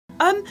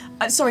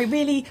Sorry,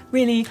 really,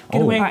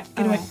 get away. Right,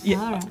 Get away. alright,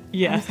 Yeah. alright.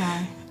 Yeah.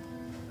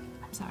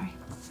 I'm sorry.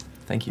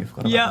 Thank you.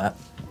 Forgot about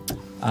that.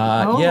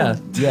 Oh, yeah.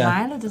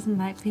 Myla doesn't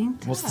like being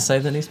touched. What's the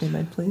save that needs to be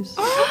made, please?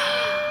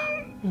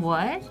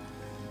 What?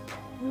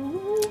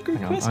 Ooh, good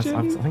Hang on, question.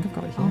 I think I've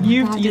got it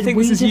here. God, You did think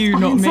we this is just you,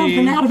 not find me?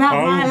 something out about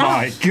Oh Myla?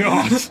 my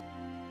god!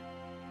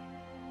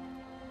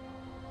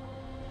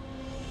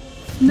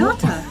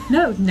 Nata.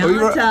 No,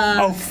 Nata.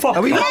 Oh fuck!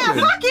 Are we off.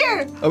 rolling? Fuck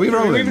you! Are we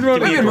rolling? We've been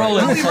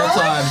rolling this whole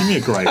time. Give me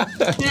a grape.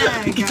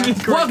 Yeah,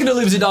 Welcome to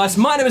Lives and Dice.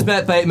 My name is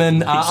Matt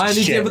Bateman. I'm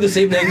the shit. GM for this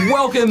evening.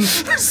 Welcome.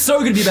 So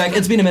good to be back.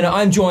 It's been a minute.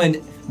 I'm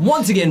joined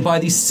once again by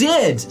the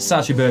seared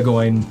Sasha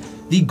Burgoyne,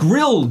 the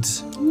grilled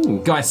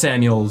Guy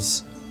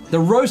Samuels, the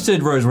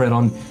roasted Rose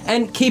Redon,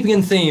 and keeping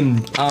in theme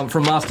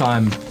from last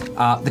time,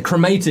 the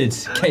cremated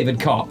David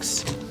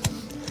Cox.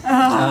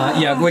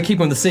 Yeah, we're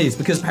keeping on the C's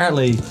because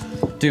apparently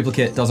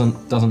duplicate doesn't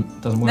work.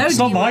 No, It's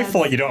not my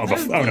fault you don't own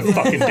a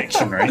fucking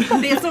dictionary.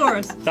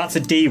 Thesaurus. That's a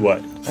D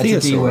word. That's a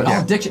D word.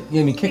 Thesaurus. Oh, dictionary.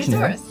 You mean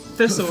dictionary?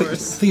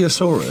 Thesaurus.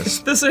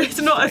 Thesaurus.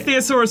 It's not a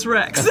Thesaurus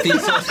Rex. Now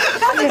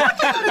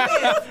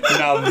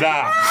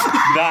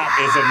that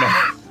is a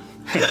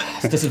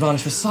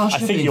Disadvantage for Sasha. I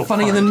think being you're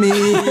funnier fine. than me.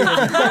 If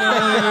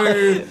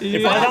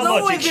by that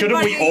logic,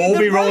 shouldn't we all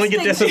be rolling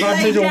at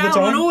disadvantage all the On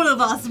time? all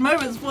of us,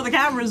 moments before the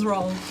cameras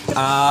roll.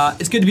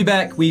 It's good to be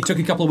back. We took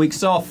a couple of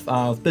weeks off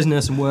with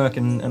business and work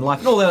and life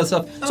and all that other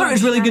stuff. So it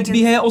was really good to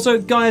be here. Also,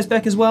 Guy is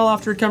back as well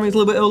after recovering. He was a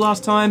little bit ill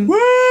last time.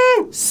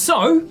 Woo!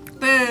 So, Boo.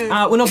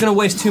 we're not going to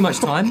waste too much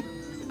time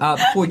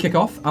before we kick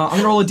off. I'm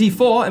going to roll a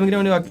d4 and we're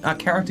going to do our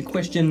character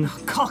question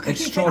Cock, I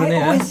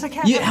extraordinaire. always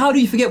forget. Yeah, how do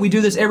you forget we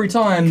do this every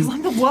time?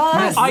 I'm the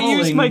worst. I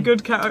used my rolling.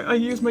 good I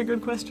used my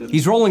good question.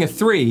 He's rolling a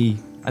 3,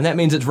 and that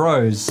means it's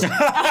Rose. Oh,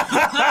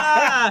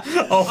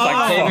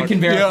 thank David God. can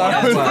verify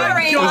as well.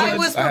 Sorry, I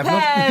was I have not-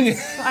 prepared.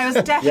 I was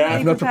definitely Yeah.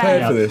 I'm not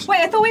prepared for this. Wait,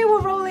 I thought we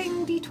were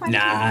rolling d20.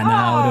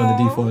 Nah, we're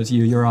doing the d4. It's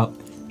you. You're up.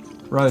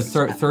 Rose,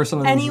 throw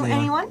something.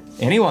 Anyone?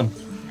 Anyone.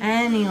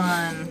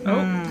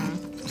 Anyone.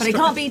 But it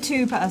can't be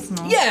too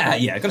personal. Yeah.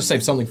 Got to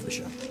save something for the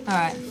show.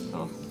 Alright,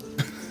 cool.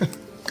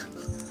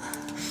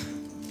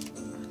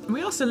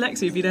 We asked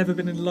Alexei if he'd ever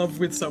been in love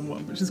with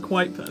someone, which is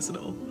quite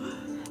personal.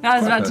 I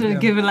was about to Yeah.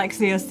 give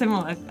Alexei a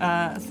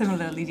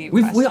similarly deep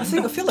I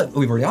question. feel like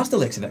we've already asked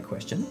Alexei that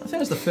question. I think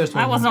that's the first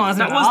one. That wasn't what I was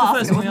That going was to the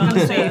first one we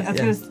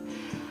asked.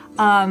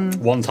 ask.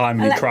 One time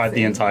you Alexei. cried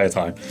the entire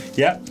time.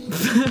 Yep.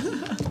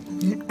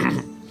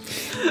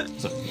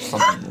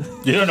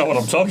 You don't know what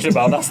I'm talking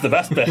about. That's the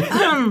best bit.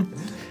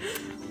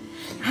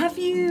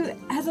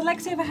 Has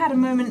Alexei ever had a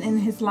moment in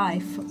his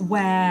life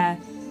where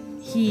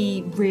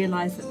he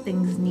realised that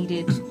things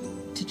needed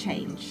to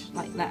change?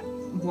 Like that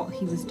what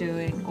he was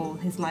doing or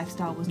his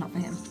lifestyle was not for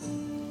him?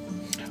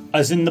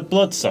 As in the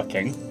blood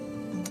sucking.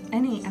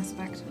 Any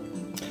aspect.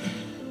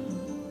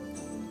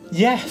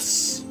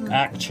 Yes,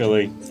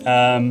 actually.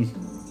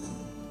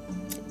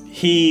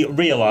 He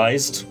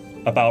realised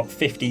about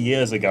 50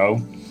 years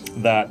ago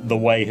that the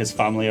way his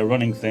family are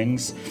running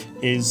things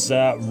is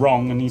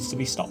wrong and needs to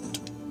be stopped.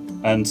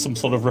 And some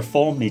sort of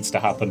reform needs to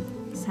happen.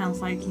 Sounds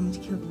like you need to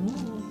kill them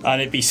all.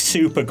 And it'd be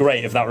super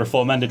great if that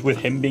reform ended with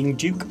him being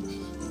Duke.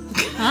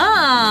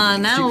 Ah,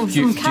 now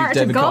Duke some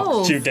character David Cox.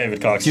 goals. Duke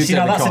David Cox. Duke See,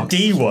 now David that's Cox. a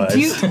D word.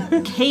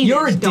 Duke Cave.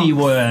 You're a D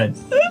word.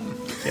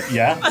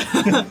 Yeah.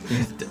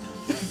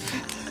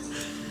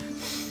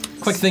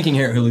 Quick thinking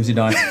here at Who Lives Who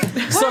Dies.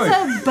 What's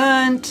a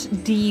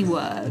burnt D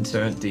word?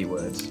 Burnt D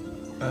words.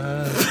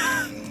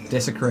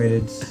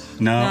 Desecrated.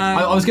 No.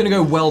 I was going to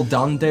go well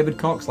done, David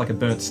Cox, like a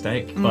burnt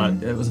steak, but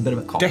it was a bit of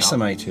a cop.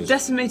 Decimated.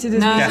 Decimated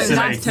is No,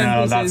 Decimate.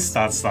 No, 10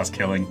 pieces. that's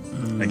killing.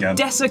 Again.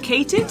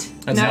 Desiccated?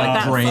 That's no, like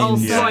that's brain. all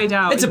Yeah. fried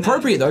out. It's isn't it?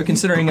 appropriate though,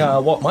 considering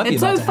what might be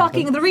It's about so to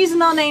happen. fucking. The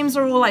reason our names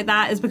are all like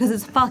that is because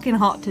it's fucking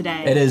hot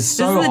today. It is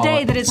so This is the hot.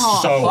 day that it's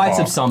hot. So Heights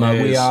of hot. summer.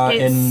 It We is. are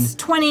It's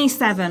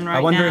 27 right I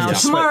wonder now. if the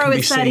sweat Tomorrow can be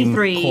it's seen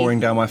 33. pouring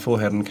down my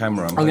forehead on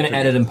camera. I'm going to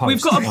edit and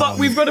post.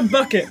 We've got a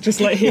bucket just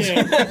like here,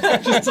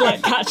 just to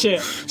like catch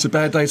it. It's a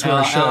bad day to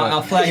wear a shirt.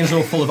 Our flagging is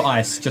all full of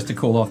ice, just to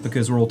cool off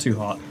because we're all too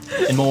hot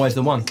in more ways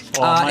than one.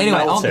 Anyway,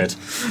 melted.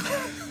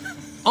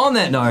 on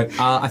that note,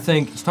 I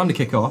think it's time to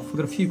kick off. We've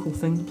got a few cool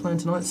things planned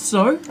tonight.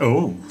 So,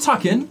 Oh.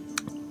 tuck in,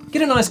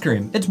 get an ice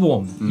cream. It's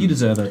warm. You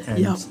deserve it. And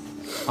Yep.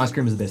 ice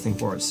cream is the best thing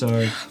for it.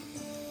 So,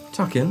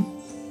 tuck in,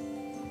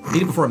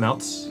 eat it before it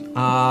melts,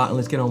 and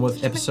let's get on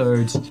with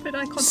episode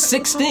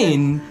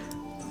 16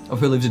 of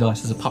Who Lives Who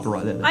Dies. There's a pupper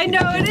right there. I know,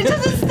 and it's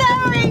just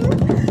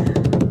staring.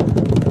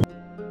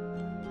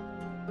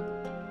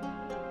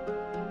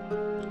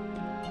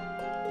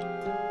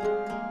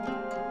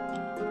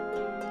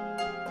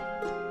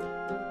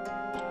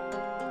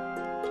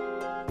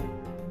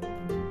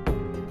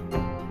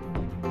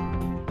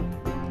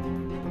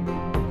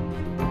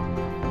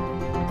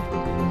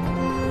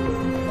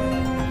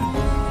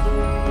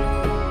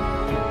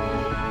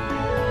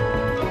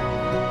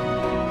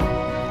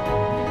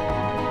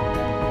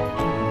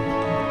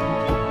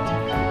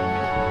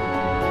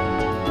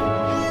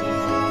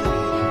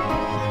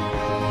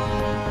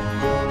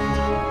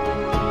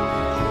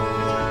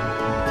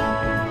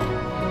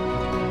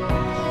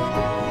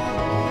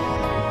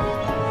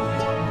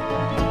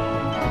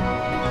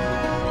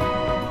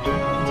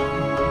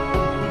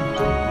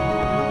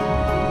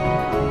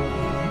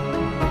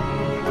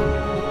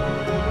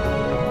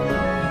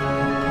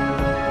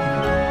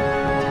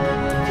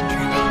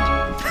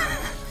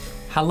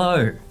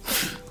 Hello.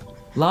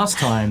 Last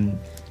time,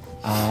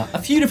 a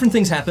few different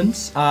things happened.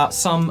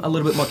 Some a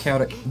little bit more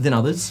chaotic than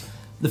others.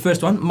 The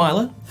first one,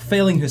 Myla,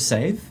 failing her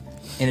save,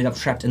 ended up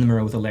trapped in the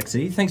mirror with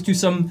Alexei, thanks to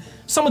some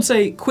would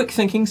say quick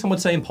thinking, some would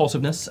say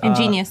impulsiveness.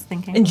 Ingenious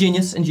thinking.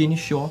 Ingenious,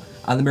 sure.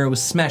 The mirror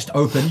was smashed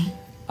open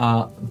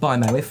by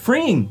Meue,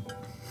 freeing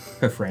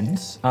her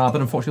friends, but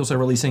unfortunately also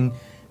releasing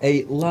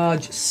a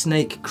large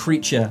snake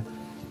creature,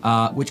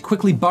 which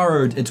quickly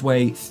burrowed its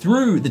way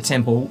through the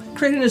temple,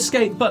 creating an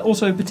escape, but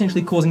also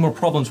potentially causing more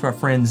problems for our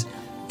friends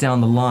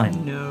down the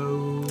line.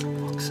 No.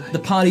 The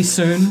party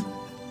soon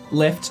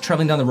left,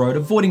 traveling down the road,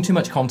 avoiding too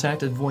much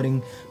contact,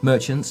 avoiding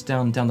merchants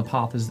down the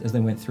path as they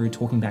went through,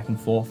 talking back and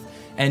forth.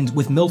 And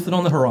with Milford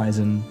on the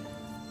horizon,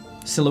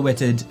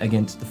 silhouetted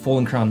against the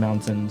fallen crown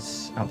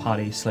mountains, our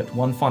party slept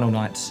one final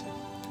night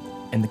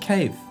in the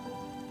cave.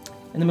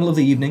 In the middle of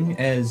the evening,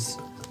 as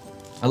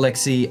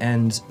Alexei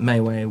and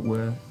Meue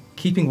were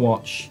keeping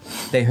watch,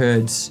 they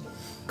heard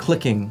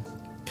clicking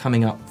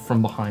coming up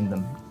from behind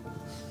them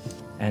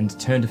and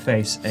turned to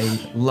face a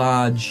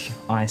large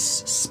ice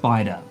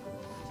spider.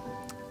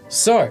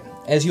 So,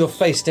 as you're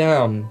face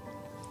down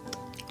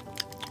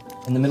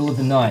in the middle of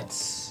the night,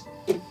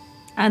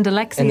 And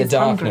Alexei in the is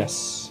hungry.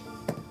 darkness,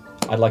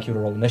 I'd like you to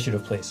roll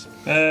initiative, please.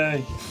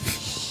 Hey.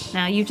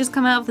 Now, you've just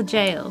come out of the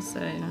jail, so...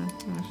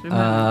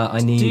 I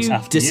need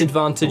After you.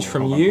 disadvantage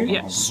from you,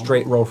 Yeah.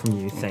 straight roll from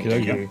you, thank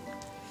Okay. you.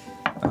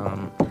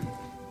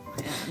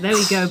 There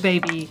we go,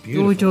 baby.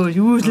 You told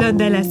you learned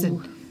their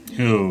lesson.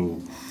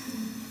 Ooh.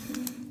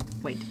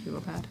 Wait, you were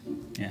bad.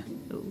 Yeah.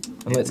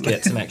 And let's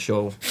get some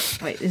actual...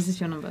 Wait, is this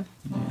your number?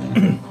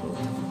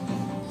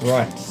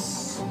 Right.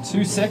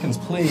 2 seconds,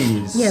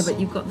 please. Yeah, but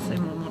you've got the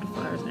same one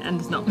modifier, isn't it? And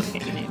it's not going to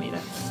get you near me,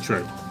 though.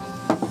 True.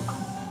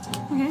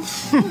 Okay.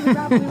 We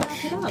wrap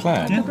it up.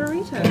 Plan. Like a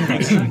burrito.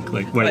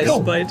 Exactly. Wait.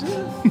 Oh, but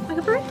Like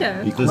a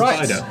burrito. Equals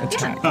Right. spider.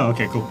 Yeah. Oh,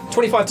 okay, cool.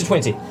 25 to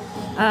 20.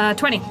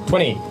 20.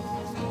 20.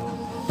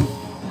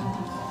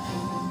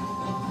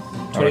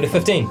 20 to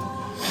 15.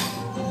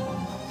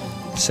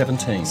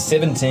 17.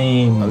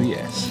 17. Oh,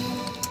 yes.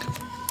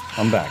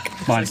 I'm back.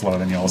 Mine's lower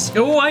than yours.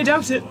 oh, I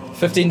doubt it.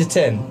 15 to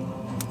 10.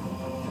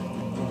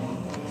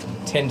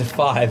 10 to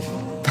 5.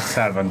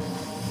 7.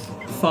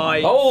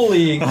 5.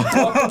 Holy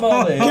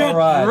guacamole. All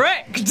right.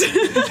 Wrecked.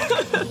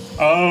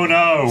 Oh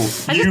no!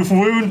 You've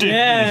wounded me.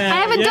 Yeah. I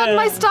haven't done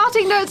my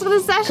starting notes for the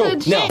Cool. session.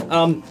 Shit.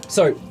 Now,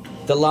 so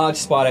the large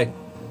spider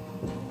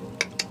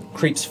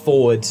creeps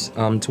forward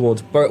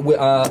towards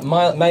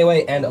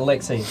Meue and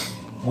Alexei.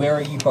 Where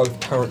are you both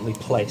currently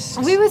placed?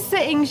 We were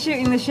sitting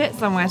shooting the shit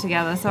somewhere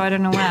together, so I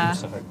don't know where.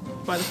 So,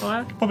 By the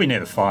fire. Probably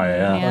near the fire,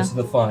 yeah. Yeah. close to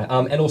the fire.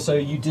 And also,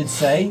 you did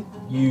say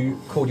you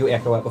called your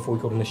echo out before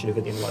we called initiative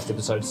at the end of the last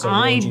episode. So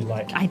what would you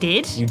like? I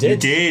did. You You did.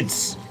 did.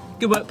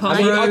 Good work, I past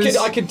mean, Rose.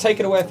 I could take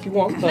it away if you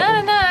want.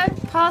 But No.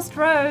 Past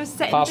Rose,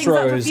 setting Past things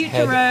up for Rose future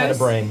had Rose. a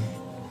brain.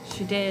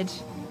 She did.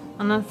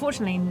 And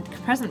unfortunately,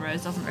 present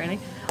Rose doesn't really.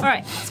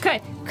 Alright, it's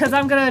okay, because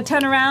I'm going to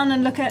turn around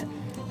and look at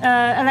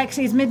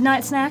Alexei's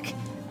midnight snack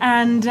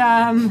and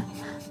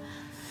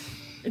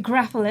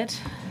grapple it.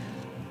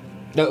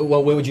 No,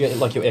 well, where would you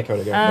like your echo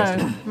to go?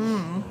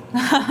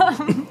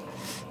 Oh.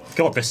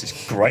 God, this is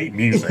great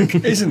music.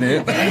 Isn't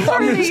it?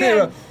 Really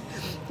good.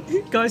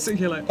 Guys, think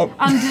you're like, Did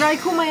I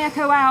call my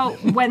echo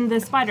out when the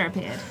spider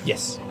appeared?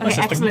 Yes. Okay,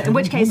 excellent. In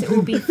which case, it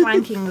will be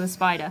flanking the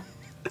spider.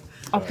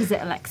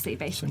 Opposite Alexei,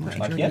 basically.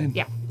 Like here?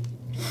 Yeah.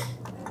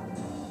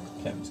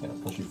 Okay, I'm just going to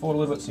push you forward a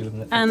little bit. So you're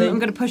within that I'm 15.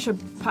 going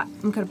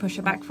to push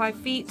her back 5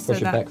 feet, so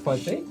Push it that back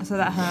 5 feet. so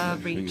that her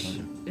reach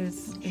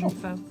is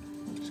info.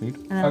 Sweet.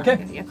 And then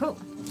Okay. Yeah, cool.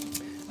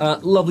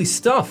 Lovely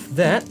stuff.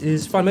 That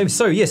is fine. Maybe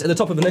so. Yes, at the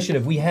top of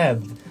initiative we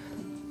have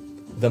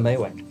the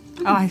Meue.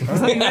 Oh, I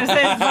thought you were going to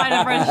say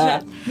spider French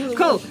shit.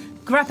 Cool.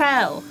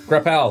 Grapple.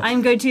 Grapple.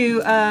 I'm going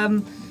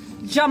to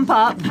jump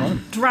up,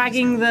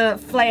 dragging the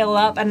flail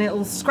up, and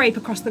it'll scrape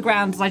across the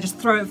ground as I just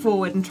throw it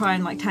forward and try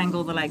and like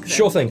tangle the legs. in.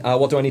 Sure thing.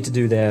 What do I need to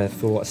do there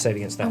for a save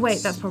against that? Oh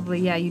wait, that's probably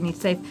you need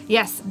to save.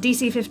 Yes,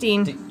 DC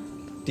 15.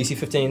 DC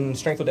 15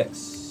 strength or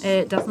dex?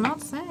 It does not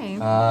say.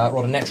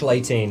 Rolled a natural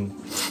 18.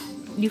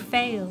 You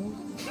fail.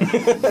 I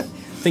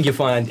think you'll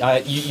find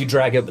you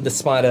drag it, but the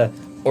spider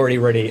already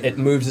ready. It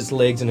moves its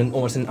legs in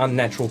almost an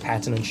unnatural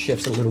pattern and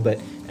shifts a little bit,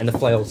 and the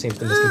flail seems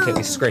to miss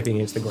completely scraping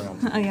against the ground.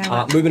 Oh, yeah,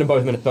 right. Movement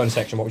and bonus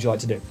action. What would you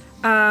like to do?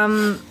 We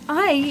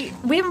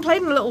haven't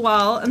played in a little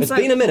while, and It's so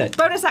been a minute.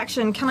 bonus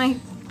action. Can I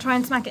try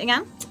and smack it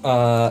again?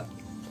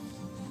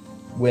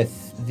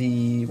 With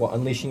the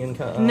unleashing and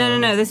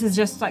No. This is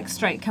just like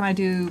straight. Can I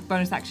do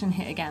bonus action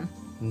hit again?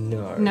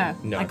 No.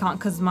 No, I can't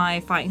because my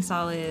fighting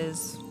style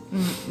is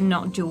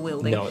not dual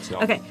wielding. No, it's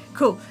not. Okay,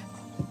 cool.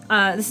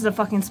 This is a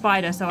fucking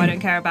spider, so I don't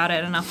care about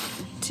it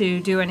enough to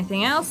do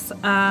anything else.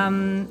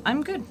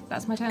 I'm good.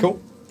 That's my turn.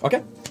 Cool.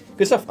 Okay.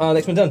 Good stuff.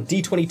 Next one done.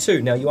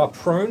 D22. Now you are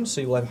prone,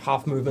 so you'll have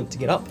half movement to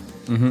get up.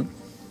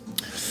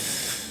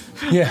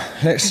 Yeah,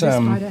 let's This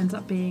spider ends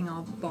up being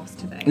our boss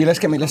today. yeah, let's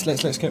get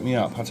me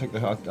up. I'll take the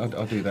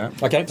I'll do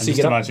that. Okay, And so you just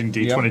get up. imagine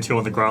D22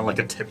 on the ground like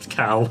a tipped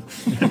cow.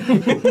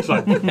 It's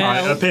like, I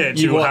appear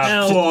You to want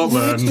have help.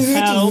 fallen.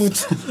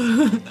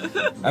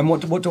 Help. And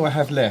what do I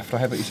have left? I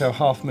have so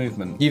half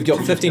movement. You've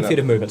got 15 feet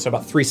of movement, so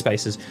about 3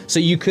 spaces. So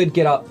you could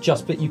get up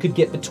but you could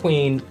get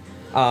between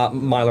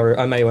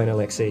Myla, Meue and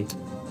Alexei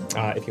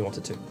if you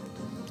wanted to.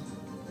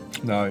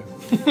 No.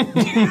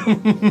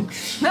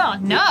 No,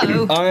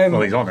 no.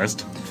 Well, he's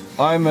honest.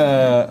 I'm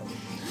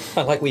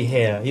Like we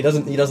hear, he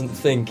doesn't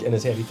think in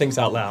his head. He thinks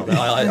out loud.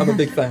 I'm a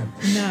big fan.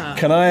 No.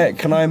 Can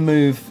I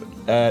move?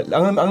 I'm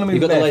gonna move.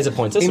 You've got the left. laser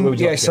pointer, so where would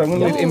you yeah, like to so go? I'm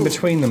gonna move in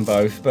between them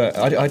both, but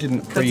I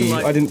didn't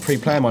a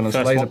pre-plan mine on the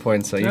First laser one.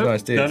 pointer. You Nope.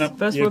 guys did. No,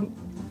 First you- one.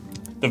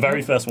 The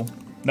very first one.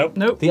 Nope.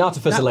 Nope. The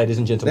artificer, ladies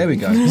and gentlemen. There we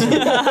go.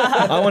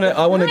 I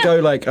want to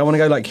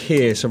go like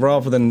here. So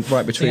rather than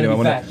right between them, I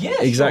You're want gonna to be back.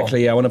 Yeah, exactly. sure.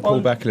 Yeah, I want to pull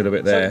On- back a little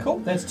bit there. So cool.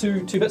 That's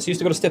two bits. You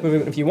still got a step of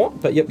movement if you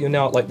want, but yep, you're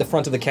now at like the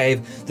front of the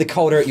cave. The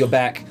cold air at your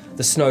back.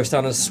 The snow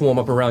starting to swarm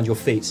up around your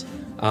feet.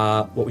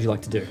 What would you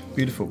like to do?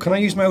 Beautiful. Can I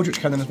use my Eldritch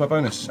Cannon as my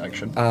bonus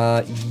action?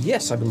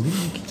 Yes, I believe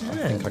you I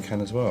can. think I can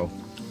as well.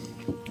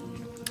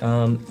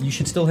 You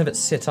should still have it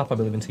set up, I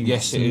believe, until you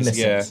Yes, it is,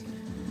 dismiss yeah. it.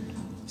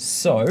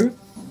 So,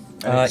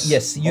 it's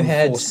yes, you on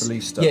had. Force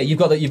Ballista. Yeah, you've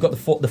got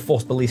the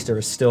force ballista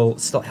is still.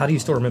 How do you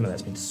still remember that?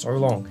 It's been so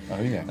long.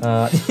 Oh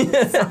yeah.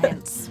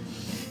 Science.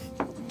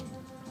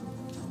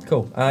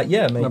 Cool.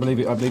 Yeah, make. I believe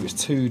it's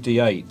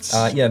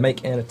 2d8s. Yeah,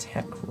 make an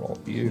attack roll.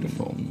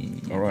 Beautiful.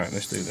 All right,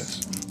 let's do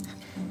this.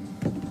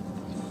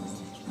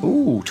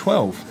 Ooh,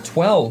 12.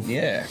 12.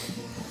 Yeah.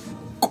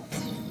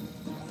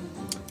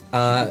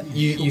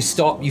 You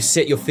stop. You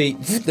set your feet.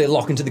 They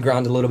lock into the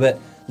ground a little bit.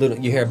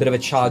 You hear a bit of a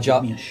charge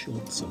up.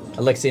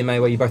 Alexei and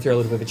Meue, you both hear a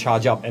little bit of a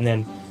charge up, and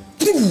then,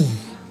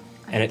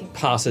 and it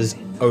passes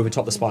over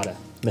top the spider,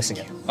 missing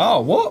it.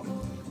 Oh, what?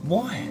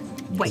 Why?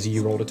 Because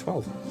you rolled a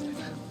 12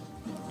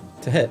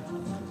 to hit.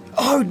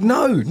 Oh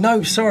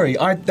no, sorry.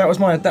 That was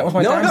my No,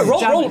 damage.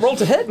 roll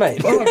to hit,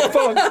 mate. Oh,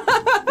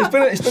 fuck.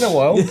 It's been a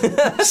while.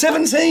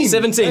 17.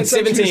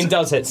 17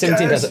 does hit.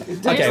 17 does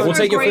it. Okay, we'll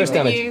take your first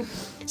damage.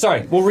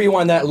 Sorry, we'll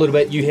rewind that a little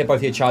bit. You hear both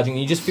here charging,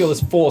 and you just feel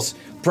this force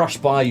brush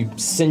by you,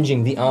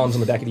 singeing the arms on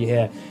the back of your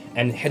hair,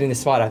 and hitting the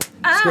spider.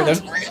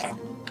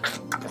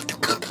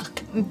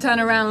 Turn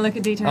around and look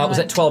at D10. Was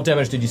that 12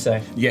 damage, did you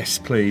say? Yes,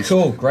 please.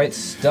 Cool, great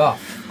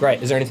stuff.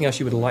 Great. Is there anything else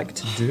you would like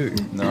to do?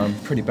 No, I'm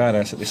pretty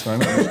badass at this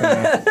moment. I'm just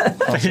gonna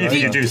pass it If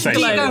you over. do say so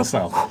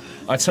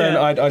yourself. I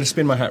just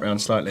spin my hat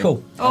round slightly.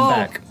 Cool. Oh. I'm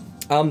back.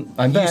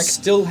 I'm back. You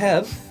still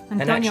have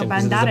an Antonio action,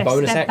 because there's a Banderas,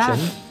 bonus step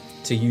action back.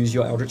 to use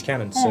your Eldritch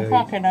Cannon, so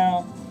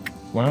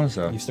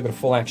Wowza. you've still got a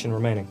full action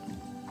remaining.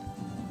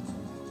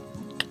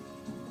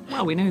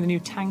 Well, we know who the new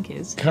tank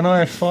is. Can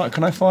I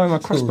fire my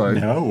crossbow?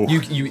 No.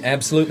 You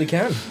absolutely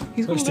can.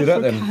 He's Let's got do a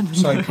that then. cannon.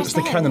 So puts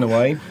the cannon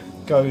away.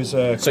 Goes. So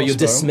you're crossbow.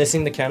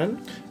 dismissing the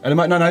cannon? And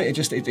no.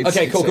 It's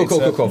Okay,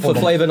 cool. For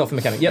flavor, not for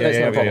mechanic. Yeah, that's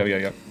no problem.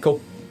 Yeah. Cool.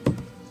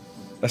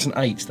 That's an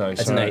 8 though.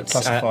 That's so an 8.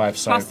 Plus 5,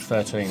 so plus-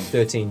 13.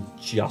 13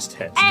 just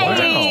hits.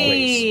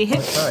 Hey!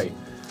 Okay.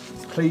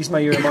 Please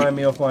may you remind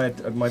me of my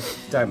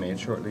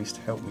damage, or at least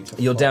help me to.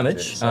 Your find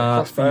damage, it.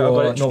 So for your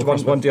I've got normal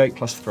crossbow. 1d8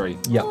 plus 3.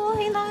 Yeah. Oh,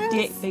 he knows.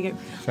 Yeah, there you go.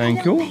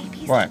 Thank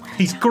you. Right.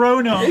 He's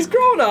grown up. He's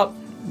grown up.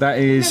 That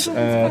is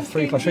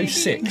 3 plus 3,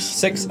 6.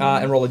 6,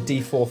 and roll a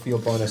d4 for your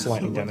bonus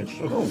lightning damage.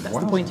 Oh, That's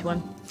the pointy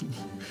one.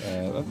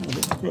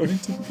 Grown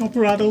into the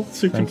proper adult.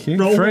 So you Thank can you.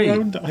 roll 3. your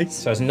own dice.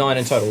 So it's 9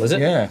 in total, is it?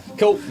 Yeah.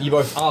 Cool. You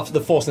both after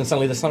the force, and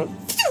suddenly the sun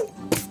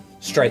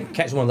straight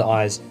catches one of the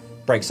eyes,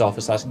 breaks off,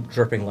 and starts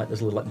dripping like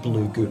this little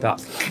blue goop out.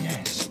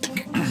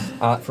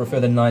 For a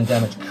further 9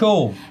 damage.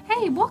 Cool.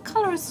 Hey, what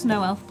colour is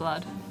snow elf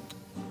blood?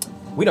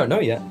 We don't know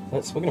yet.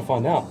 We're gonna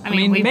find out. I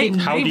mean, mean, we've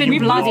how do been you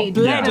bloodied.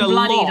 not- We've yeah. been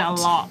bloodied A a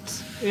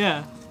lot.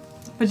 Yeah.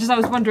 But just I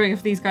was wondering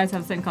if these guys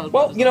have the same colour.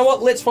 Well, you know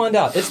what? Let's find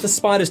out. It's the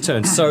spider's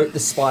turn. So the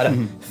spider,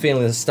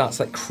 feeling this, starts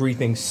like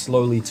creeping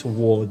slowly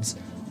towards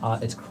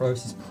its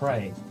closest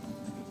prey.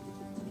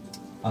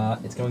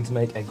 It's going to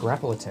make a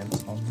grapple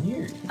attempt on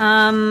you.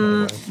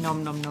 Nom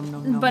nom nom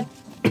nom nom.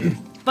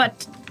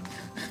 But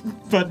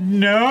But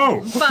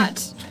no.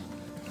 but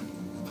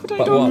But I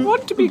But don't what?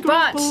 want to be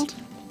grappled.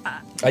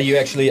 Are you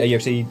actually?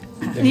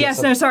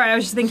 yes, no, sorry, I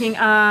was just thinking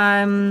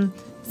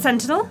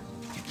sentinel.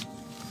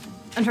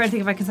 I'm trying to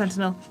think if I can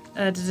sentinel.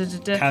 Can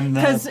the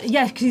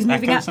Because he's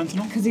moving Echo out.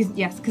 sentinel?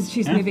 Because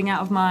she's Yeah. moving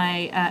out of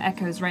my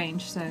echo's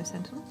range. So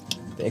sentinel.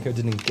 The echo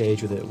didn't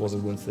engage with it. It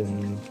wasn't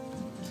within.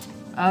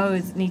 Oh,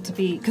 does it need to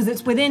be because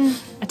it's within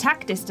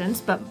attack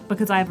distance, but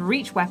because I have a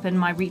reach weapon,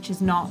 my reach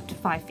is not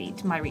 5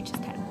 feet. My reach is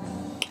 10.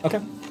 Okay,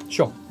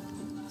 sure.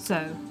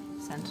 So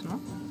sentinel.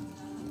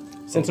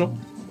 Sentinel.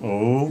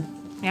 Oh,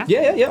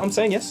 Yeah. I'm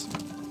saying yes.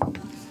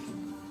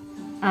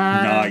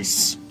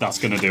 nice. That's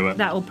gonna do it.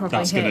 That will probably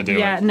That's hit. gonna do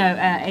yeah, it. no,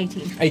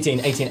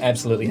 18. 18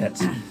 absolutely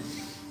hits.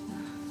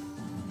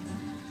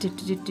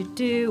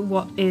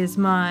 What is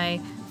my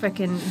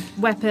frickin'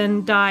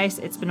 weapon dice?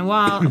 It's been a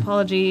while.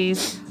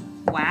 Apologies.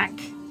 Whack.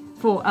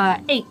 For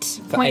 8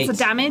 points of 8.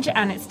 damage,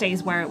 and it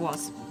stays where it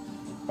was.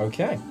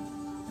 Okay.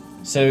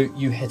 So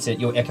you hit it,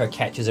 your echo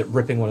catches it,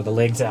 ripping one of the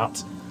legs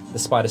out. The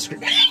spider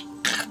screams.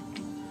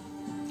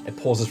 It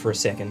pauses for a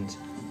second.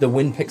 The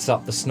wind picks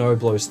up, the snow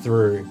blows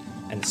through,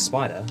 and the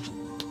spider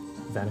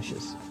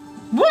vanishes.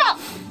 What?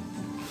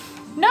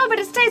 No, but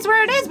it stays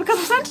where it is because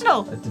of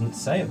Sentinel. It didn't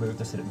say it moved,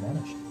 it said it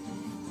vanished.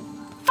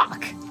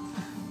 Fuck.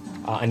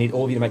 I need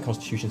all of you to make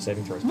Constitution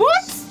saving throws.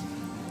 What?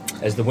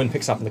 As the wind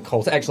picks up in the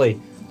cold.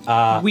 Actually,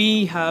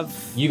 We have.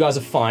 you guys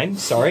are fine,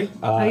 sorry.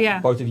 yeah.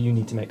 Both of you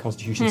need to make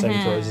Constitution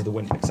saving throws as the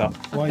wind picks up.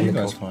 Why are you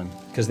guys fine?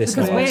 Because they're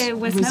Because snow elves.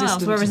 we're snow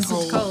elves. We're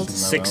resistant to cold.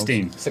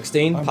 16.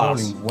 16, I'm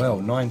pass. rolling well,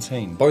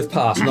 19. Both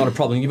pass, not a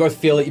problem. You both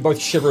feel it, you both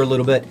shiver a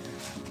little bit,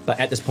 but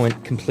at this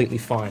point, completely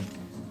fine.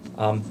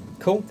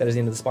 Cool, that is the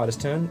end of the spider's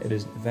turn. It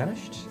is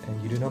vanished,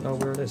 and you do not know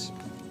where it is.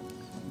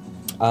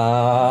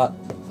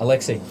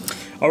 Alexei.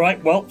 All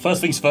right, well,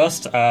 first things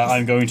first,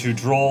 I'm going to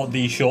draw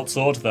the short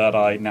sword that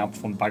I now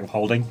from the bag of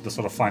holding, the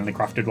sort of finely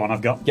crafted one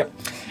I've got. Yep.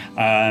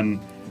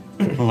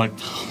 Like,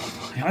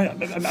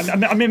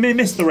 I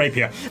missed the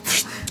rapier.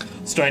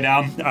 Straight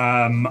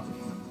down,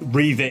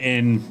 wreathe it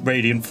in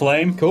radiant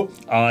flame. Cool.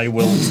 I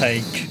will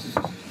take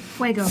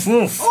Fuego.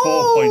 4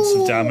 points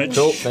of damage.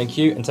 Cool, thank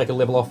you, and take a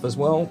level off as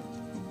well.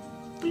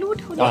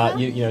 Blood.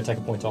 You know, take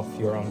a point off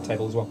your own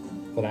table as well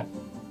for that.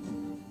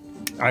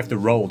 I have to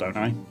roll, don't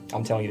I?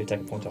 I'm telling you to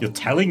take a point off. You're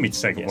telling me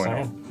to take a Yes, point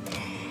I off. am.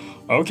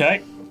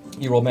 Okay.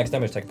 You roll max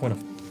damage, take a point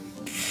off.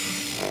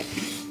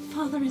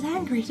 Father is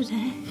angry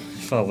today.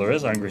 Father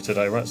is angry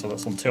today, right? So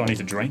that's on 2. I need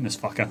to drain this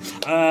fucker.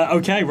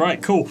 Okay, right,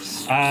 cool.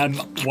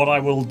 What I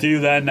will do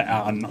then,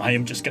 I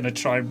am just going to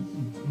try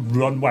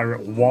run where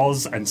it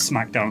was and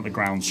smack down at the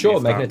ground. Sure, See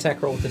if make an that-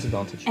 attack roll with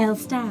disadvantage. L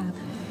stab.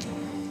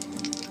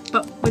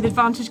 But with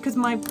advantage because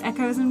my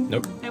echoes and.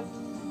 Nope.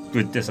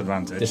 With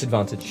disadvantage.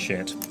 Disadvantage.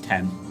 Shit.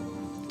 10.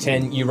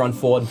 10, you run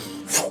forward,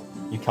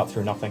 you cut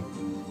through nothing.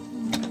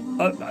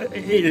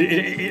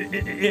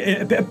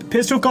 It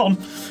appears to have gone.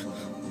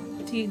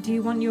 Do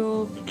you want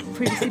your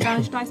previously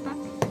banished dice back?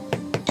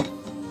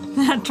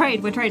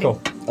 We're trading.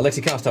 Cool.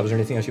 Alexei Karstov, is there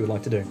anything else you would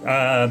like to do?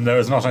 There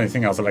is not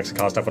anything else Alexei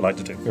Karstov would like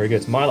to do. Very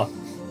good. Myla.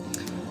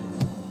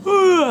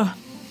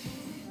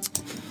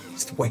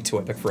 It's way too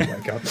epic for a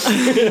wake up.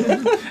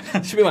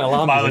 Should be my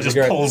alarm. Myla music, just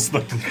great. pulls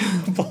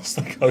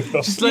the coat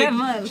off. Yeah,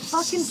 my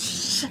fucking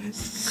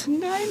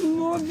 9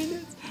 more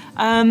minutes.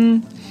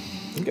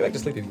 You can go back to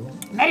sleep if you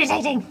want.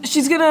 meditating.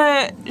 She's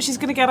gonna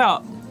get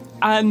up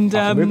and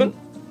Half a movement?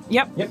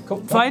 Yep. Yep,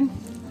 cool. Fine.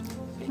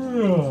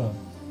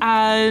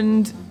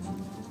 And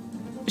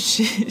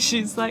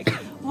she's like,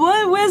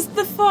 where's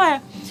the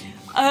fire?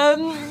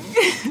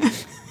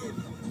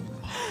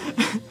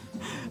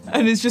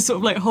 And it's just sort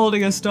of like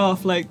holding her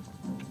staff, like,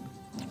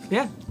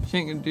 yeah, she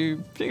ain't gonna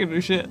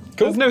do shit.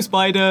 Cool. There's no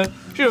spider.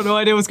 She got no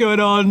idea what's going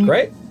on.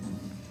 Great.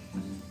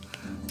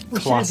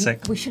 Classic.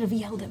 We should have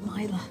yelled at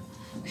Myla.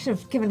 We should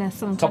have given her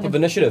some Top kind of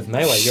initiative.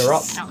 Melee, you're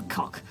up. Oh,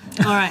 cock.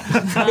 All right.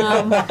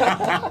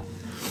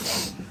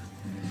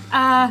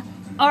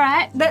 All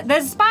right.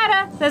 There's a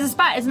spider. There's a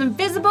spider. It's an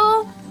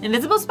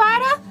invisible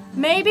spider.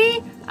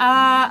 Maybe. All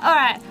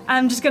right.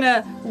 I'm just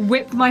gonna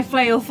whip my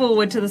flail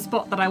forward to the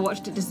spot that I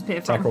watched it disappear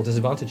Attack from. roll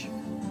disadvantage.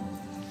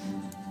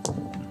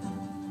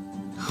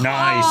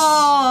 Nice.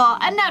 Oh,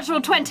 a natural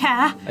 20.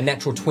 A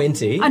natural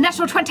 20. A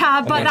natural 20,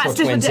 but natural that's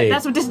just 20.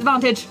 that's with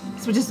disadvantage.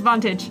 It's with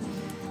disadvantage.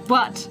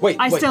 But Wait.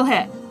 I still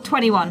hit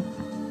 21.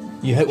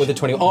 You hit with a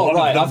 20. Oh, One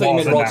right. of I them thought you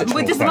was meant a roll to natural.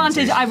 With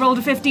disadvantage, 20. I rolled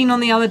a 15 on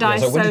the other Yeah,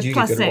 dice, so when so did you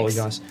plus get good at rolling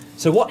 6. dice?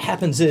 So what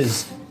happens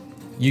is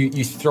you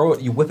throw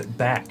it, you whip it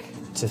back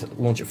to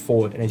launch it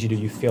forward, and as you do,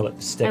 you feel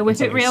it stick. I whip in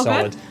something it real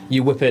solid.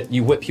 good?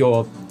 You whip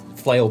your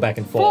flail back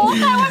and forth. Oh,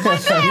 that was my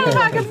flail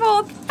back and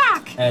forth.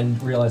 Fuck.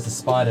 And realize the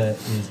spider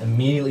is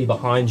immediately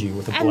behind you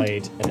with a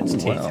blade in its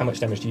teeth. Wow. How much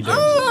damage do you do?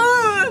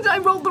 I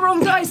rolled the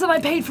wrong dice and I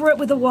paid for it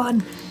with a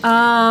 1.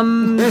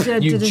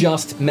 You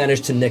just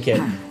managed to nick it,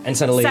 and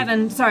suddenly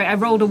 7. Sorry, I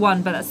rolled a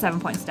 1, but that's 7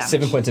 points damage.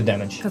 7 points of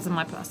damage. Because of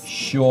my plus.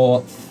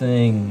 Sure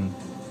thing.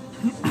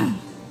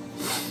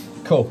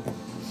 Cool.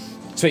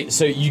 Sweet.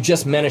 So you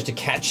just managed to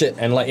catch it,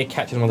 and like it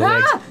catches one of the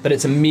legs, but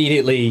it's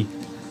immediately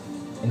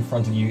in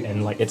front of you,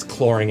 and like it's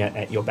clawing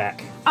at your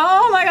back.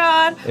 Oh my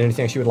god.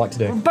 Anything else you would like to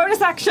do?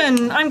 Bonus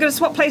action. I'm going to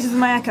swap places with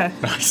my echo.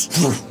 Nice.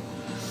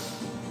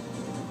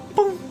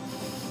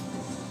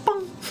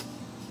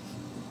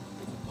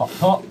 Hop,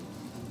 hop.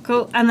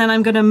 Cool. And then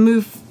I'm going to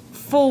move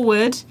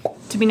forward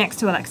to be next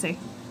to Alexei.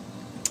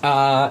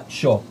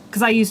 Sure.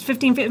 Because I used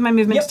 15 feet of my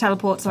movement Yep. to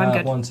teleport, so I'm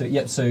good. 1, 2.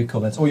 Yep. So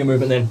cool. That's all your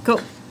movement then.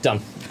 Cool. Done.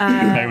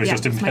 It was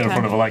just in it's my front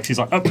turn. of Alex. He's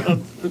like,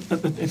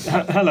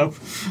 hello.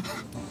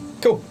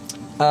 Cool.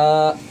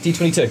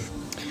 D22.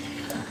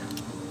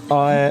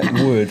 I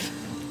would.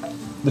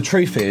 The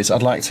truth is,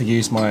 I'd like to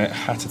use my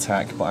hat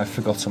attack, but I've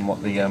forgotten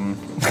what the and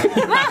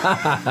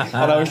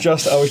I was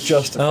just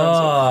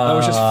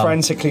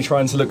frantically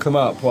trying to look them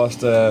up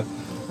whilst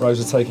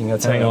Rosa taking her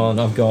turn. Hang on,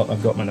 I've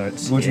got my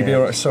notes. Would you be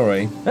alright?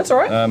 Sorry. That's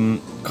alright.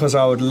 Because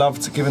I would love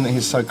to, given that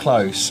he's so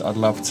close, I'd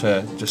love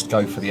to just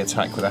go for the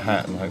attack with a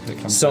hat and hope it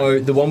comes. So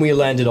the one we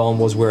landed on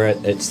was where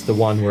it's the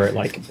one where it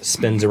like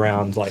spins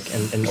around like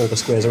and all the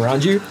squares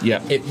around you.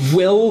 Yeah.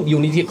 You'll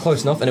need to get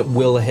close enough and it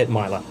will hit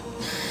Myla.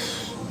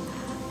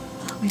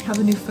 We have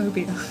a new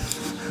phobia.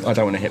 I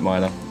don't want to hit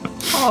Myla.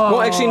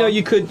 Well, actually, no.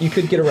 You could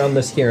get around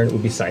this here, and it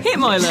would be safe. Hit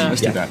Myla.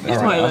 Let's do that.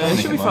 Hit Myla. It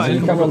should be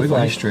fine. Come on, We've got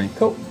fly. history.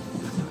 Cool.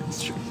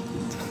 It's true.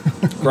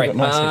 Great.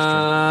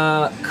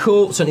 got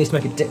Cool. So it needs to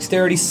make a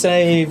dexterity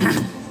save.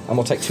 And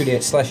we'll take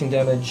 2d8 slashing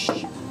damage.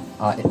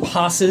 It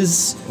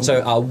passes.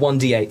 So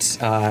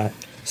 1d8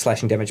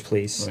 slashing damage,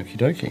 please. Okie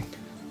dokie.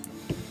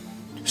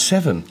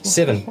 7.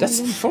 7.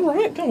 That's all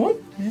right. Go on.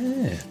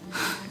 Yeah.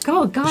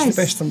 God, guys. It's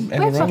the best I'm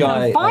ever we're run. fucking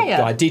on fire.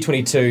 Guy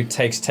D22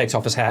 takes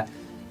off his hat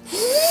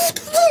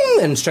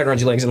and straight around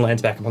your legs and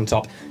lands back up on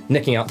top,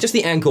 nicking out just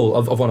the ankle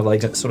of one of the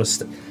legs. It sort of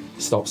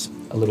stops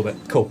a little bit.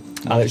 Cool.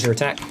 That's your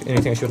attack.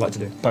 Anything else you would like to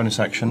do? Bonus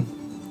action.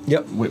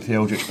 Yep. Whip the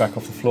Eldritch back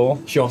off the floor.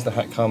 Sure. As the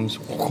hat comes,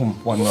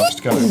 one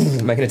last go.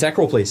 Make an attack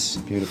roll, please.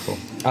 Beautiful.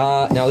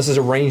 Now this is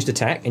a ranged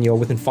attack, and you're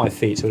within 5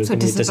 feet, so it is So going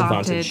to be a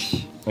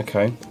disadvantage.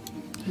 Okay.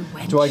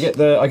 Do I get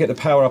the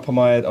power up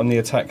on the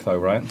attack though,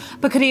 right?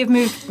 But could he have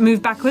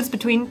moved backwards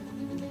between?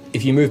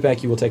 If you move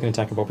back, you will take an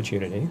attack of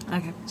opportunity.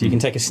 Okay. So you can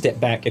take a step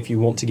back if you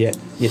want to get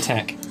the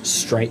attack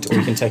straight, or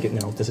you can take it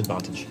now with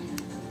disadvantage.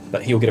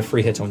 But he'll get a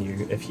free hit on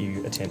you if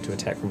you attempt to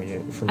attack from A your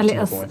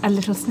boy.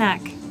 little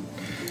snack.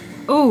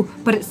 Oh,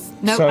 but it's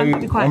no. So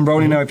I'm quiet. I'm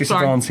rolling now with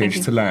Sorry, thank disadvantage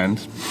you. to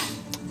land.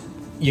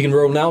 You can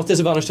roll now with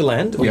disadvantage to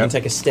land, or you Yep. can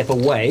take a step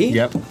away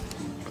Yep.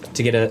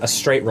 to get a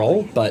straight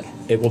roll, but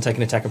it will take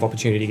an attack of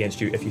opportunity against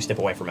you if you step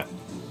away from it.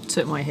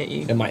 So it might hit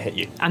you. It might hit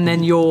you. And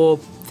then your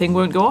thing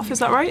won't go off, is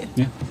that right?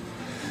 Yeah.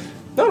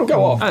 No, it'll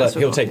go off, Oh, but so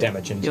he'll cool. take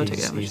damage, and He'll take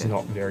he's, damage, he's yeah.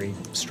 not very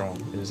strong.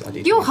 Is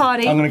ideal. You're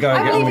hardy. I'm gonna go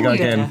again. I'm gonna go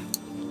believe in you. again.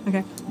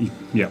 Okay.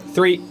 Yeah.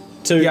 3,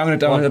 2, Yeah, I'm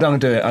gonna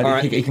do it.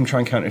 Alright. He can try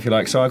and counter if you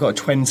like. So I got a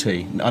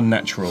 20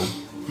 unnatural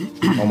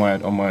on my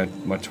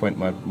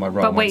roll.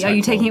 But wait, are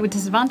you taking it with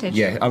disadvantage?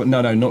 Yeah. No,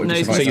 not with No,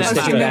 disadvantage. so you're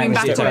Step stepping back,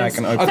 back step back backwards.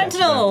 and open.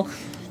 Sentinel.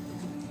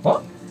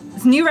 What?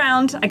 It's a new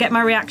round. I get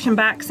my reaction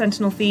back,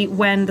 Sentinel feat,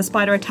 when the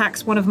spider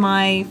attacks one of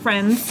my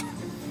friends.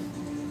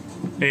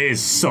 It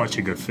is such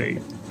a good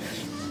feat.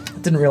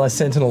 Didn't realize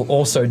Sentinel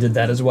also did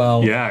that as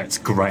well. Yeah, it's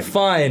great.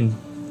 Fine.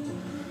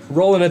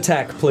 Roll an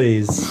attack,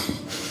 please.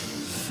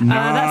 That's a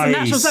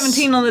natural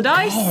 17 on the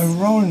dice. Oh,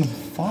 rolling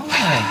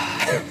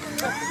fire.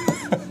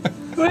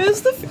 Where's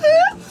the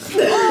fear?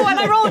 Oh, and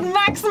I rolled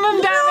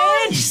maximum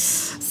damage.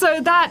 So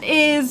that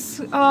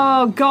is,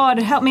 oh god,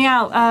 help me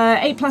out.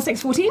 8 plus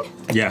 6, 14?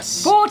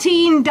 Yes.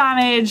 14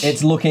 damage.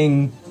 It's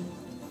looking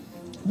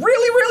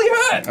really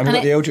hurt. And we've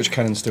got the Eldritch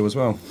Cannon still as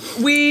well.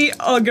 We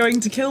are going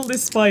to kill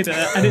this spider,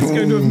 and it's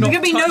going to have not There's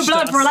gonna be no touched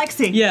blood us. for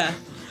Alexei. Yeah.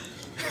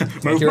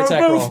 Make your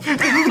attack roll.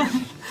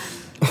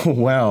 Oh,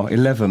 wow.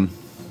 11.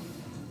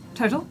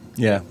 Total?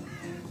 Yeah.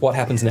 What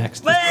happens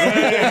next?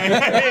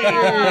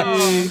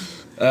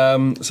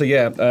 So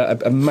yeah,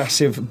 a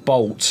massive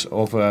bolt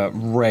of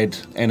red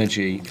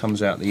energy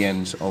comes out the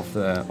end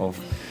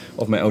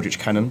of my Eldritch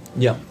Cannon,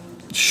 Yeah.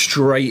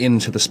 straight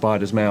into the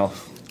spider's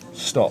mouth.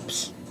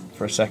 Stops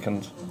for a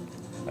second,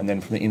 and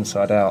then from the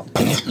inside out.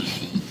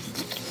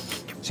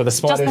 So the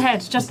spider.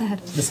 Just the head.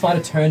 The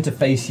spider turned to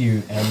face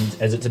you, and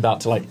as it's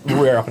about to like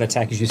rear up and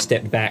attack, as you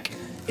step back,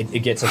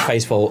 it gets a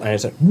face full, and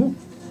it's like whoop,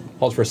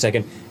 holds for a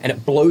second, and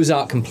it blows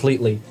out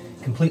completely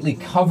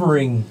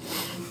covering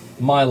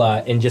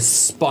Myla in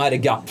just spider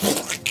gut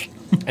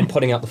and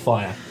putting out the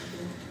fire.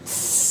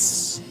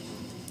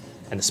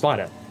 And the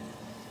spider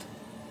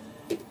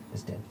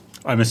is dead.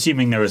 I'm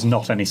assuming there is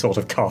not any sort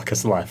of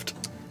carcass left.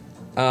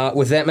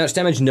 With that much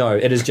damage, no.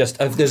 It is just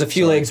there's a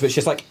few legs, but it's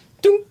just like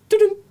ding, ding,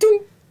 ding, ding.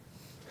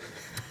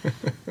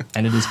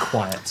 And it is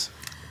quiet.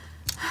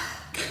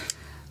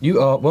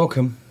 You are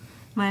welcome.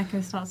 My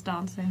echo starts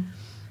dancing.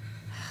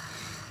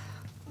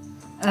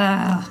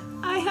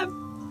 I have.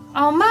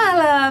 Oh,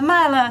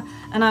 Myla!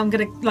 And I'm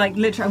gonna, like,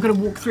 literally, I'm gonna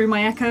walk through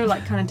my echo,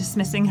 like, kind of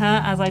dismissing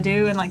her as I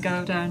do, and, like, go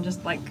over and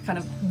just, like, kind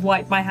of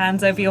wipe my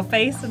hands over your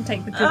face and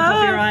take the twinkle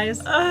off your eyes.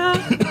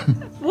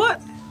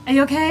 What? Are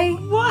you okay?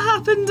 What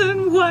happened,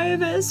 and why are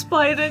there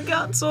spider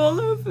guts all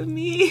over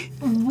me?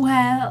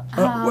 Well,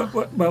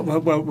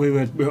 Well, we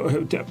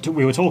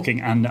were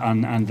talking, and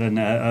then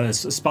a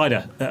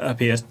spider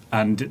appeared,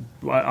 and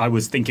I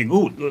was thinking,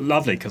 "Oh,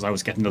 lovely," because I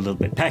was getting a little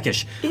bit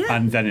peckish, Yeah.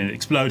 and then it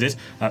exploded.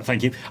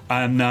 Thank you,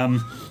 and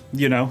now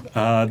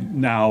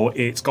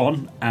it's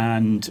gone,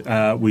 and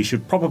we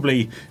should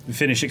probably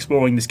finish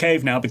exploring this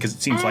cave now because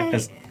it seems like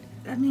there's.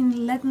 I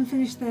mean, let them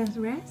finish their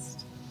rest.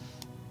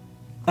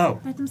 Oh,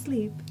 Let them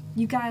sleep.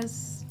 You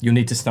guys... You'll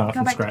need to start Go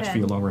from back to scratch for bed.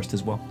 your long rest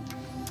as well.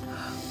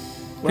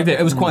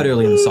 It was quite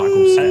early in the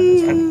cycle.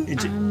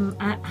 So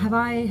have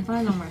I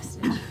long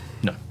rested?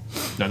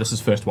 no, this is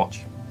first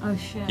watch. Oh,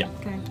 shit. Yeah.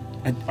 Okay.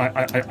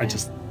 I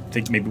just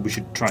think maybe we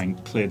should try and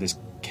clear this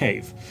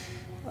cave.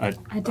 I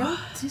don't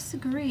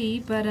disagree,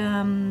 but,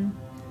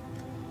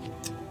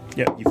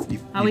 Yeah,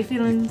 Are we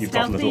feeling you've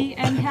got a little. stealthy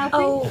and healthy?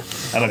 Oh,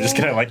 And I'm just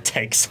gonna like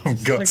take some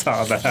guts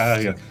out of the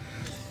hair.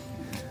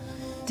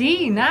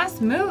 D, nice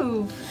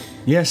move.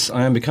 Yes,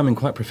 I am becoming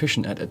quite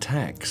proficient at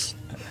attacks.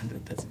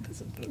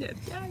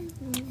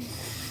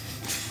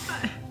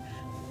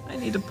 I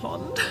need a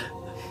pond.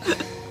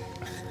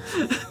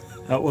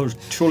 Well,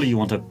 surely you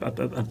want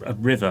a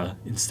river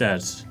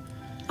instead.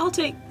 I'll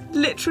take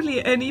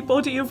literally any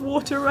body of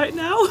water right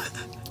now.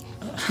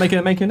 Make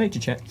a nature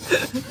check.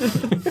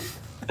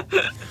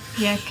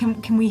 Yeah,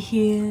 can we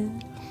hear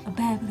a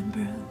babbling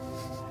brook?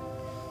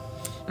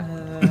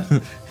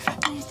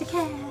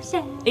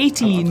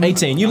 18.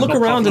 18. You I'm look not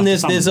around and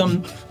confident there's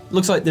some-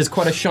 looks like there's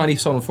quite a shiny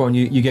solid floor, and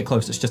you get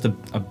close. It's just a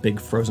big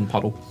frozen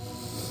puddle,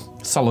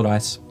 solid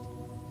ice.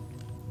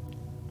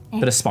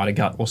 Bit of spider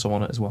gut also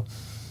on it as well.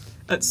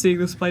 At seeing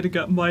the spider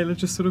gut, Myla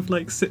just sort of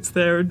like sits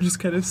there and just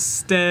kind of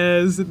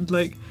stares and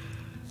like,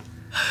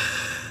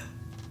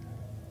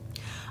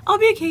 I'll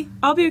be okay.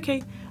 I'll be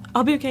okay.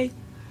 I'll be okay.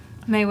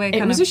 Meue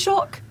It was a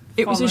shock.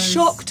 It was a follows.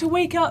 shock to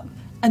wake up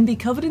and be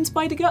covered in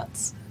spider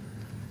guts.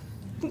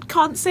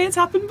 Can't say it's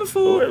happened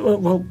before.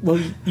 Well,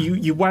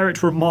 you wear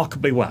it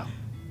remarkably well.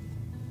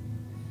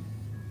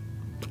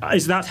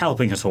 Is that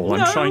helping at all? I'm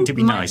No. trying to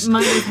be nice.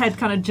 Meue's head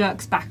kind of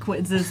jerks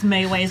backwards as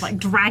Meue is like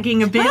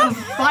dragging a bit of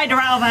spider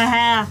out of her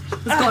hair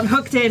that's gotten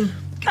hooked in.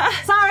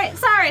 Sorry.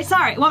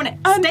 1 minute.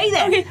 Stay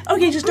there.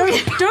 Okay, just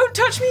don't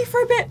touch me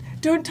for a bit.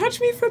 Don't touch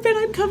me for a bit.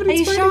 I'm covered Are in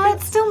you spider sure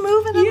guts. it's still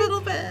moving a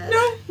little bit?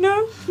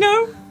 No.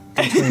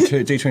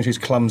 D22's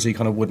clumsy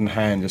kind of wooden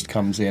hand just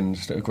comes in,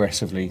 just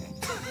aggressively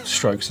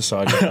strokes the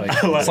side of the leg.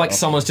 It's like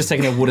someone's just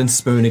taking a wooden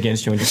spoon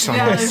against you and just trying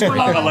to.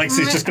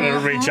 Alexei's just going to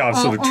reach out,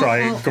 sort of try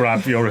and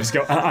grab your wrist.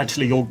 Go,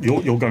 actually,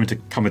 you're going to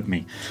come with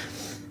me.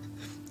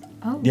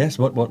 Yes.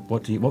 What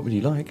would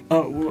you like?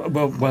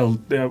 Well,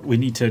 we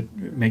need to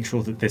make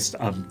sure that this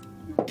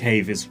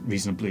cave is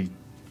reasonably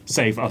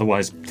safe.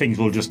 Otherwise, things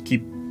will just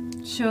keep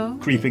Sure.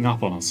 creeping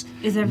up on us.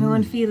 Is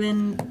everyone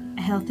feeling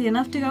healthy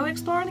enough to go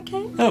explore in a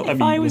cave? Oh, If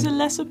I was a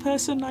lesser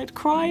person, I'd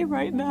cry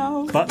right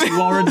now. But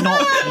you are not.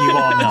 You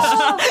are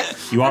not.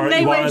 You are.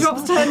 You are Meue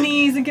drops to her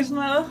knees and gives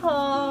Meue a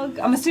hug.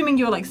 I'm assuming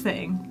you're like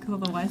sitting, because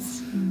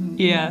otherwise,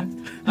 Yeah.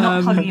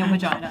 not hugging your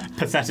vagina.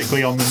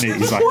 pathetically on the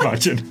knees, I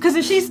imagine. Because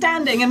if she's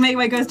standing and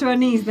Meue goes to her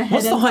knees, the head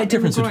What's the ends up height in the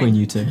difference groin. between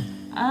you two?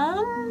 I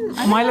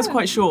don't Myla's know.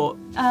 quite short.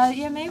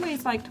 Yeah,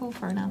 Meiwei's like tall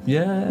for her now.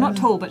 Yeah. Not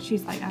tall, but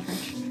she's like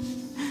average.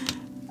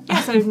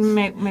 Yeah, so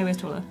Meiwei's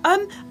taller.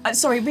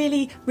 Sorry,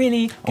 really,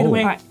 get Oh. away.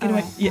 Alright, Get away.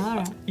 alright, Yeah.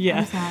 alright.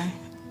 Yeah.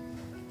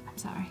 I'm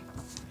sorry.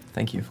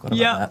 Thank you. Forgot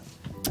Yeah.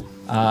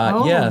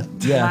 about that.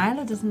 Yeah.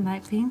 Myla doesn't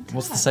like being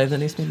What's the touched. save that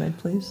needs to be made,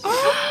 please?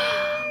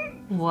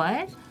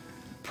 What?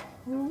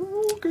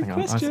 Good Hang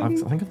on, I question.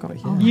 think I've got it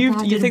here.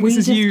 You think this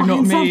is you,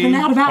 not Something me.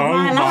 out about Oh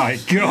Myla. my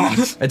god!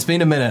 It's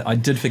been a minute. I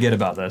did forget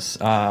about this.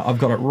 I've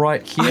got it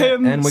right here,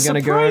 I'm and we're going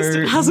to go. surprised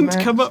it hasn't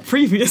come up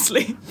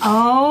previously.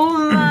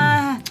 Oh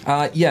my!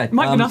 Yeah.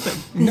 Might be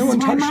nothing. No one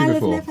Why touched you Myla's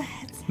before.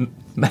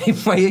 never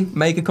hits.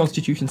 Make a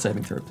Constitution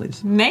saving throw,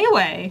 please.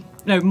 Meue.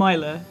 No,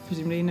 Myla,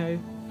 presumably no.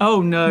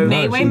 Oh no.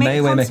 Meue So make a Meue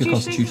make a Constitution?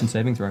 Constitution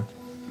saving throw.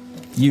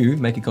 You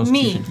make a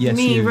Constitution. Me. Yes,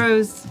 Me, you.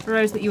 Rose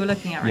that you were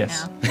looking at right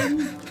Yes. now.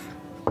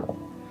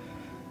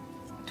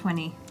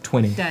 20.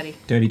 20. Dirty.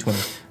 Dirty 20.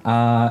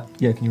 Yeah.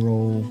 Can you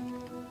roll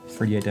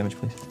 3d8 damage,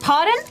 please?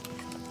 Pardon?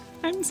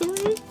 I'm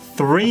sorry.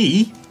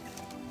 3?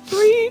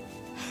 3.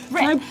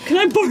 Rick. Can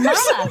I borrow Myla.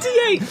 some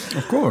D8?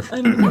 Of course.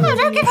 No,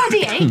 don't give her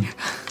D8.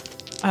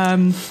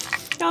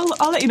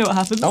 I'll let you know what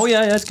happens. Oh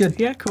yeah, that's good.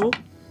 Yeah, cool.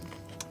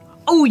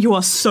 Oh, you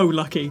are so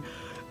lucky.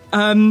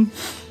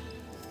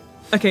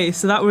 Okay,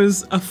 so that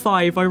was a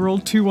 5. I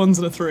rolled 2 1s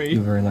and a 3.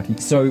 You're very lucky.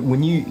 So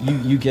when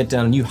you get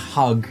down and you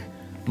hug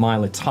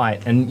Myla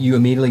tight, and you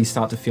immediately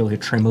start to feel her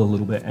tremble a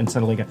little bit, and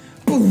suddenly go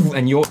boom,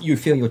 and you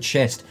feel your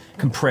chest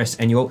compress,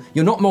 and you're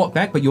not knocked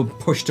back, but you're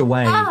pushed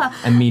away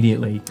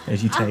immediately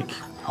as you take.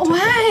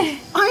 Why?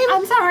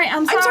 I'm sorry.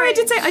 I'm sorry.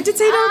 I did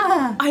say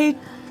no.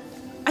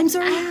 I'm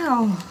sorry.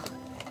 Ow.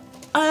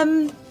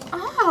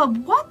 Oh,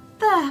 what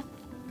the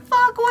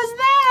fuck was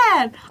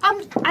that?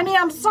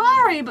 I'm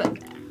sorry, but.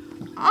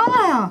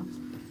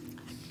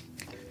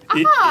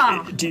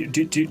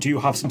 Do you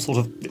have some sort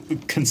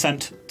of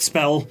consent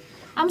spell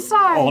I'm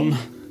sorry. on?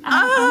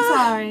 I'm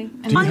sorry.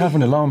 Do you have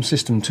an alarm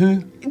system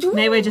too?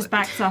 Meue just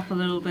backs up a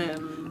little bit.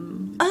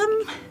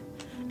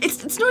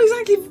 It's not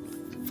exactly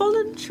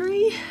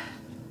voluntary.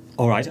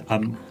 All right.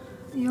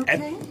 You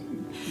okay?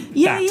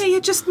 Yeah, That. yeah.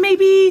 Just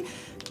maybe.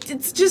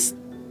 Let's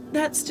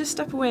just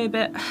step away a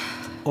bit.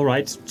 All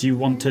right. Do you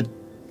want to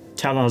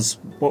tell us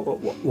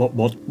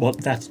what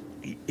that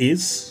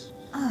is?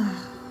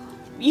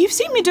 You've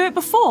seen me do it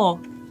before,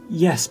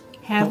 Yes.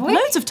 Have we?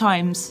 loads of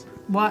times.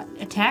 What?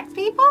 Attack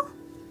people?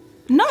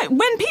 No,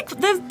 when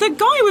the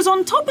guy was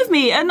on top of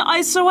me, and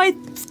I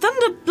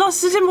thunder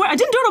blasted him. I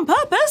didn't do it on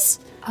purpose.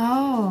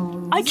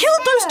 Oh. I killed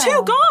those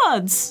 2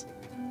 guards.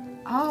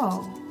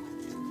 Oh.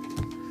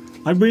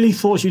 I really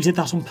thought you did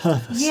that on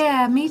purpose.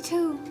 Yeah, me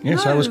too.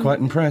 Yes, I was quite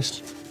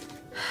impressed.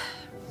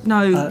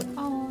 No,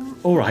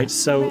 All right.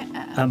 So,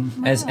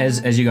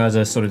 As you guys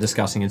are sort of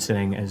discussing and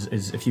sitting, as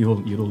if you all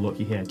look,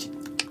 you hear,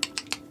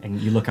 and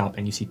you look up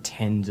and you see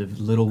tens of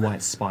little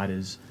white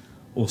spiders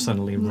all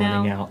suddenly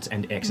running out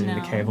and exiting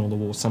the cave on all the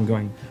walls. Some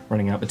going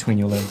running out between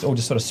your legs, all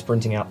just sort of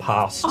sprinting out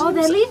past. Oh,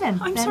 they're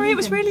leaving. I'm sorry, it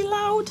was really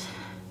loud.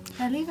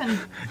 They're leaving.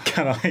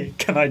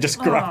 can I just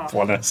grab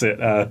one as it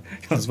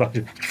comes back?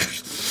 You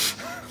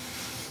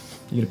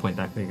get a point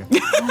back. There you go.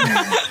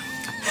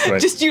 Right.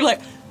 Just you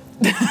like.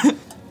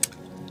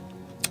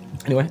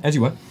 Anyway, as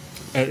you were.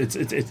 It's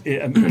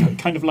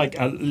kind of like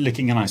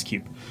licking an ice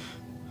cube.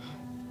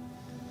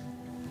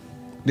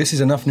 This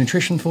is enough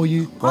nutrition for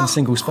you. One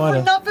single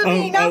spider. Not for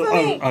me, not for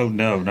me. Oh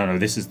no!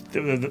 This is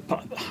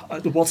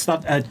what's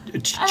that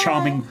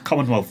charming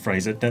Commonwealth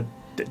phrase that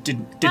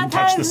didn't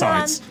touch the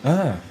sides.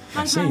 Ah,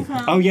 I see.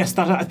 Oh yes,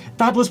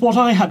 that was what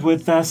I had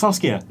with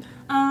Saskia.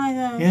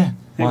 Yeah.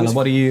 Myla,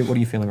 what are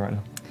you feeling right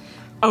now?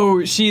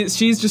 Oh, she's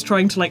just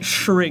trying to like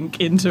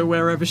shrink into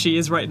wherever she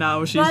is right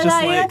now. She's Myla, just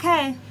are you like,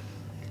 okay?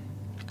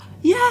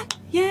 yeah.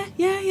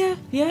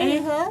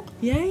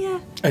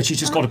 And she's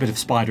just got a bit of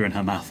spider in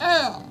her mouth.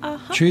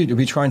 True, you'll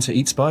be trying to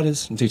eat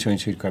spiders.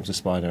 D22 grabs a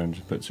spider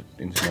and puts it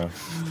into her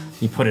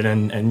mouth. You put it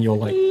in, and your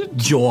like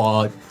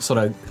jaw sort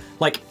of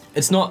like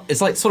it's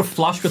like sort of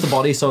flush with the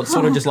body, so it's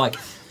sort of just like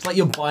it's like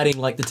you're biting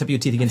like the tip of your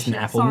teeth against an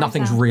apple. Sorry,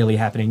 Nothing's Sam. really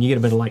happening. You get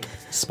a bit of like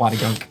spider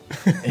gunk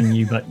in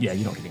you, but yeah,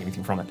 you're not getting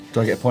anything from it.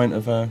 Do I get a point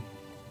of...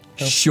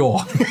 Sure.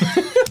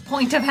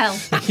 Point of hell.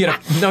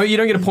 No, you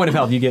don't get a point of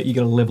health. You get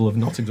a level of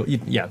not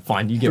exhausted. Yeah,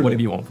 fine. You get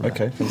whatever you want from it.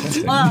 Okay,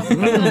 fantastic. Well,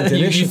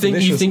 You think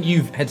delicious.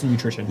 you've had some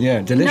nutrition.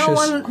 Yeah,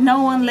 delicious.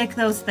 no one lick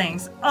those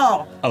things.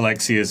 Oh.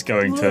 Alexei is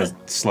going to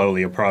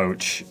slowly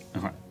approach.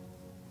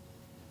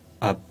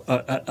 At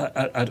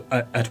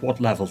what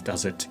level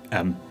does it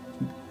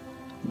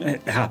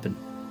happen?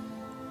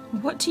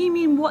 What do you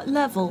mean? What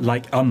level?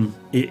 Like,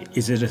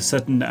 is it a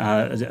certain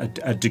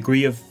a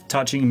degree of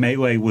touching?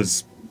 Meue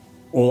was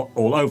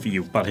all over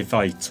you, but if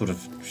I sort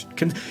of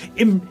can,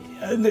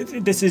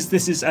 this is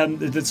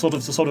the sort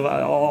of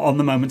on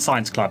the moment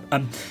science club.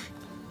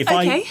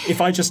 If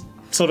I just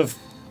sort of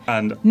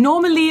and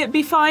Normally it'd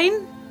be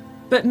fine,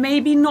 but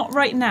maybe not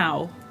right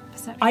now.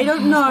 I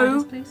don't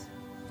know.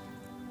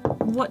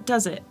 What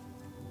does it?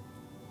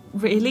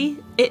 Really?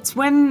 It's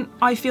when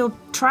I feel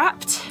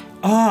trapped.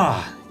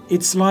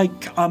 it's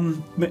like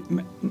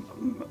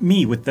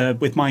me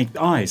with my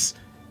eyes.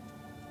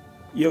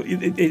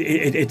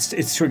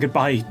 It's triggered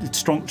by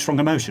strong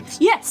emotions.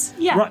 Yes.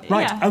 Yeah. Right.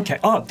 Yeah. Okay.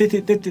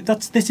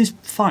 This is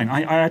fine.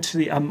 I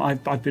actually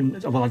I've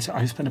been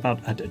I spent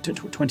about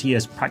 20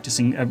 years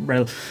practicing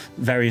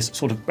various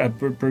sort of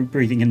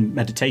breathing and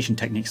meditation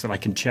techniques that I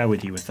can share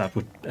with you if that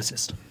would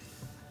assist.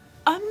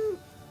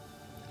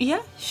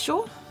 Yeah.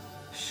 Sure.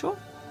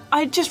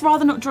 I'd just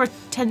rather not draw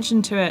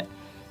attention to it.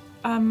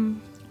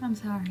 I'm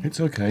sorry. It's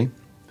okay.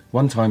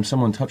 One time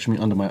someone touched me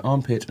under my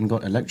armpit and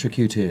got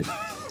electrocuted.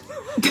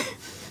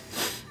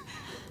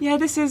 Yeah,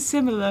 this is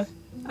similar.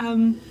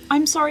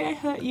 I'm sorry I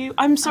hurt you.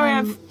 I'm sorry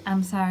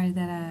I'm sorry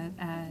that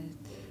I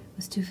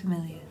was too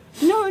familiar.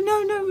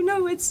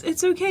 No.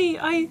 It's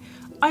okay.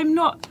 I'm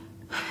not.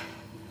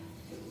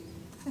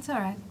 It's all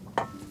right.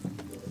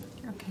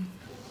 You're okay.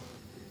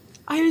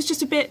 I was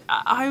just a bit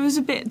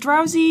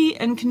drowsy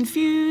and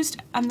confused,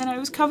 and then I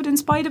was covered in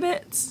spider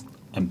bits.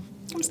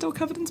 I'm still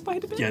covered in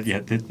spider bits.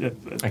 Yeah.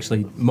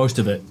 Actually, most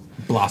of it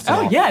blasted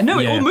Oh off. yeah, no,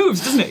 it all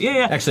moves, doesn't it?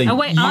 Yeah. Actually, Oh,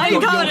 wait, I'm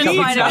you're covered in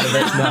spider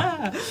bits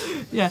now.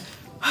 Yeah.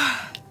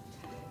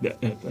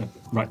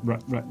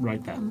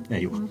 Right there. There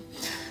you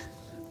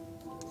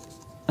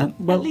are. At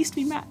Well, least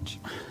we match.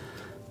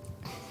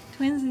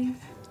 Twinsies.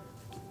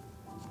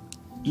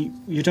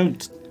 you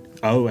don't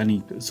owe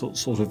any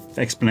sort of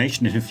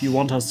explanation. If you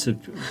want us to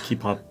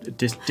keep our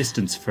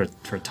distance for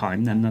a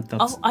time, then that's.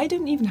 Oh, I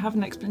don't even have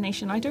an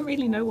explanation. I don't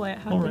really know why it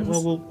happens. All right.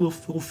 Well,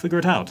 we'll figure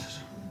it out.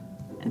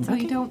 And so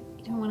you don't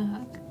want to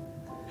hug?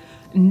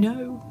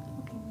 No.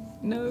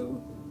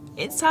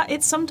 It's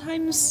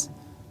sometimes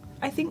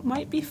I think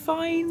might be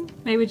fine.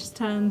 Maybe just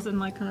turns and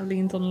like kind of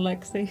leans on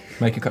Alexei.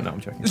 Make a cut. No, I'm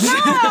joking.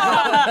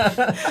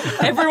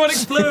 Everyone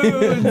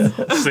explodes.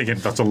 Thinking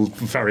that's a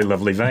very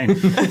lovely vein.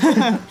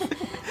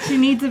 She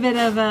needs a bit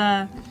of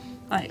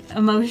like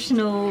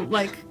emotional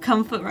like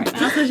comfort right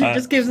now, so she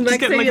just gives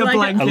Alexei get, like, a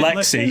blanket.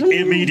 Alexei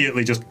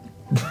immediately just.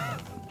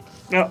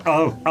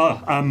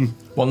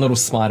 One little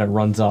spider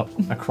runs up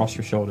across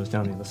your shoulders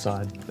down the other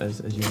side as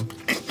you.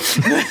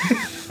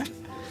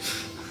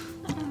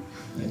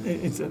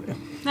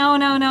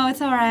 No,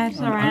 it's all right. It's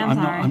all right. I'm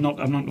sorry. I'm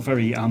not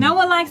very. No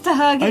one likes to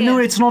hug you. No,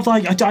 it's not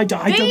like I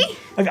don't.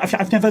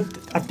 I've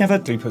never.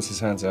 He puts his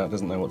hands out,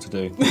 doesn't know what to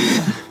do.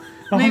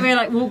 Maybe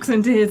like walks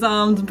into his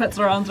arms and puts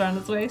her arms around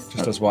his waist.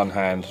 Just does one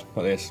hand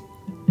like this.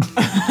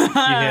 You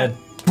hear.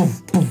 I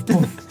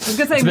was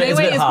gonna say It's a bit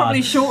Meue is hard.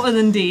 probably shorter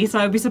than D, so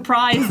I'd be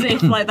surprised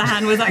if like the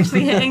hand was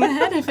actually hitting the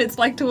head if it's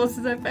like towards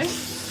his own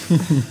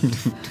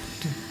face.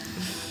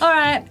 All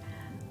right,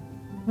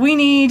 we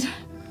need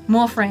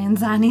more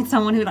friends. I need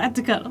someone who'd like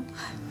to cuddle.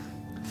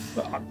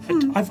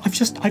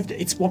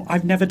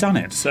 I've never done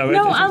it, so.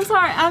 No, I'm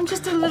sorry. I'm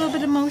just a little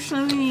bit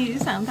emotionally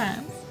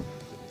sometimes.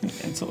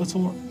 It's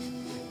all.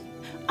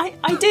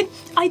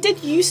 I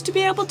did used to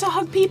be able to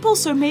hug people,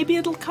 so maybe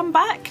it'll come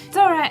back. It's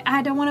all right.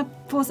 I don't want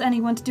to force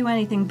anyone to do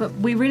anything, but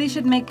we really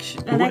should make.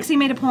 Alexei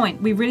made a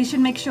point. We really should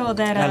make sure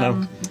that. Hello.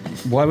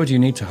 Why would you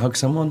need to hug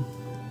someone?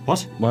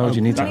 What? Why would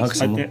you need to hug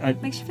someone?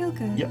 Makes you feel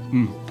good. Yeah.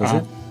 Does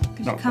it?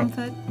 Gives you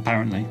comfort.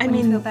 Apparently. I When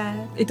you mean, feel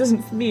bad. it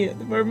doesn't for me at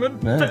the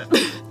moment. Yeah.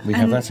 We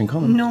have that in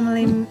common.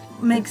 Normally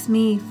makes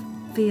me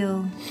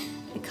feel.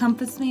 It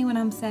comforts me when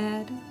I'm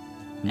sad,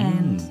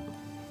 and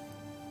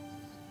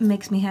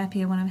makes me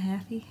happier when I'm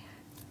happy.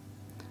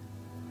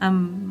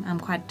 I'm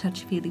quite a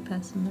touchy-feely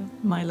person,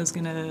 though. Myla's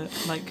gonna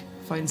like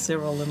find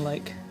Cyril and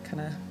like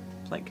kind of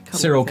like. cuddle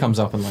Cyril with him. comes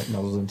up and like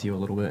nuzzles into you a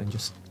little bit and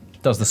just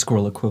does the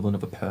squirrel equivalent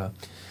of a purr.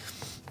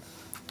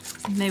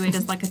 Maybe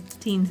just like a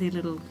teensy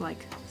little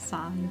like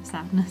sigh of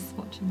sadness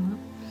watching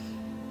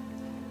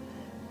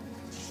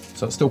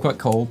So it's still quite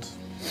cold.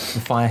 The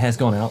fire has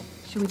gone out.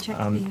 that. Should we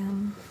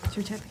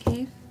check the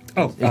cave?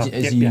 Oh,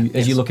 As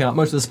you look out,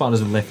 most of the spiders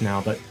have left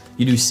now, but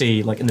you do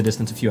see, like in the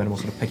distance, a few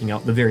animals sort of picking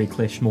up the very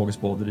clear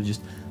smorgasbord that have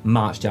just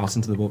marched out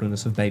into the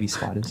wilderness of baby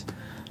spiders.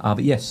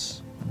 But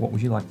yes, what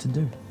would you like to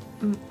do?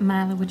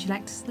 Myla, would you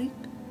like to sleep?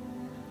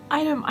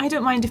 I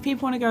don't mind if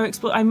people want to go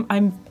explore.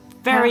 I'm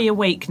very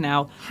awake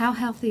now. How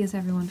healthy is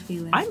everyone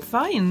feeling? I'm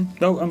fine.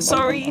 No, I'm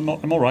Sorry. I'm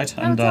all right,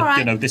 and it's all right.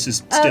 you know this is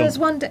still. there's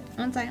one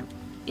second.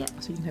 Yeah,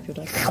 so you can have your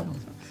dice.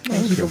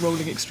 Thank you for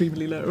rolling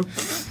extremely low.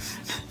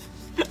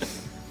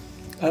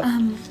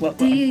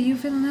 You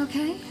feeling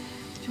okay?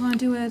 Do you want to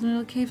do a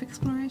little cave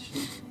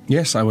exploration?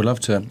 Yes, I would love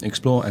to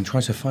explore and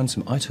try to find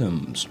some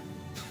items.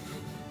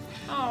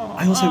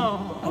 I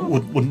also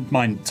wouldn't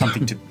mind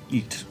something to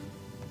eat.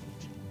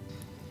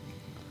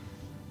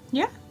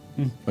 Yeah.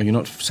 Are you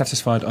not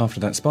satisfied after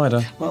that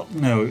spider? Well,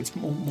 no, it's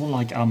more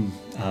like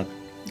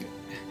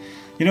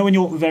you know when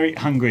you're very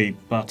hungry,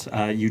 but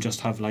you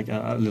just have like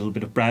a little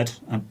bit of bread,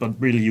 but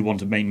really you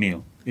want a main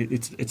meal.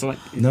 It's like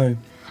No.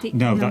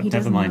 No, he never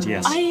doesn't mind. know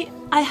Yes,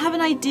 I have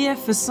an idea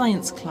for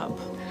science club.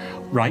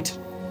 right.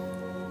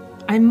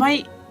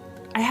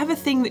 I have a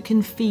thing that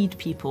can feed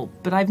people,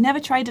 but I've never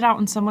tried it out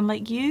on someone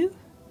like you.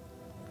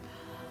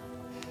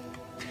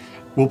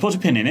 We'll put a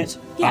pin in it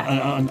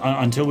Yeah.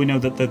 until we know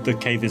that the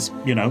cave is,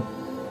 you know.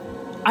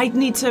 I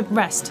need to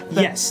rest.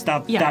 but- Yes,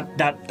 yeah.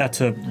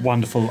 that's a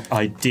wonderful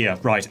idea.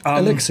 Right.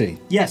 Alexei.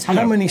 Yes.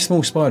 Hello. How many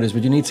small spiders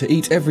would you need to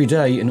eat every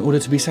day in order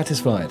to be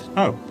satisfied?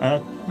 Oh,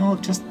 no,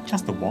 just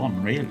the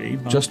one, really.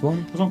 But Just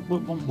one?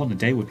 One a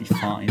day would be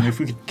fine. If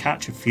we could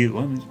catch a few,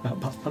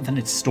 but then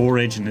it's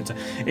storage and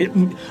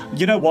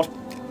you know what?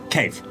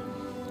 Cave.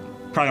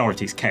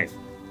 Priorities, cave.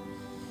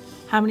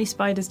 How many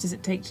spiders does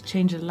it take to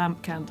change a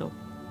lamp candle?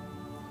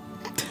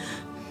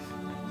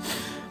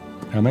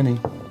 How many?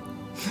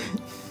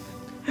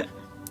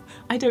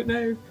 I don't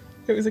know.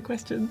 It was a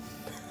question.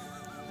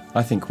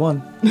 I think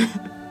one.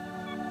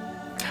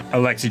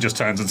 Alexei just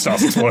turns and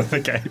starts exploring the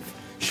cave.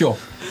 Sure.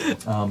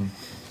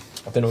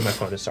 I don't know where my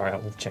phone is. Sorry, I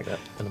will check that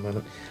in a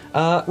moment.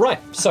 Right.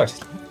 So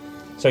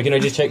can I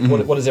just check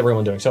what is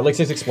everyone doing? So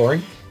Alexei's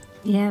exploring.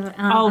 Yeah, but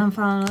I'll I'm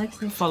following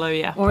Alexei. Follow,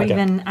 yeah. Or Okay.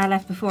 even I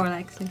left before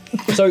Alexei.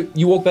 So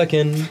you walk back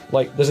in.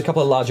 Like there's a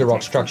couple of larger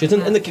rock structures,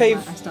 and the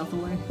cave. I stealth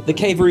away. The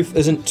cave roof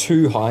isn't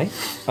too high,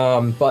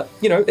 but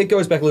you know it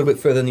goes back a little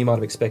bit further than you might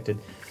have expected.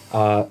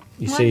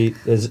 You see,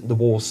 there's the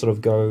walls sort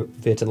of go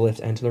there to the left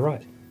and to the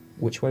right.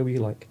 Which way would you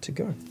like to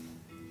go?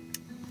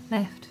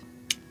 Left.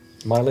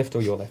 My left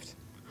or your left?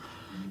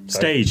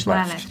 Stage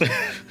My left.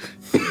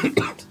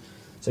 left.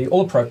 So you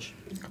all approach.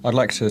 I'd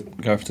like to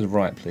go to the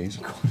right, please.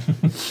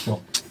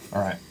 Well,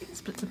 all right.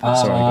 Split the pot.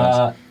 Sorry,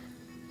 guys.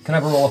 Can I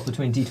have a roll off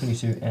between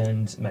D22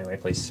 and Meue,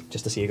 please,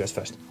 just to see who goes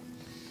first?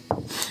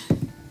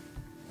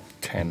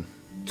 10.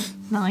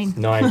 9.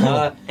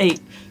 9. 8,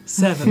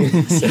 7.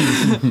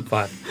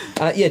 5.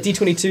 Yeah,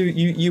 D22,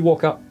 you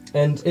walk up,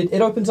 and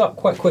it opens up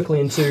quite quickly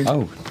into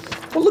Oh.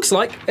 what looks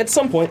like, at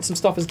some point, some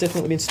stuff has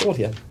definitely been stored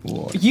here.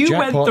 What? You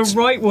Jackpot. went the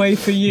right way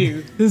for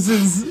you. This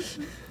is...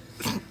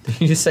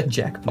 You just said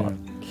jackpot.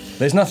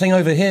 There's nothing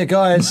over here,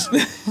 guys.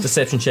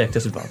 Deception check,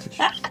 disadvantage.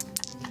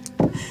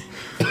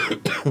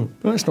 Well,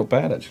 that's not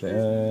bad, actually.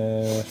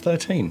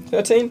 13.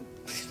 13.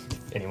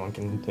 Anyone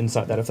can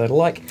insight that if they'd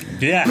like.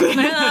 Yeah.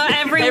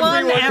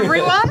 Everyone?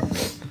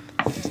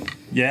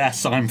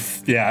 Yes,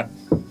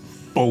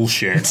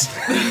 bullshit.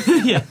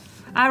 yeah.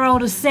 I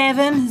rolled a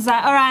 7. It's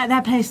like, alright,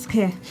 that place is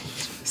clear.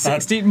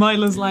 16,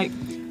 Myla's like,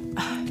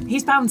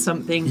 he's found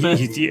something, but...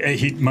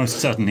 He most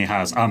certainly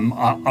has.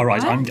 All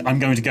right, I'm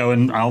going to go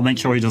and I'll make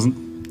sure he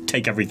doesn't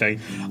take everything.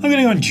 I'm going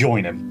to go and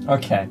join him.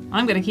 Okay.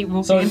 I'm going to keep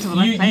walking So into the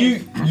next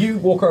place. you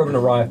walk over and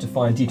arrive to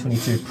find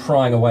D22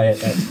 prying away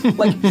at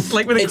like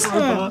like with a it's,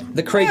 crowbar.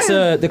 the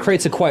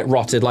crates are quite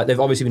rotted. Like they've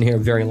obviously been here a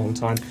very long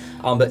time.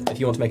 But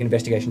if you want to make an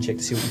investigation check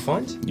to see what you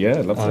find, Yeah,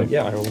 I'd love to.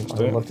 yeah, I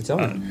would love to tell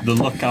you. The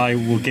look I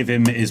will give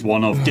him is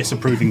one of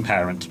disapproving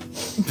parent.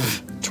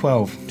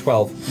 12.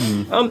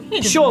 12.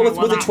 doesn't Sure, know with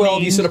what a that 12,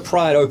 you means. sort of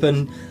pry it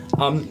open.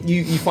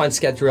 You find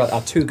scattered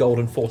throughout 2 gold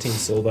and 14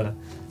 silver.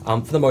 For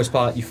the most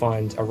part, you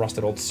find a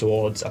rusted old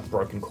sword, a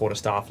broken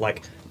quarterstaff,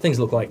 like things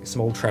look like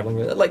some old traveling,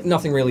 like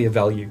nothing really of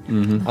value.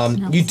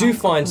 You do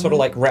find sort of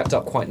like wrapped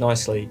up quite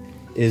nicely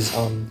is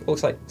what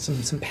looks like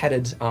some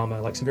padded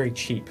armor, like some very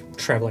cheap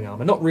traveling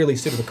armor, not really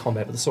suited for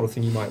combat, but the sort of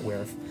thing you might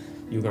wear if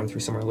you were going through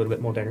somewhere a little bit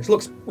more dangerous.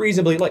 Looks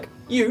reasonably like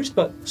used,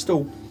 but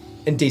still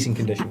in decent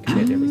condition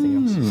compared to everything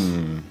else.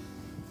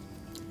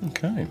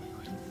 Okay.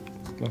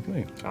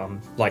 Lovely.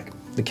 Like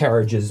the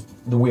carriages,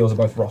 the wheels are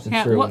both rotted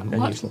through and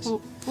useless.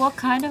 What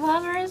kind of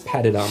armor is it?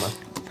 Padded armor.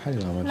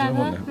 Padded armor. Do I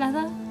want that?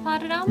 Leather?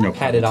 Padded armor? No,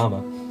 Padded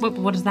armor.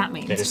 What does that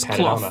mean? It's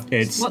padded cloth. armor.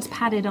 What's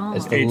padded armor?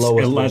 It's the It's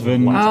lowest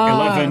 11, level. 11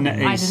 I didn't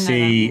know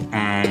AC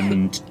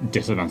and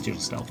disadvantage on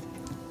stealth.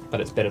 But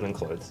it's better than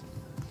clothes.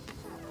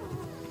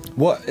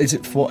 What is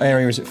it? What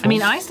area is it for? I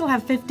mean, I still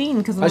have 15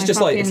 because of It's my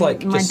just like- it's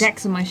like my just-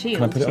 dex and my shield.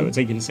 Can I put it So on? it'll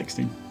take you to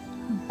 16.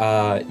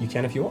 You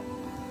can if you want.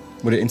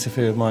 Would it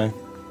interfere with my?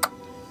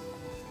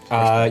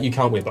 You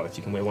can't wear both.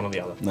 You can wear one or the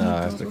other. No,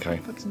 that's okay.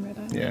 Fuck some red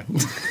eyes. Yeah.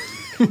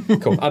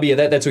 Cool. But yeah,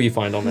 that's all you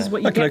find on This is there.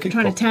 what you Okay, get okay, for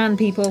trying cool. to tan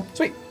people.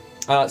 Sweet.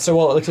 So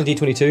while it looks on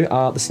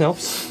D22, the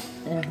snelfs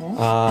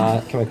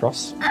come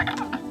across.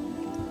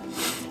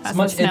 That's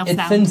Much, the it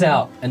sound. thins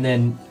out, and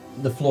then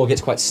the floor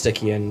gets quite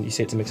sticky, and you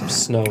see it's a mix of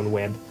snow and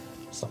web.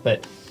 Stuff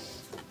it.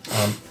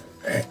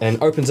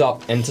 And opens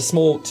up into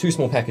two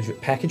small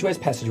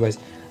passageways.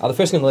 The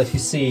first one on the left, you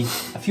see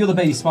a few of the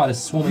baby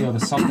spiders swarming over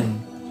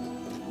something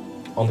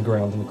on the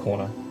ground in the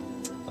corner,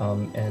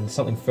 and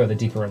something further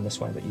deeper in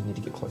this way that you need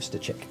to get close to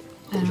check.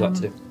 What would you like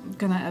to do? I'm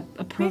gonna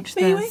approach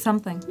Wait, the wait.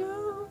 something.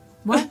 No.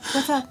 What?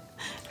 What's up?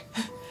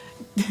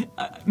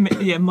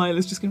 Yeah,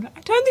 Myla's just going to be like,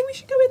 I don't think we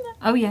should go in there.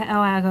 Oh yeah. Oh,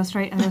 I go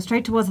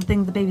straight towards the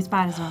thing the baby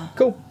spiders are on.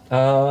 Cool.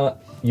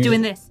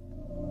 Doing this.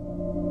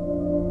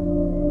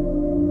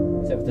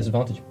 Is that with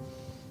disadvantage?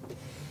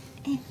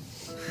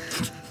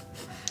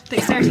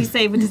 Dexterity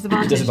save with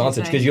disadvantage.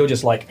 Disadvantage, because you're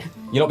just like,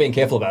 you're not being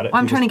careful about it.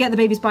 I'm You're trying to just- get the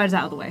baby spiders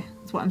out of the way.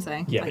 That's what I'm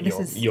saying. Yeah, like, but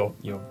this is you're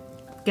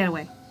get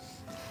away.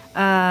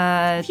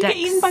 If you get Dex.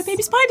 eaten by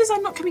baby spiders,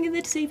 I'm not coming in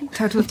there to save you.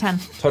 Total of 10.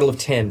 total of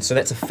 10, so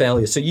that's a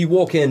failure. So you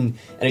walk in, and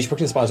as you're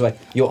pushing the spiders away,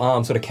 your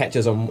arm sort of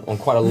catches on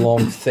quite a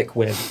long, thick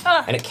web,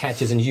 and it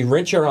catches, and you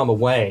wrench your arm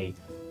away,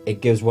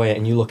 it gives way,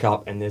 and you look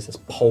up, and there's this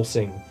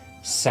pulsing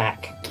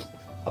sack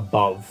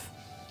above,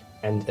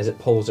 and as it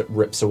pulls, it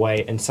rips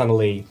away, and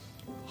suddenly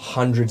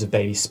hundreds of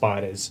baby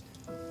spiders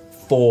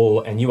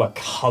fall, and you are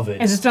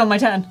covered. Is it still my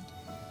turn?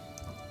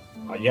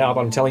 Yeah,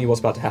 but I'm telling you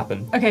what's about to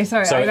happen. Okay,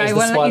 sorry. So I as the want to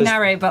let you spiders-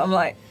 narrate, but I'm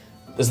like,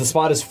 As the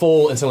spiders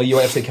fall until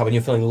you're absolutely covered, and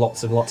you're feeling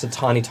lots and lots of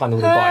tiny, tiny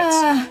little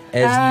bites.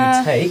 As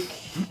you take...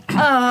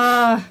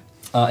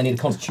 I need a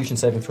Constitution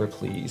saving throw,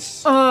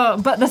 please.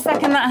 but the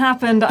second that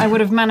happened, I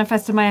would have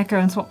manifested my echo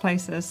and swapped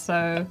places.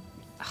 So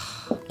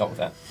Not with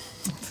that.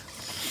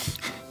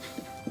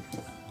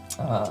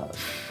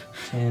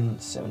 10,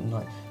 7,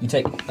 9. You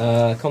take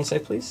con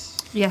save, please.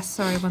 yes,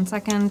 sorry, 1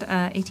 second.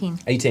 18.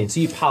 18. So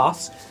you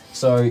pass.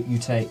 So you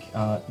take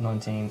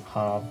 19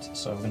 halved.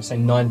 So we're going to say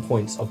 9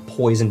 points of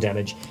poison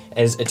damage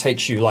as it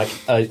takes you like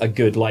a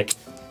good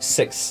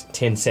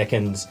 6-10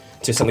 seconds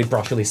to suddenly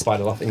brush all these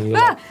spiders off, and you're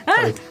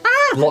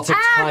lots of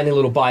tiny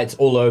little bites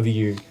all over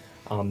you.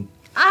 And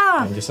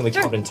you're suddenly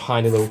covered in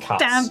tiny little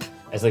cuts Damp.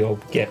 as they all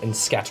get and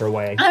scatter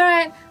away. All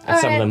right. And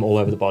some of them all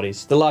over the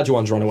bodies. The larger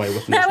ones run away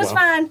with them That as was well.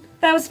 fine.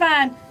 That was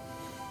fine.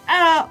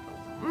 Ow,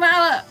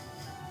 Myla.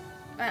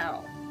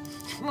 Ow.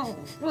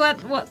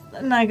 What?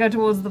 And I go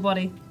towards the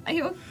body. Are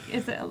you?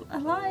 Is it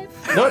alive?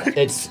 No,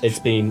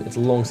 it's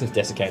long since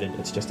desiccated.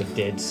 It's just a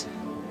dead,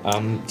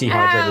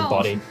 dehydrated Ow.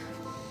 body.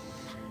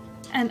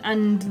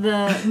 And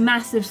the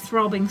massive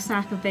throbbing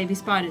sack of baby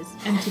spiders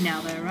empty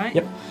now, though, right?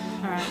 Yep.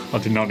 All right. I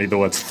did not need the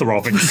words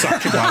throbbing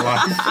sack in my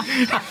life.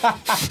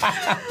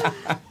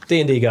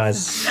 D&D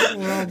guys.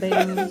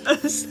 Throbbing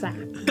sack.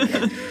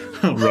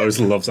 Rose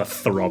loves a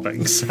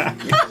throbbing sack.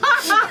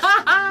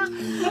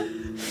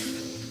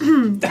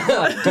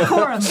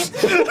 Decorum.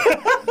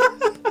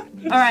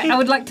 All right. I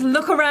would like to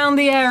look around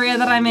the area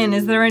that I'm in.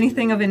 Is there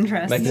anything of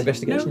interest? Make an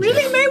investigation check.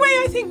 Really,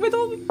 Meue, I think, with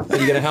all the... Are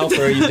you going to help,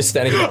 or are you just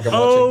standing back and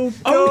watching?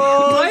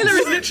 Oh, Myla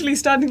is literally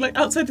standing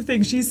outside the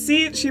thing.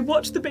 She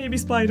watched the baby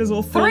spiders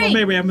all fall on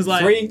 3. Meue and was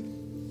like... 3.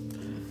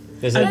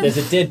 There's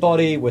a dead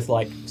body with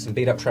some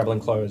beat up traveling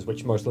clothes,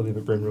 which most of them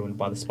have been ruined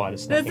by the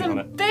spiders There's snacking on some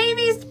it.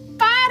 baby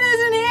spiders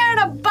in here and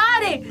a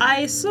body.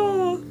 I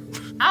saw...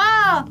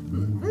 Oh,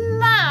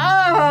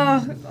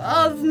 no.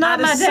 Oh, it's not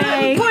At my a certain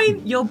day.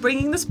 point, you're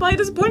bringing the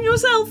spiders upon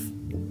yourself.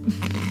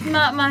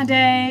 Not my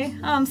day.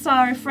 I'm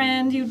sorry,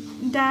 friend. You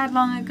died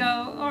long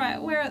ago. All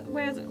right,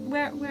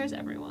 where's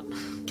everyone?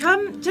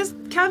 Come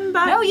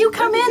back. No, you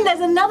come in.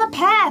 There's another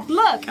path.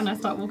 Look. And I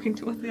start walking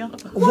towards the other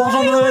path. What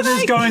on earth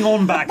is going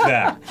on back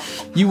there?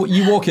 You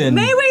walk in.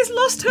 Meiwe's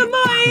lost her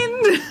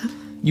mind.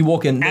 You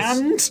walk in.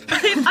 And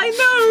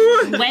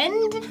I know.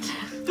 When?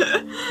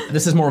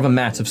 This is more of a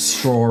mat of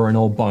straw and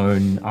old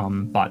bone,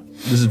 but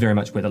this is very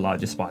much where the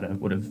largest spider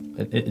would have.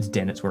 Its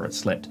den. It's where it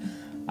slept.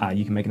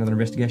 You can make another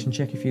investigation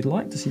check if you'd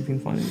like to see if you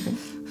can find anything.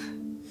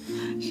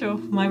 sure.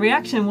 My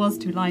reaction was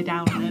to lie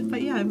down on it,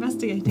 but yeah,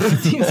 investigating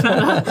seems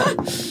better.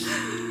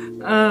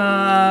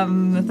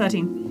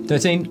 13.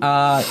 13.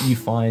 You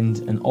find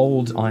an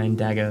old iron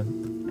dagger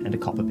and a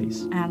copper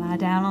piece. I lie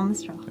down on the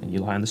straw. And you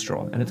lie on the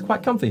straw, and it's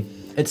quite comfy.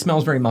 It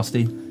smells very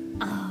musty,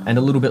 and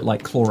a little bit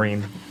like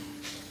chlorine.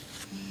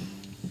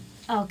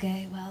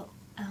 Okay, well,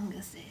 I'm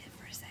gonna sit here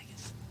for a second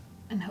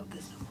and hope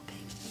there's no more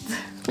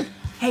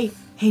babies.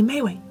 Hey,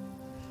 Meue.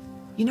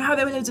 You know how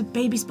there were loads of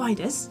baby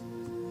spiders?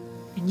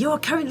 And you're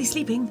currently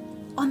sleeping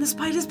on the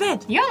spider's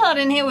bed. You're not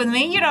in here with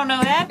me, you don't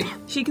know that.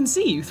 She can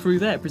see you through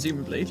there,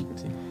 presumably.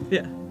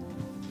 Yeah.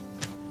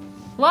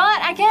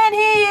 What? I can't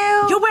hear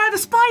you. You're where the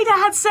spider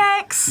had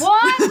sex.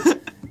 What?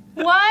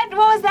 What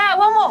was that?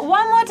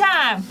 One more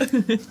time.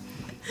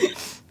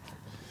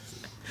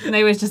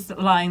 They was just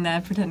lying there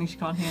pretending she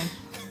can't hear.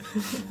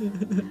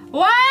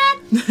 What?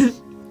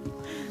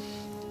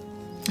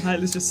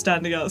 Myla's just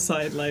standing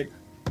outside like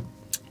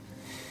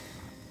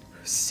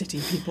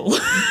city people.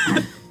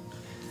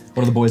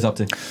 What are the boys up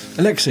to?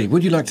 Alexei,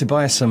 would you like to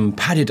buy some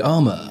padded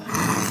armor?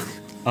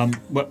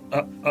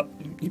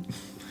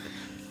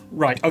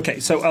 Right. Okay.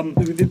 So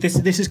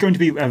this is going to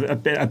be a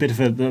bit of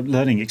a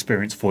learning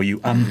experience for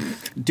you.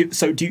 Do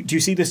you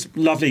see this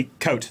lovely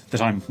coat that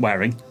I'm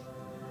wearing?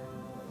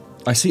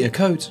 I see a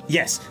coat.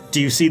 Yes.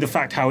 Do you see the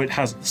fact how it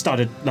has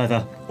studded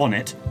leather on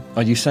it?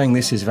 Are you saying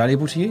this is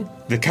valuable to you?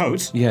 The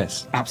coat?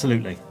 Yes.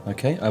 Absolutely.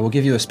 Okay, I will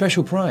give you a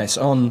special price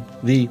on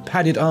the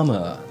padded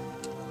armor.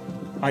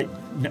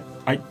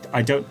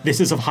 I don't. This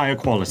is of higher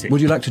quality.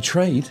 Would you like to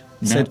trade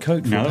said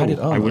coat for padded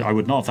armor? I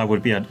would not. That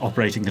would be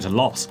operating at a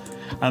loss.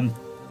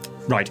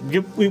 Right.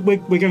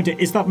 We're going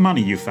to. Is that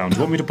money you found? Do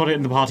you want me to put it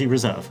in the party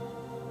reserve?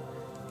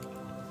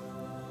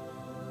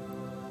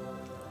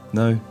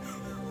 No.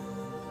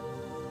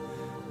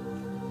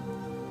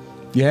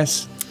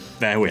 Yes.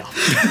 There we are.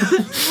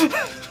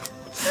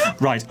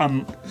 Right.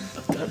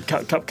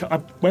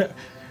 Where?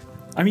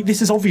 I mean,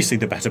 this is obviously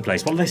the better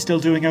place. What are they still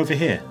doing over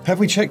here? Have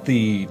we checked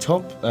the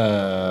top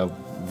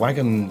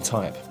wagon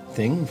type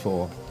thing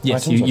for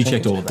Yes, items? you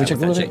checked all of that. We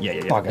checked all of it? Yeah.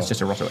 Bugger. It's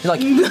just a rotter.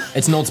 Like,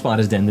 it's an old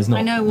spider's den. There's not.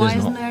 I know, why there's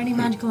isn't not. there any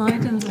magical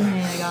items in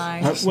here,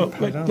 guys?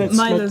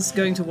 Myla's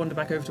going to wander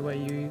back over to where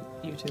you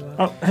two are.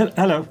 Oh,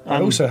 hello. I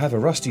also have a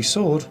rusty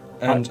sword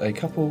and a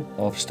couple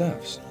of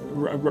staffs.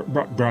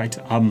 Right.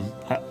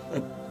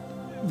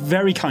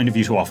 Very kind of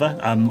you to offer.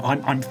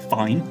 I'm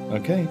fine.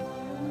 Okay.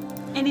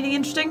 Anything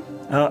interesting?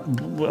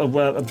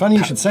 Funny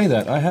you should say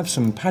that. I have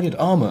some padded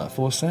armor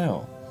for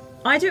sale.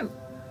 I don't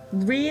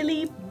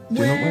really Do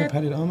you not wear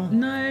padded armor?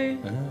 No.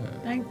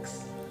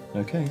 Thanks.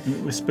 Okay.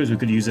 I suppose we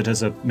could use it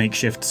as a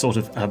makeshift sort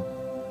of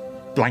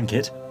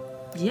blanket.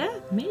 Yeah,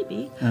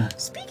 maybe.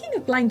 Speaking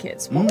of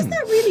blankets, what was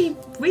that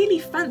really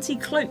fancy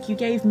cloak you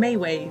gave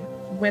Meue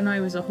when I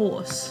was a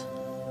horse?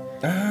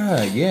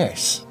 Ah,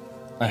 yes.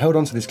 I held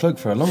on to this cloak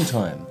for a long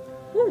time.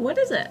 Ooh, what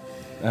is it?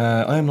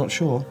 I am not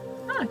sure.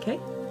 Ah, okay.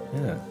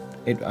 Yeah.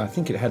 I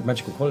think it had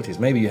magical qualities.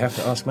 Maybe you have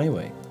to ask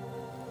Meue.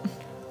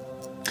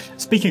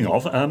 Speaking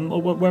of,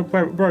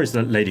 where is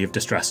the Lady of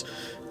Distress?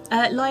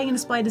 Lying in a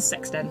spider's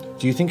sex den.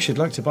 Do you think she'd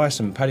like to buy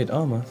some padded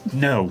armor?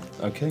 No.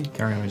 Okay.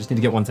 Carry on. I just need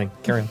to get one thing.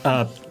 Carry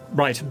on.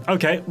 Right.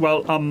 Okay.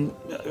 Well,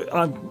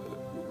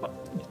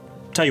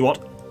 tell you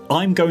what.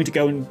 I'm going to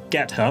go and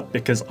get her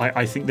because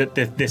I think that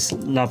this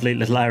lovely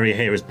little area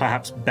here is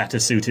perhaps better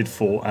suited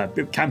for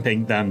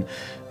camping than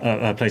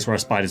a place where a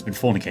spider's been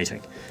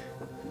fornicating.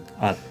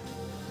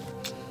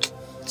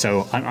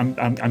 So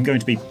I'm going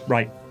to be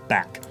right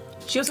back.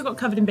 She also got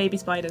covered in baby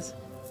spiders.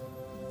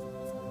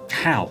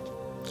 How?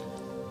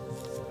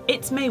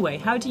 It's Meue.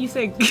 How do you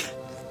think?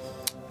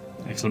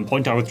 Excellent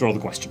point. I withdraw the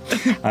question.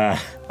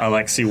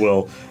 Alexei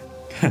will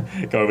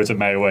go over to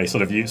Meue,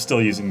 sort of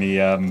still using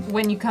the.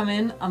 When you come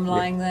in, I'm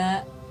lying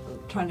there,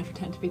 trying to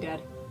pretend to be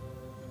dead.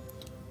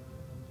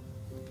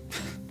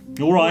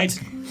 All right.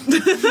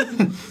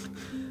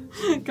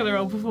 Can I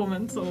roll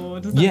performance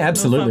or does that Yeah,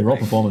 absolutely. Roll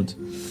performance.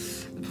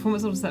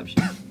 Performance or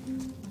deception?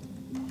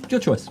 Your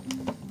choice.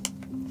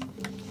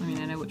 I mean,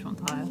 I know which one's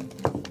higher.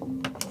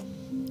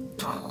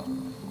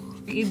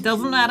 It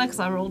doesn't matter because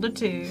I rolled a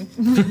 2.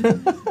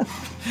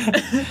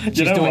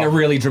 She's doing a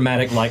really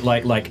dramatic, like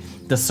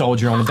the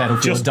soldier on the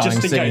battlefield dying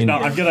just in scene. case. No,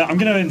 I'm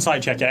gonna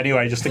insight check it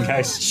anyway, just in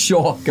case.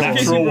 Sure, go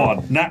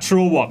on.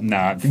 Natural one.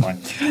 Nah, it's fine.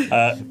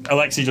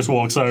 Alexei just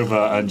walks over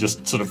and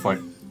just sort of like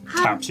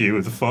taps you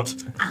with the foot.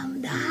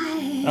 I'm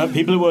dying.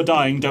 People who are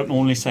dying don't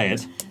normally say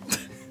it.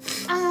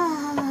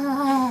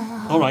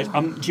 All right.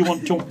 Do you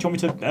want me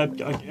to?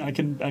 I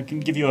can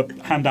give you a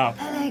hand up.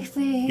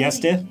 Alexei. Yes,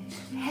 dear.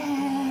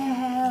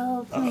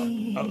 Help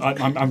me.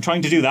 I'm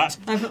trying to do that.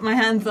 I put my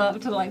hands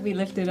up to like be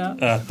lifted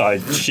up. I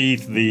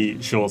sheath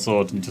the short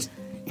sword and just.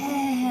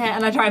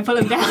 And I try and pull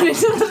him down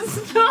into the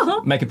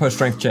straw. Make opposed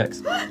strength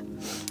checks.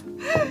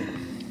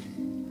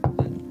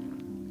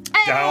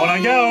 Down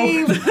I go.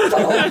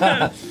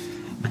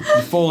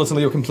 You fall until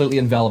you're completely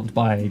enveloped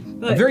by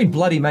a very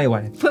bloody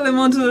Meue. Pull him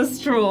onto the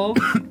straw.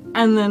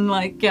 And then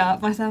like get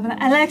up myself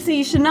and Alexei,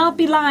 you should not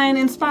be lying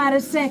in spider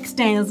sex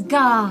dens.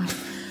 God.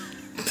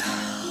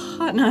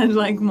 partner and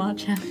like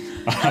march out.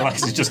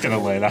 Alexei's just going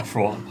to lay there for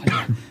a while.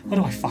 Why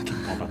do I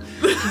fucking bother?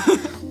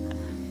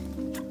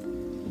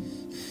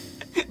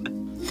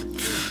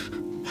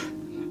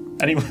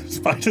 Any more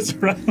spiders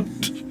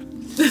around?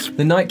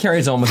 The night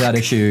carries on without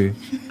issue.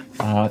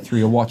 Through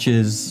your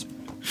watches,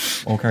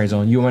 all carries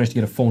on. You manage to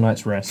get a full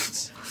night's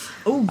rest.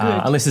 Oh, good.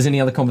 Unless there's any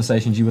other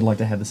conversations you would like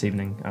to have this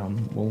evening,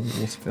 we'll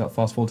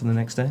fast forward to the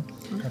next day.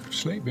 Have to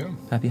sleep, yeah.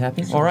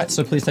 Happy? All right,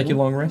 so please take your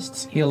long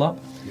rests. Heal up.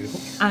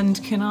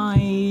 And can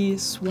I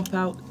swap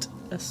out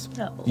a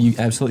spell? You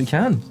absolutely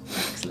can.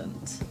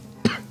 Excellent.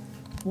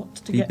 What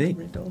to Beep, get beep.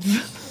 rid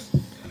of?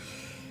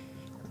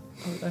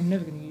 Oh, I'm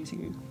never going to use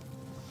you.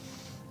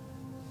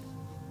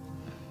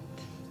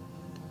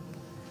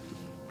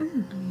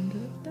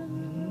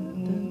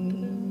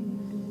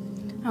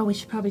 Oh, we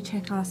should probably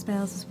check our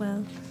spells as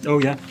well. Oh,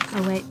 yeah.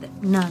 Oh, wait.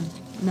 None.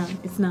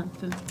 It's none.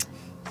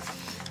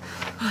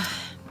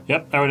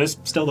 Yep, there it is.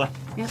 Still there.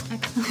 Yep,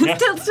 excellent. Yeah.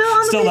 Still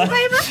on Still the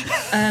there. piece of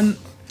paper.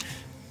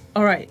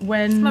 All right, My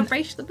when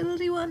racial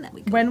ability one. There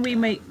we go.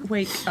 we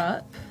wake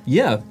up,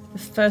 Yeah. the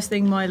first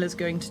thing Myla's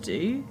going to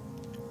do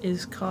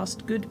is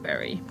cast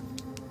Goodberry.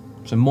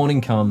 So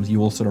morning comes, you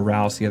all sort of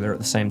rouse together at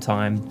the same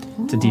time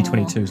to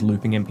D22's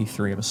looping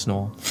MP3 of a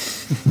snore.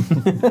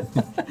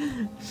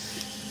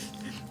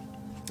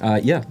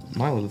 Yeah,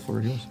 Myla, the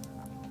floor is yours.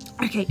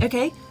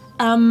 Okay.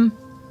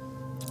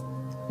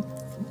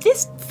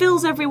 This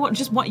fills everyone.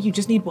 You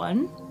just need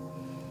one,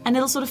 and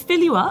it'll sort of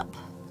fill you up.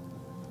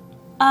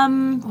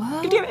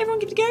 What? Everyone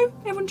give it a go.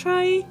 Everyone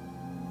try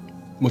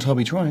What are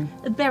we trying?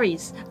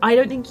 berries. I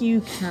don't think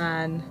you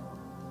can.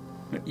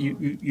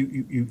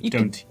 You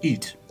don't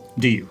eat,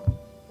 do you?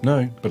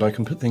 No, but I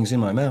can put things in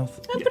my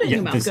mouth. Put it in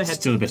your mouth. There's Go ahead.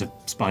 still a bit of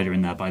spider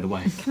in there, by the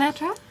way. Can I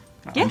try?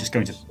 Yeah. I'm just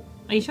going to...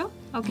 Are you sure?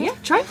 Okay. Yeah,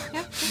 try.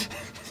 Yeah.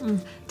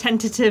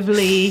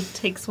 Tentatively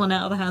takes one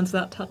out of the hands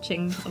without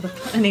touching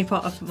any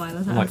part of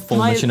Myla's hand. Like full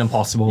My- Mission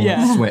Impossible,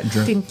 Yeah. sweat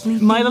drip.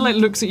 Myla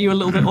looks at you a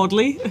little bit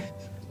oddly.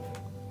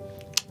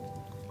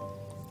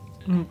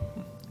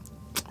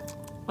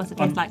 What's it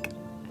taste like?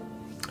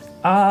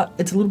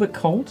 It's a little bit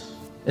cold.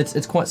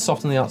 It's quite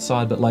soft on the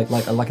outside, but like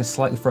a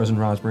slightly frozen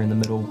raspberry in the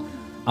middle.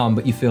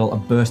 But you feel a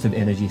burst of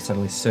energy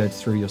suddenly surge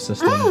through your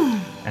system,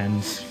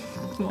 and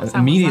What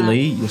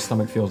immediately your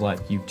stomach feels like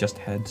you've just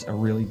had a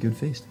really good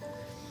feast,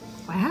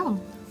 Wow.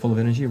 full of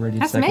energy, ready to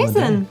That's take on the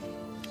day. amazing.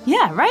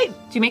 Yeah, right. Do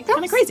you make those?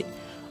 Kind of crazy.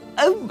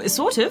 Oh,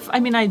 sort of. I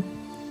mean,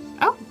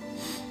 Oh,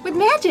 with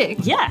magic?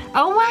 yeah.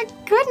 Oh my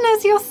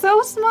goodness, you're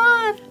so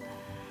smart.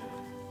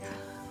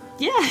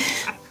 Yeah.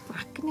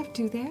 I could never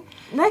do that.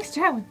 Next,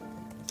 try one.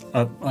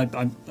 I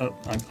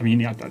mean,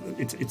 yeah,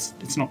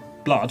 it's not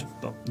blood,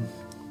 but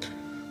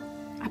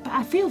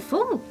I feel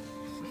full.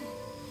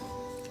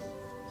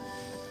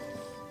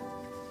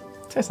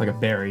 Tastes like a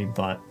berry,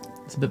 but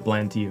it's a bit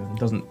bland to you, and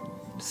doesn't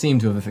seem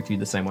to have affected you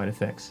the same way it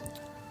affects.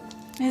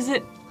 Is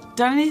it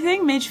done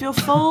anything? Made you feel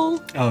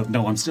full? oh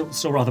no, I'm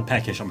still rather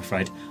peckish, I'm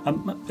afraid.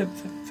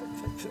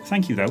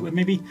 Thank you though.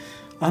 Maybe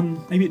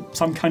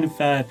some kind of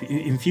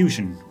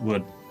infusion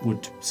would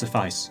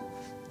suffice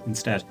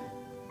instead.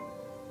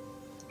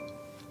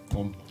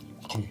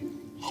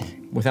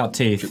 Without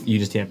teeth, you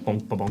just hear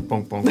bonk, bonk,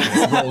 bonk, bonk, bonk.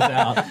 It rolls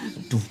out,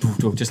 doof, doof,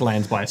 doof, just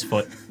lands by his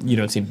foot. You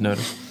don't seem to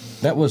notice.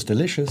 That was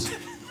delicious.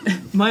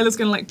 Mila's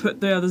gonna like put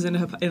the others in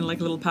like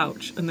a little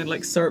pouch and then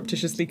like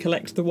surreptitiously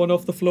collect the one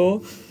off the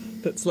floor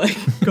that's like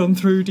gone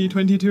through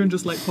D22 and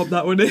just like pop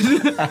that one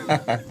in.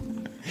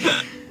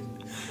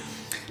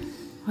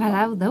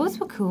 Well, those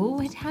were cool.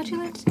 Wait, how'd you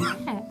learn to do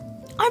that?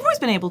 I've always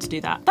been able to do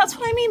that. That's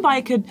what I mean by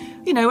I could,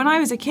 when I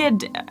was a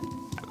kid,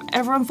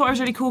 everyone thought I was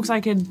really cool because I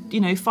could,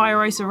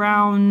 fire ice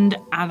around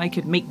and I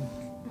could make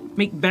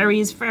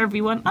berries for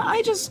everyone.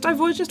 I've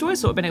always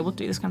sort of been able to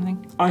do this kind of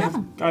thing. I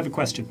have a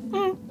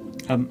question.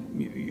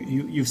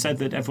 You've said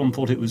that everyone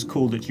thought it was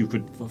cool that you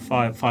could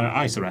fire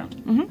ice around.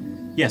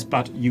 Mm-hmm. Yes,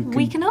 but you can...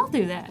 We can all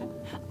do that.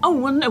 Oh,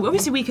 well, no,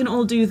 obviously we can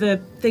all do the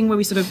thing where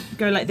we sort of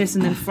go like this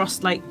and then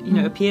frost,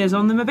 appears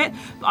on them a bit.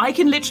 But I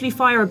can literally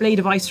fire a blade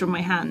of ice from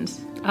my hand.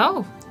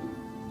 Oh,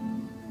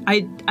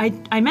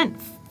 I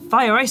meant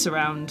fire ice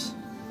around.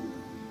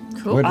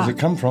 cool. Where does it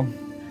come from?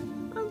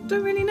 I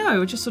don't really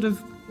know. Just sort of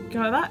go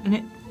like that and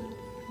it...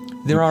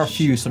 There are a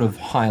few sort of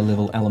higher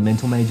level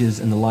elemental mages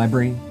in the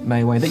library,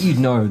 Meue, that you'd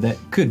know that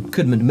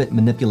could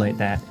manipulate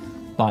that,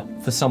 but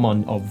for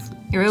someone of...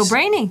 You're real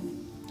brainy.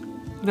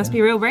 You must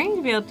be real brainy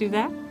to be able to do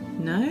that.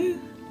 No?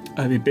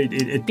 I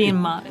mean, Being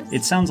modest.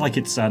 It sounds like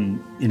it's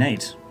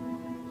innate.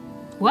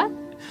 What?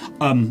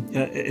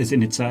 As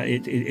in,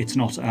 it's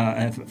not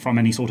from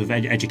any sort of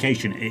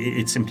education.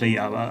 It's simply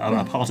a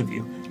part of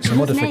you. It's a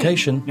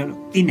modification.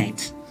 No,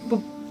 innate.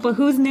 But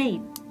who's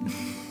Nate?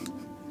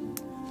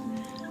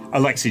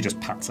 Alexei just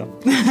pats up.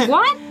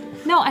 What?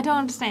 No, I don't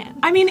understand.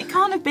 I mean, it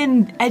can't have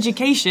been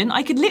education.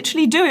 I could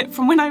literally do it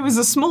from when I was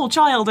a small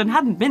child and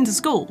hadn't been to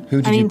school. Who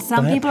did I mean, you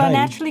some pay? people are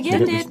naturally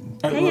gifted.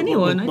 Hey,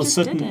 anyone, I just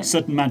certain did it.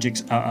 certain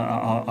magics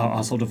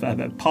are sort of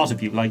part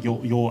of you, like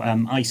your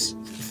ice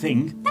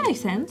thing. That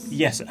makes sense.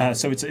 Yes,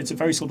 so it's a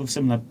very sort of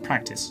similar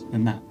practice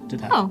than that to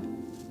that. Oh.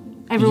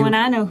 Everyone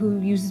I know who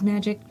uses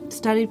magic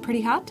studied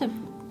pretty hard to.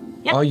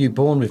 Yep. Are you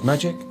born with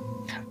magic?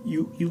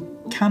 You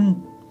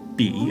can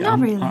be Not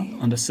really.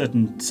 under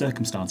certain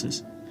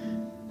circumstances.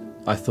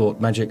 I thought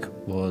magic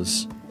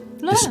was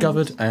Learned.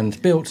 discovered and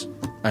built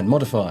and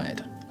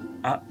modified.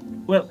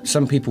 Well,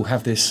 Some people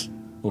have this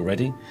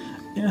already.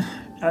 yeah,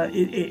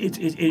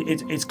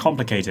 it's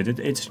complicated.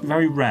 It's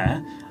very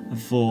rare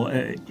for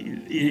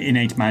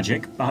innate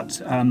magic, but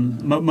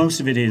most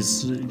of it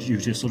is due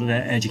to sort of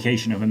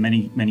education over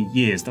many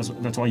years.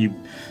 That's why you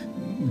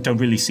don't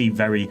really see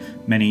very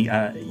many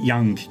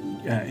young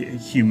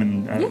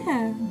human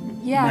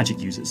magic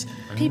users.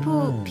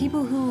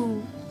 People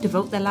who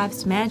devote their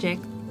lives to magic,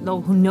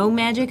 though who know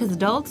magic as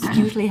adults,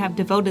 usually have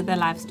devoted their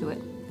lives to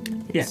it.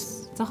 Yes.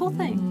 It's a whole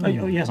thing.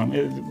 Oh, yes,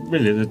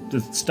 really,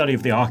 the study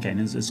of the arcane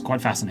is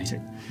quite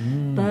fascinating.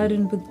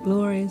 Burdened with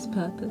glorious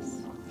purpose.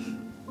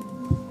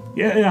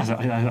 Yeah,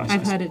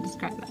 I've heard it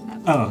described like that.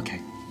 Oh, okay.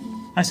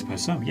 I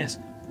suppose so, yes.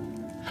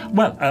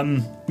 Well,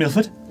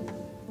 Milford?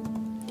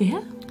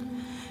 Yeah?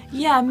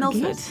 Yeah,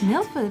 Milford. Yes,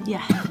 Milford.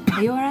 Yeah.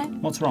 Are you alright?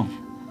 What's wrong?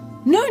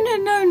 No,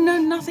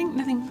 nothing.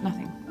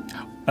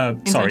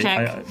 Sorry.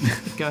 check.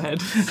 Go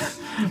ahead.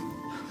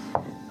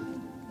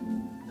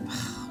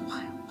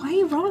 Why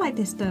you roll like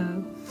this,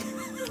 though?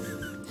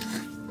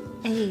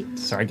 8.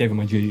 Sorry, I gave him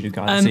my duty to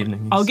guide this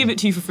evening. I'll give it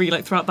to you for free.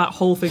 Like throughout that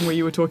whole thing where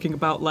you were talking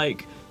about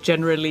like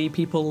generally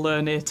people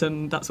learn it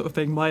and that sort of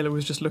thing, Myla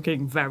was just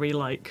looking very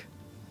like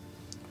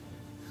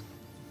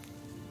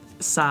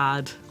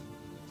sad.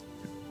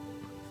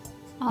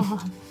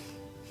 Oh.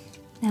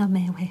 Now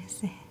Meue is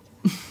sad.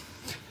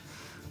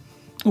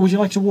 Would you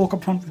like to walk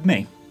up front with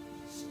me?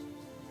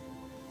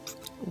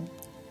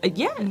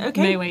 Yeah,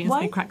 okay. Meue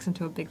Why? cracks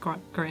into a big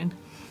grin.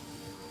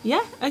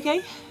 Yeah,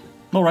 okay.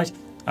 All right.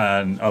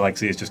 And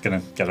Alexei is just going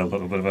to get a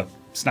little bit of a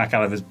snack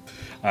out of his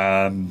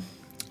A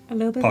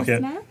little bit Pocket.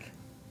 of a snack?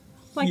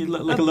 Like a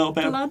little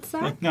bit blood of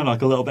sack?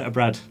 like a little bit of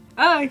bread.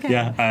 Oh, okay.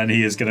 Yeah, and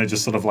he is going to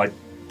just sort of like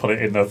put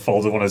it in the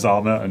folds of on his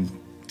armor and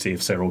see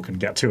if Cyril can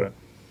get to it.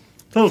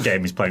 The little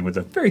game he's playing with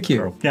the Very cute.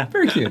 girl. Yeah,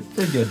 Very cute.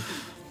 Very good.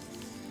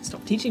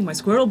 Stop teaching my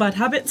squirrel bad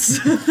habits.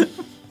 I thought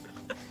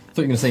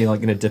you were gonna say you're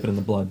like gonna dip it in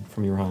the blood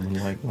from your arm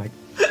and like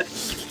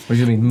which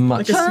would be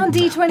much. On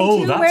D22, Oh,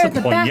 we're that's at a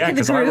the point. back Yeah, of the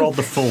because I group. rolled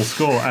the full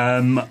score.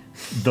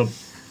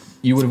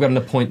 You would have gotten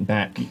a point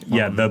back.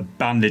 The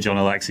bandage on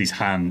Alexei's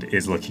hand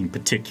is looking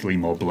particularly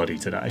more bloody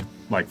today.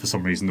 Like for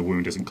some reason the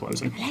wound isn't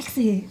closing.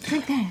 Alexei,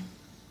 drink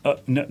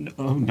that.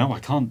 No, I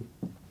can't.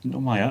 No,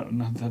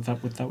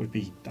 that would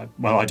be.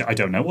 Well, I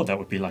don't know what that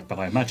would be like, but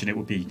I imagine it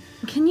would be.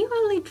 Can you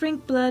only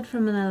drink blood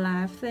from an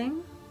alive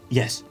thing?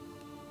 Yes,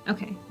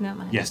 Okay, never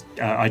mind. yes.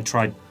 I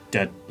tried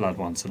dead blood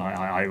once, and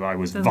I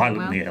was Doesn't go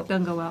violently well. ill.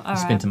 Doesn't go well. All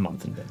Spent right. a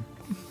month in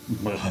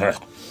bed.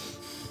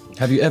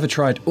 Have you ever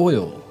tried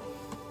oil?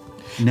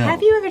 No.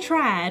 Have you ever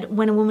tried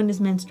when a woman is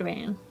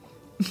menstruating?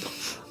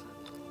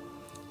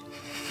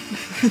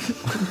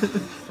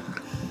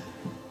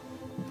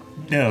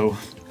 No.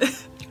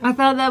 I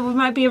thought that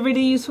might be a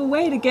really useful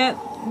way to get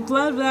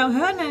blood without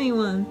hurting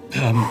anyone.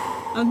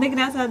 I'm thinking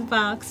outside the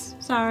box.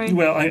 Sorry.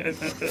 Well,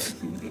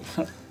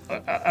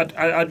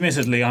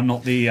 admittedly, I'm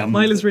not the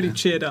Myla's really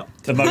cheered up.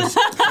 the most.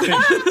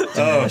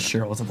 Oh,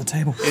 sure, I was at the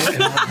table.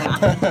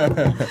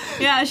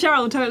 Yeah, Cheryl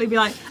will totally be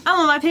like, I'm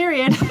on my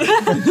period.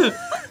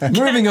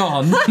 Moving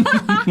on.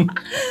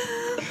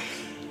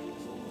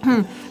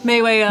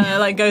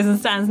 Meue goes and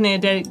stands near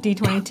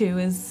D22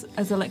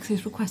 as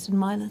Alexei's requested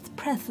Myla's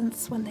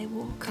presence when they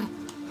walk.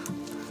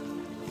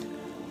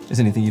 Is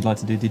there anything you'd like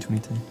to do,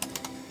 D22?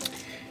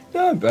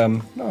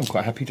 No, I'm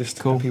quite happy. Just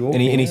Cool. happy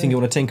walking. Anything you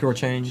want to tinker or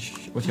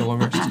change with your long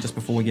rest just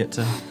before we get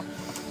to?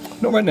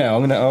 Not right now.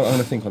 I'm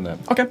gonna think on that.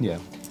 Okay. Yeah.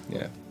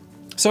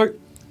 So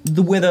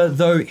the weather,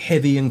 though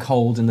heavy and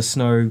cold, and the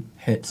snow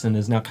hits and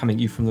is now coming at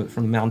you from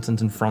the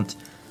mountains in front.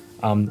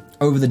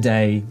 Over the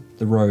day,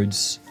 the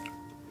roads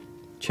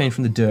change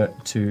from the dirt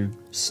to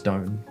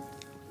stone.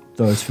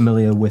 Those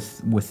familiar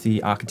with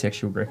the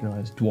architecture will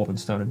recognise dwarven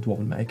stone and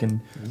dwarven make, and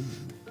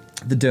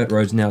the dirt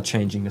roads now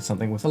changing to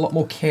something with a lot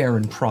more care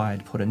and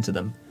pride put into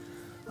them.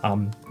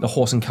 The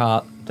horse and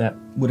cart that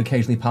would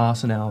occasionally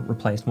pass are now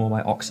replaced more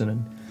by oxen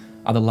and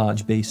other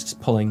large beasts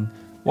pulling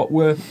what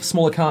were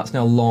smaller carts,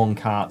 now long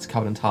carts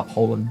covered in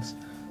tarpaulins.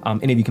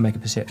 Any of you can make a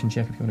perception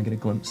check if you want to get a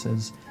glimpse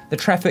as the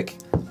traffic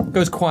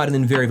goes quiet and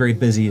then very, very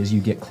busy as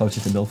you get closer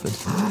to Milford.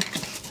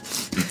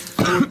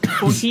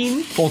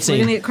 14. 14. We're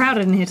gonna get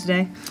crowded in here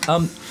today.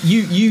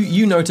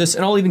 You notice,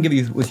 and I'll even give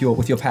you with your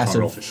Can't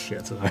roll passive. for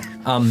shit today.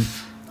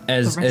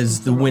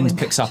 As the wind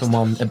picks up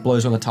and it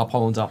blows on the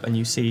tarpaulins up, and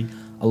you see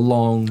a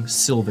long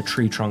silver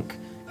tree trunk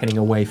heading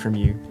away from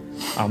you,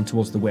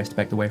 towards the west,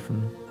 back the way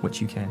from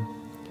which you came.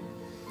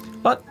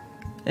 But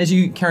as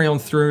you carry on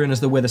through, and as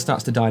the weather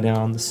starts to die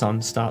down, the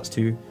sun starts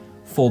to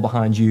fall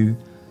behind you.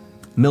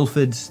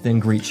 Milford then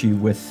greets you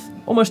with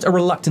almost a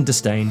reluctant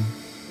disdain.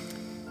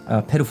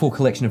 A pitiful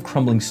collection of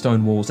crumbling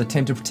stone walls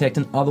attempt to protect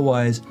an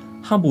otherwise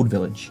humbled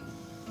village.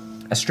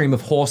 A stream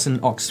of horse and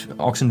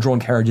oxen-drawn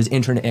carriages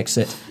enter and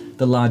exit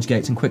the large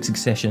gates in quick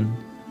succession.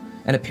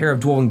 and a pair of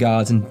dwarven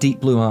guards in deep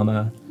blue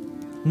armor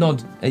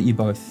nod at you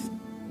both.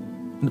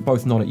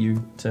 Both nod at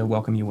you to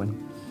welcome you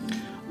in.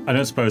 I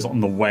don't suppose on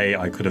the way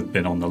I could have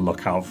been on the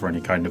lookout for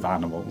any kind of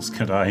animals,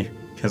 could I?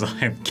 Because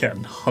I am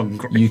getting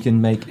hungry. You can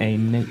make a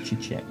nature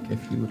check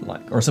if you would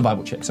like, or a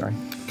survival check. Sorry.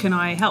 Can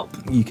I help?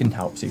 You can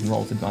help, so you can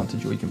roll with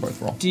advantage, or you can both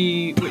roll. Which do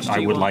you I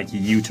would want? like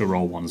you to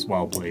roll one as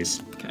well,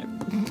 please. Okay.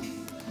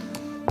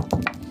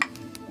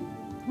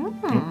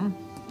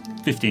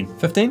 15.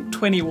 15?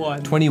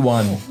 21.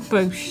 21.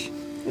 Boosh.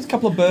 There's a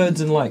couple of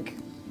birds and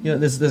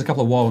there's a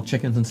couple of wild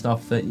chickens and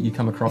stuff that you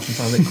come across and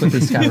try to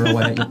quickly scatter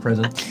away at your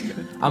presence.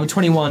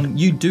 21,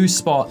 you do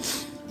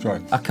spot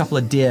a couple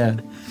of deer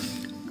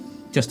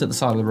just at the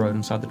side of the road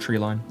inside the tree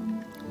line.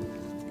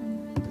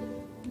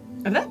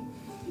 And then?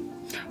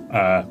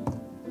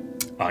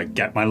 I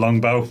get my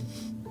longbow,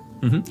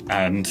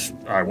 and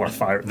I want to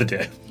fire at the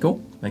deer.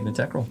 Cool. Make an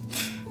attack roll.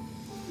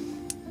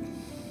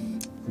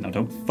 No,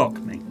 don't fuck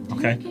me,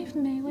 okay? You gave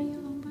Meue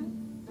your longbow?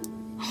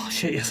 Oh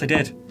shit, yes I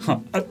did. Huh.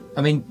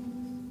 I mean,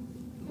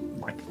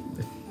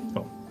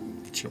 Oh,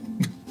 sure.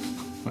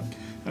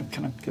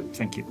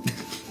 Thank you.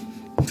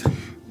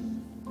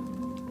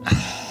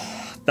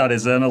 That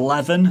is an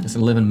 11. it's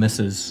 11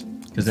 misses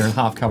because they're in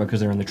half cover because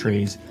they're in the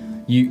trees.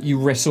 You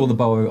wrestle the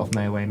bow off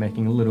Meue,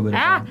 making a little bit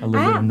of bit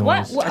of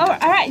noise. What? Oh,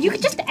 all right, you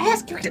could just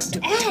ask. You could just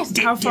ask.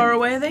 How far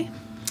away are they?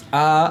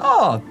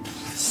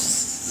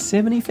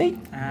 70 feet.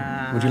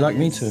 Would you like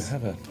me to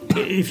have a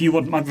If you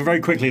would, very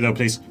quickly though,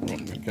 please.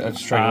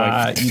 straight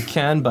away? You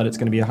can, but it's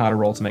going to be a harder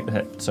roll to make the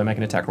hit. So make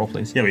an attack roll,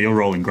 please. Yeah, but you're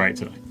rolling great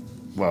today.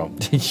 Well,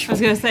 I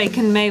was gonna say,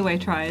 can Meue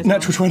try as well?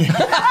 natural 20.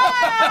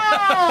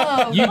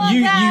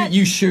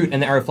 You shoot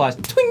and the arrow flies,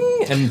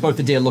 twing, and both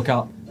the deer look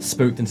up,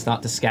 spooked, and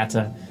start to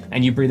scatter.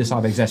 And you breathe a sigh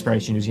of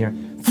exasperation as you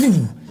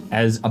hear,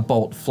 as a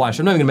bolt flashes.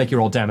 I'm not even going to make you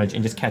roll damage,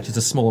 and just catches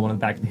a smaller one in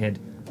the back of the head,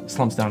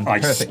 slumps down, I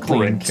perfect,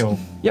 clean sprint. kill.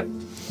 Yep,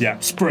 Yeah,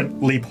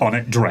 sprint, leap on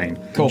it, drain.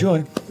 cool.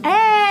 Enjoy.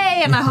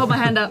 Hey, and I hold my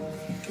hand up.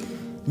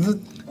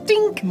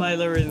 Dink.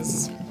 Myla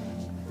is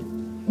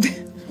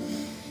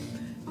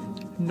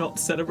not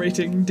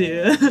celebrating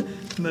deer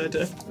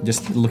murder.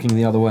 Just looking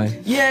the other way.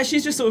 Yeah,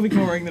 she's just sort of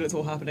ignoring that it's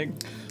all happening.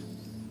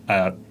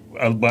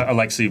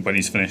 Alexei, when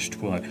he's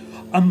finished, will like,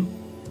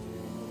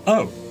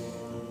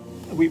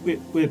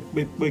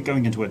 we're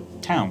going into a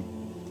town.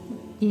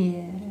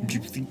 Yeah. Do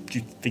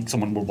you think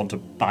someone will want to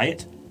buy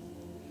it?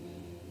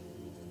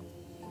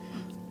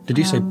 Did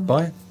you say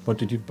buy? What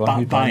did you buy?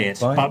 Who Buy it.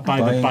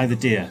 Buy the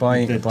deer.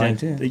 Buy the a dead,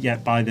 deer? Yeah,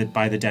 buy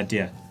the dead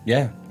deer.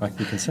 Yeah, like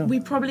we can sell. We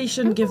probably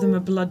shouldn't give them a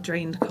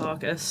blood-drained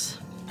carcass.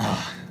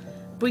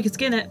 But we could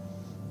skin it.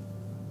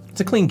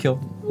 It's a clean kill.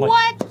 Like,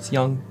 What? It's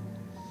young.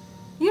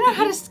 You know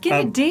how to skin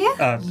a deer?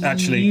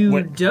 Actually, You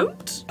what-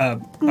 don't?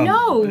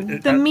 No,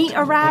 the meat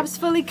arrives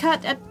fully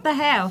cut at the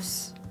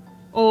house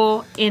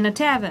or in a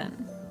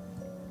tavern.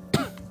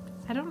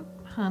 I don't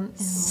hunt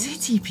animals.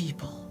 City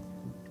people.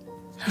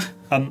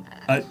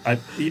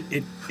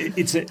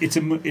 it's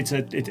a moot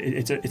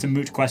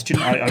question.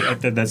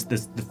 There's the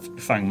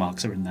fang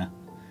marks are in there.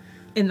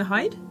 In the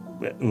hide?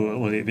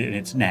 Well, in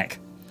its neck.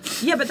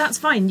 Yeah, but that's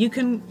fine. We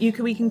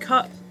can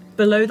cut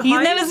below the He's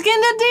hide. never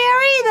skinned a deer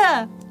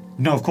either.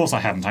 No, of course I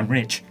haven't. I'm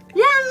rich.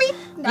 Yeah, me.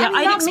 Yeah,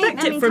 I'd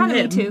expect it from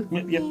him. Me too.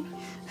 Yep.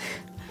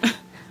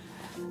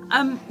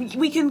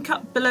 We can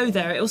cut below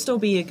there. It'll still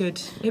be a good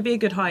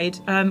hide.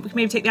 We can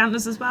maybe take the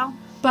antlers as well.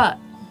 But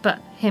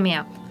hear me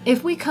out.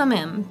 If we come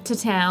in to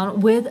town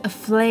with a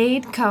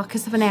flayed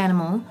carcass of an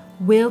animal,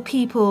 will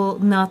people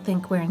not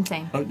think we're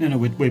insane? Oh no,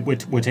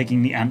 we're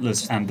taking the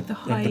antlers and the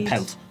hide.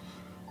 pelt.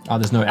 Oh,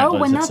 there's no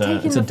antlers. we're not it's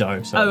taking it's a the-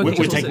 doe. So Oh, okay.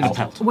 We're taking the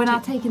pelt. We're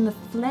not taking the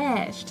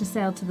flesh to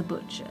sell to the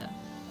butcher.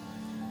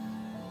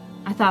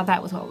 I thought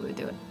that was what we were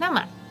doing. Never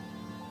mind.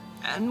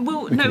 And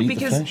could eat no, the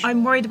because flesh.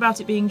 I'm worried about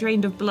it being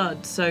drained of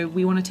blood. So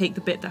we want to take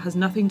the bit that has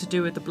nothing to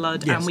do with the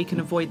blood, Yes. and we can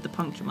avoid the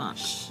puncture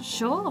marks.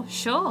 Sure.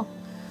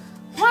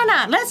 Why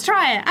not? Let's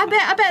try it. I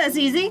bet that's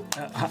easy.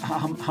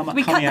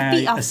 We cut the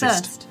feet off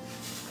first.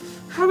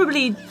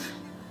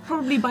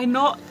 Probably by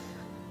not.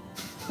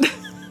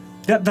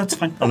 Yeah, that's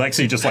fine.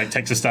 Alexei just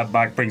takes a step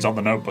back, brings out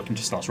the notebook, and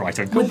just starts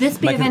writing. Would this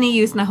be Make of an- any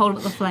use? And I hold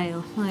up the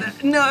flail.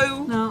 Like,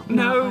 No.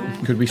 no. all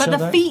right. Could we But sell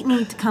the that? feet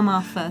need to come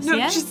off first. No,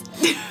 yeah. just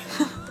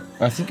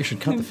I think you should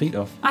cut the feet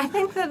off. I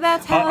think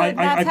that's how it's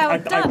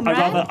done,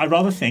 right? I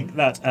rather think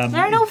that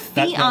There are no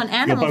feet on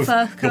animal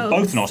fur You're both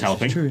coats. not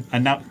helping. True.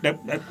 And now,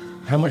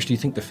 How much do you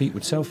think the feet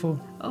would sell for?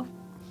 I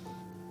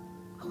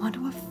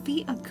wonder what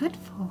feet are good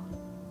for.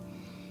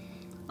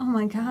 Oh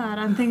my god,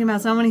 I'm thinking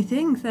about so many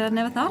things that I've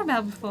never thought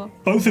about before.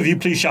 both of you,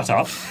 please shut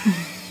up.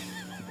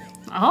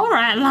 All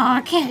right,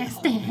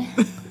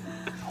 Larkester.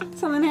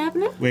 Something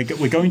happening?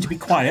 We're going to be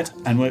quiet,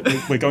 and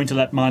we're going to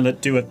let Myla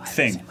do a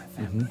thing.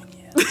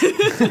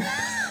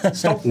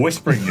 Stop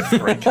whispering, you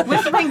freak.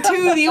 Whispering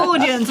to the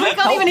audience. We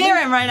can't even hear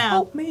him right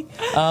now.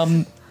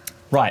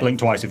 right. Blink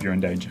twice if you're in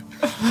danger.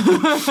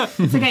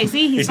 It's okay,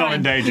 see? He's not fine.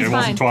 in danger, He's it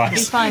wasn't fine. twice.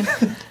 He's fine.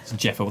 It's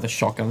Jepha with a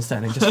shotgun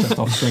standing just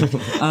off screen.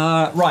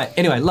 Right.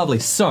 Anyway, lovely.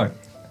 So,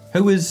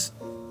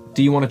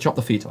 do you want to chop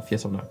the feet off?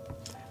 Yes or no?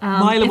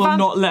 Myla if will I'm-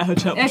 not let her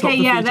chop Okay,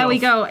 the yeah, feet there we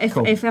off. go. If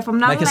Cool. if I'm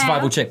not Make a allowed-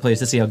 survival check, please,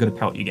 to see how good a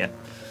pelt you get.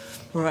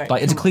 Right.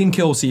 Like, it's a clean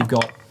kill, so you've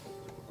got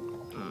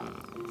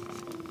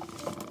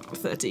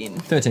 13.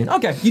 13.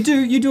 Okay,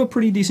 you do a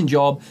pretty decent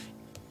job.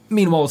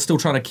 Meanwhile, still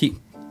trying to keep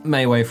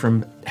Meue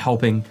from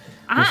helping.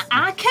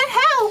 I can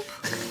help.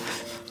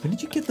 Where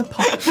did you get the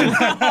pelt?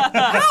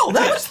 How?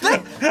 That was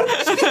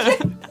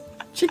the...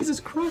 Jesus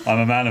Christ. I'm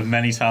a man of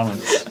many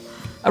talents.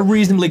 A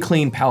reasonably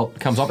clean pelt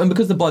comes up, and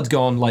because the blood's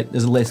gone, like,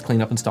 there's less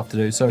cleanup and stuff to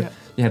do, so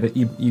you have it,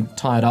 you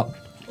tie it up.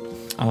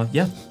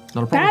 Yeah,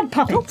 not a problem. Bad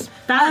puppets.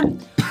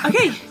 Bad.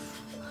 Okay,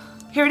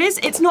 here it is.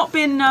 It's not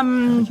been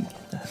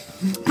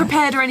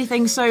prepared or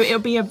anything, so it'll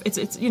be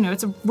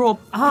it's a raw.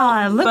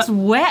 Ah, it looks but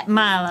wet,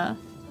 Myla.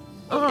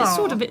 it's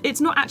sort of. It's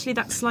not actually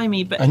that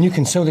slimy, but And you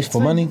can sell this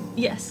for money.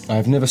 yes.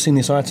 I've never seen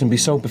this item be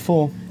sold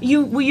before.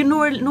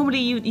 Normally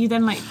you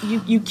then like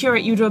you cure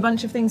it. You do a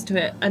bunch of things to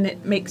it, and it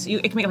can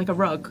make like a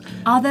rug.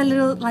 Are there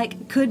little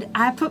could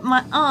I put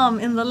my arm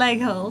in the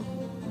leg hole?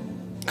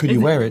 Could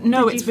you wear it?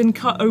 No, it's been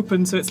cut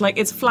open, so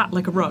it's flat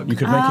like a rug. You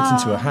could make it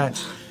into a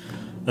hat.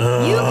 You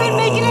could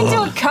make it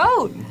into a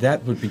coat.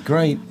 That would be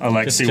great.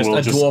 Alexei Just will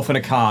a just. dwarf in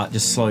a cart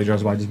just slowly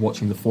drives by, just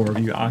watching the four of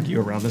you argue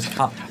around this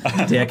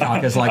deer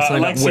carcass, like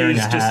something like Alexei wearing is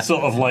a hat. just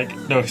sort of like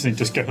noticing,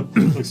 just go.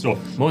 Looks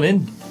off.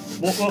 Morning.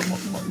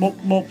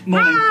 Morning.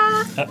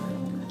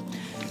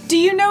 Do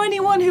you know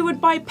anyone who would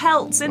buy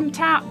pelts in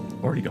tap?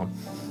 Already gone.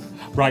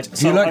 Right. Do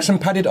So you like some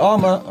padded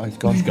armour? Oh,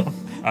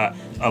 gosh.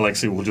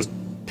 Alexei will just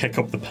pick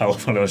up the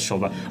pelt on his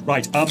shoulder.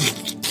 Right.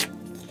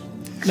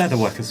 Leather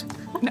workers.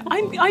 No,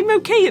 I'm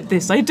okay at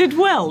this. I did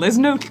well. There's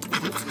no.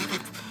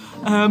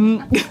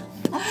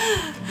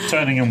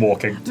 Turning and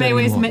walking. Meue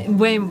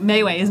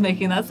is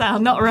making that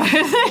sound, not right.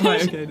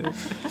 Right, okay. No.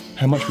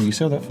 How much will you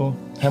sell that for?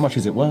 How much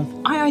is it worth?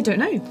 I don't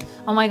know.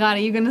 Oh my god,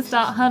 are you gonna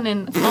start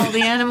hunting all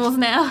the animals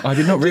now? I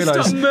did not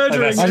realise. Stop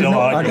murdering. I did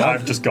not-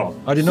 I've just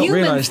gone. I did not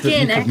Human realise that you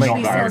skin could actually make.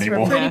 Not there sells for a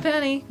anymore. pretty Yeah.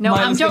 penny. No,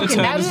 Myla's I'm gonna joking.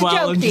 turn That was as a well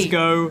joke, and just Pete.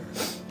 go.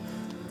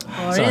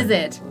 Or Sorry. is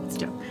it? It's a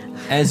joke.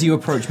 As you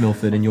approach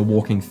Milford and you're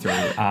walking through,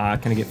 can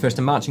I get first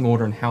a marching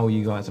order and how are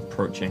you guys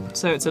approaching?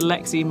 So it's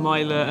Alexei,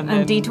 Myla, and then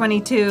And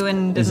D22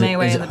 and Is it,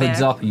 Meue is in it the hoods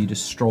bear. up? Are you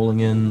just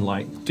strolling in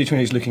like...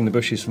 D20 is licking the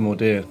bushes for more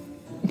deer.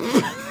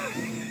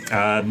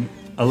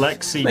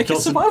 Alexei Make a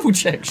doesn't. survival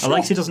check. Sure.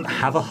 Alexei doesn't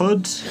have a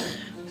hood,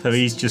 so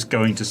he's just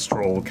going to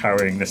stroll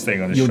carrying this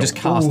thing on his You'll shoulder. just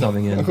cast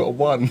something I've in. got a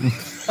 1.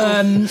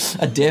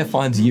 A dare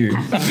finds you.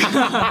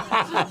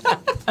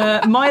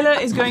 Myla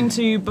is going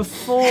to,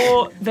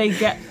 before they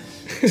get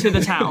to the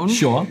town,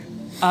 Sure.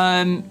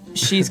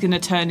 she's going to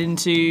turn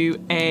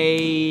into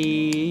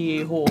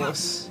a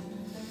horse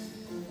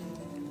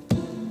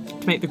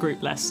to make the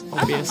group less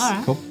obvious.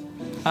 Alright. Cool.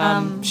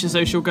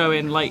 So she'll go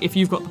in, like, if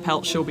you've got the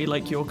pelt, she'll be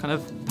like your kind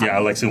of... Yeah,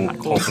 Alexei will Black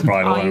hold horse. the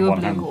bridle Are in you a one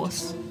blue hand.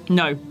 horse?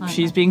 No,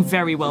 she's being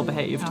very well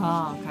behaved.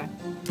 Oh,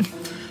 okay.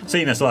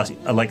 Seeing this,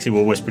 Alexei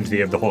will whisper into the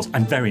ear of the horse,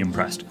 I'm very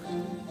impressed.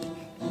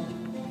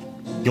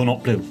 You're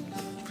not blue.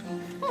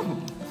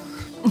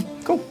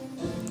 Cool.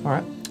 All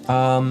right.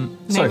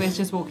 So, Meue's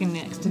just walking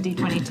next to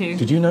D22.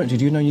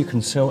 Did you know you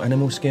can sell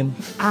animal skin?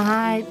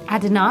 I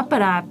did not,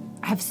 but I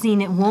have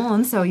seen it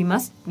worn, so you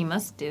must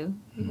do.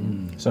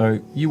 so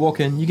you walk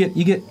in, you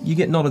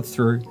get nodded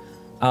through.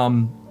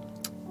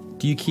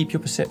 Do you keep your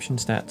perception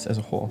stats as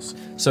a horse?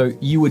 So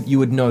you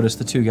would notice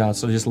the two guards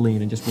sort of just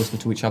lean and just whisper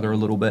to each other a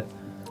little bit.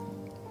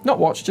 Not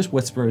watch, just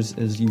whisper as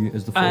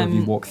the four of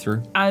you walk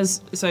through. As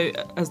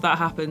that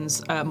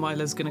happens,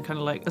 Myla's gonna kind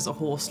of like, as a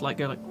horse, like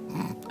go like,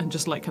 and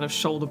just like kind of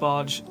shoulder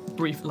barge,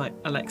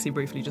 Alexei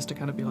briefly, just to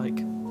kind of be like,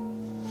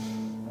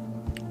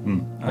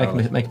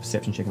 Make a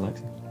perception check,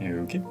 Alexei.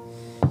 Okay.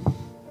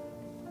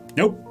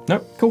 Nope.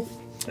 Nope. Cool.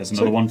 There's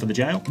another one for the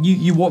jail.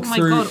 You walk Oh my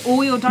through. god,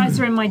 all your dice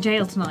are in my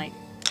jail tonight.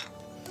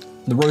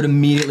 The road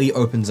immediately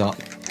opens up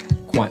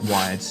quite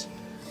wide.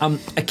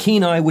 A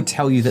keen eye would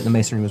tell you that the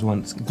masonry was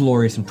once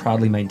glorious and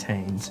proudly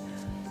maintained,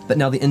 but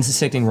now the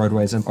intersecting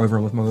roadways are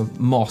overrun with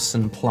moss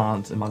and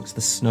plant amongst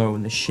the snow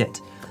and the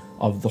shit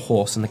of the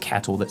horse and the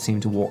cattle that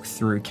seem to walk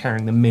through,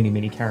 carrying the many,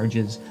 many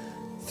carriages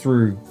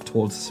through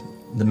towards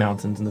the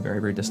mountains in the very,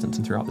 very distance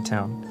and throughout the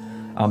town.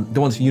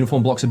 The once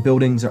uniform blocks of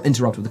buildings are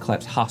interrupted with the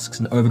collapsed husks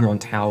and overgrown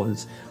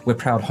towers where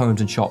proud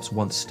homes and shops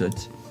once stood.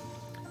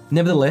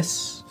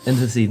 Nevertheless, into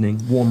this evening,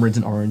 warm reds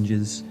and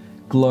oranges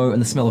glow,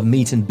 and the smell of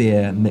meat and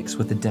beer mix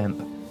with the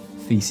damp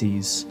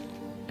feces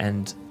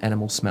and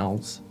animal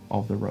smells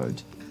of the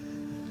road.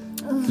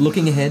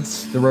 Looking ahead,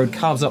 the road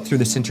carves up through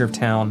the centre of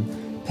town,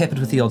 peppered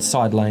with the odd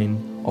side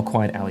lane or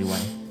quiet alleyway.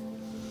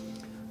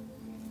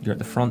 You're at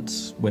the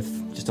front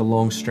with just a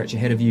long stretch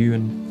ahead of you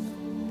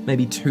and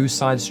maybe 2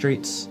 side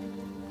streets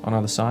on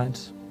either side,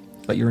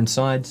 but you're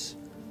inside.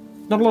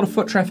 Not a lot of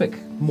foot traffic,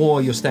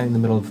 more you're standing in the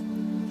middle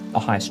of a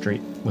high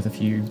street with a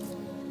few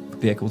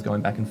vehicles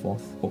going back and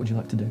forth. What would you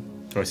like to do?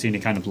 Do I see any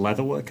kind of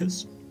leather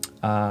workers?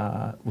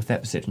 With that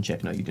perception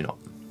check, no, you do not.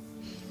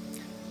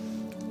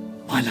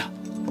 Myla,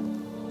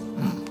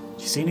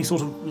 do you see any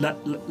sort of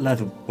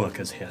leather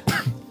workers here?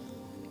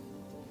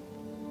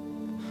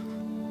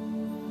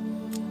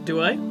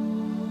 do I?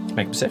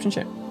 Make a perception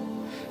check.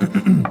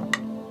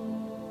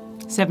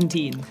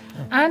 17.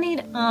 I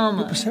need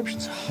armor.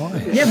 Perception's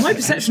high. Yeah, my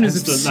perception is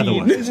It's the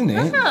leather obscene. Isn't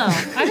it?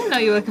 Oh, I didn't know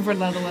you were looking for a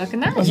leather worker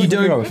now. You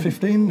don't-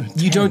 15.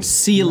 You don't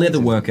see a leather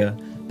worker,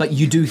 but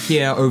you do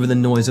hear over the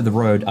noise of the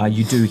road,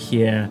 you do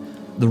hear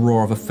the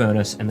roar of a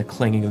furnace and the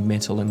clanging of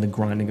metal and the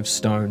grinding of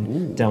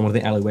stone down one of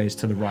the alleyways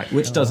to the right,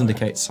 which does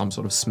indicate some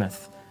sort of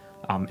smith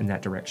in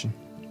that direction.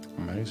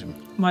 Amazing.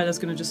 Myla's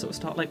going to just sort of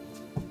start, like,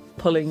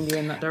 pulling you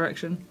in that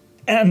direction.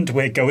 And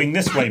we're going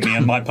this way, me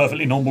and my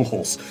perfectly normal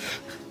horse.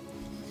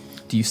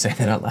 Do you say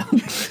that out loud?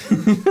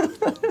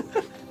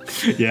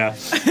 Yeah.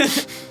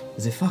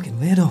 Is it fucking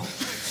weirdo?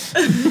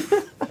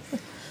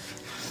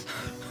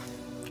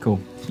 Cool.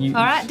 All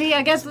right, D,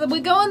 I guess we're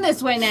going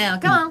this way now.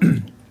 Come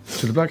on.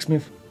 To the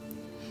blacksmith.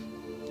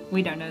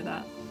 We don't know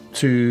that.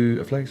 To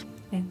a place.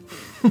 Yeah.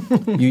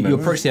 You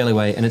approach the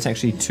alleyway, and it's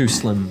actually too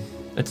slim.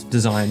 It's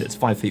designed, it's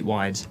 5 feet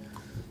wide.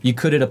 You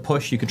could, at a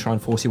push, you could try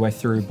and force your way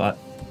through, but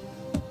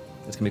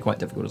it's going to be quite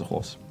difficult as a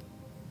horse.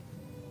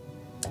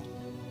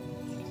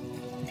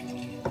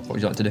 What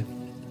would you like to do?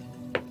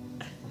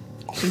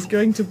 She's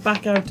going to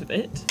back out of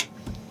it,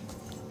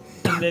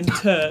 and then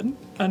turn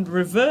and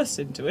reverse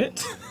into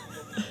it.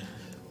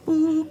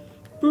 Boop,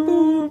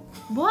 boop,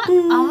 What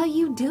are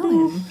you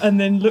doing? and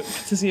then look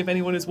to see if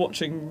anyone is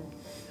watching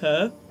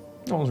her.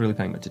 No one's really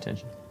paying much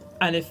attention.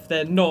 And if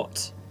they're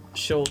not,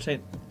 she'll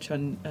change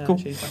Cool.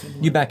 back into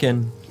You back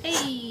in,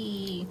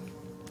 Hey.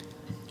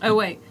 Oh,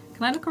 wait.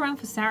 Can I look around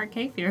for Sarek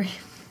Cavefury?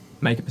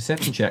 make a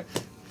perception check.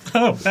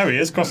 Oh, there he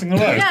is, crossing the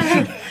road.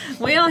 Yeah.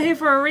 We are here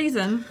for a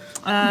reason.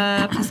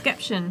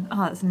 Perception.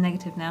 Oh, that's a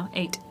negative now.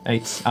 8.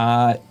 8.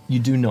 You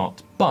do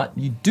not. But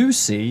you do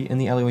see, in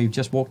the alleyway you've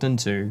just walked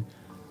into,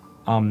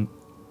 a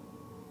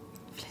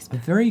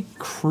very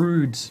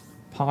crude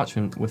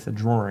parchment with a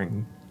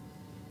drawing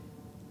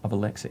of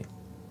Alexei.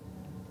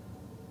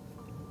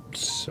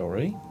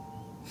 Sorry.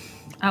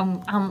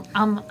 I'm a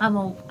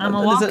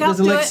walk There's up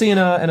to Alexei it.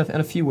 and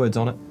a few words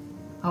on it.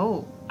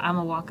 Oh, I'm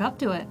a walk up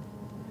to it.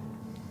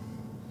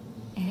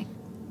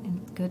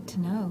 Good to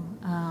know.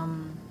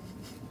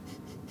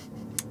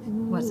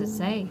 What does it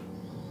say?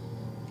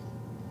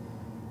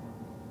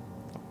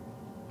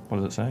 What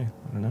does it say?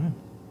 I don't know.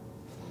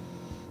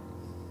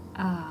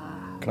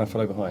 Can I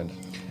follow behind?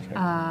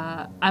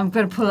 I'm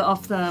going to pull it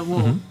off the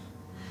wall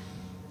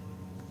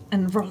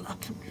and roll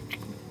up.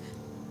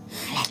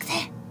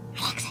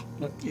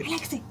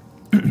 Alexei.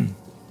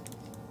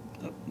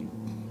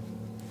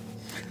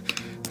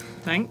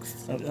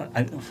 Thanks.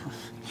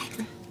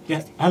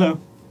 Yes, hello.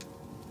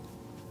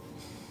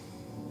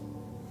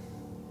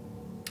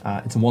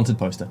 It's a wanted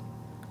poster.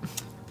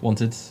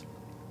 Wanted.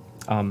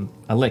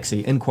 Alexei,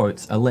 in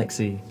quotes,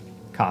 Alexei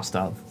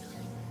Karstav.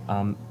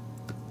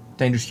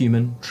 Dangerous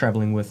human,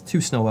 traveling with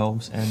 2 snow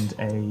elves and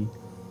a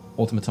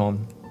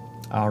automaton.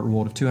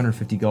 Reward of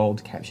 250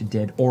 gold, captured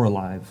dead or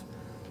alive.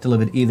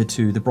 Delivered either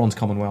to the Bronze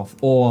Commonwealth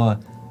or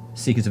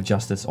Seekers of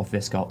Justice of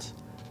Vescott.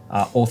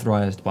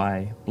 Authorized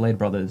by Blade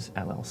Brothers,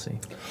 LLC.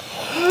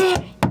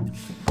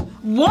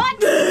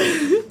 What?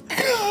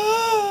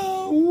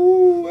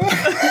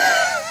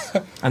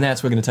 And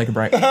that's, we're going to take a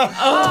break.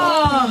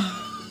 Oh,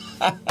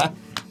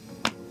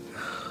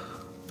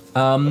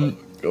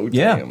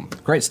 Yeah, damn.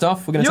 great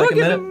stuff. We're going to You're take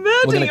a gonna minute.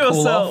 We're murder going to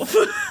cool off.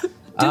 yourself.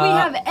 Do we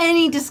have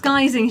any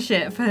disguising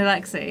shit for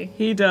Alexei?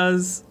 He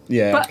does.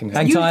 Yeah, But- I can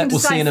Hang You tight, can we'll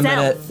see you in a decide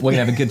minute. self. We're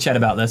going to have a good chat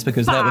about this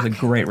because that was a Fuck.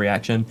 great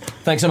reaction.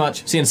 Thanks so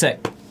much. See you in a sec.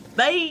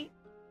 Bye.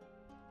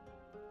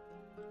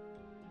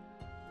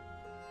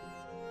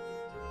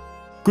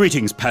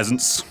 Greetings,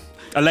 peasants.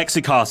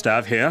 Alexei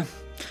Karstav here.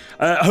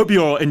 Hope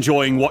you're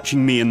enjoying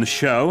watching me in the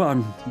show.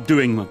 I'm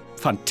doing a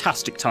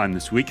fantastic time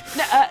this week.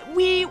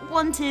 We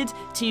wanted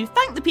to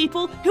thank the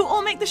people who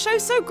all make the show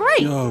so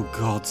great. Oh,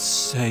 God's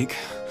sake.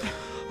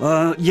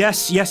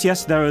 Yes.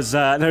 There's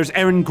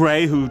Erin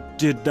Gray, who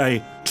did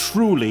a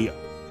truly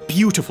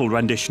beautiful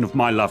rendition of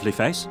My Lovely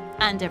Face.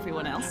 And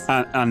everyone else.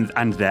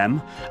 And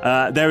them.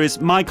 There is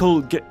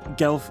Michaël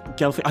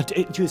Ghelfi. I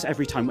do this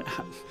every time.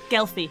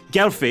 Ghelfi.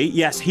 Ghelfi,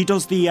 yes, he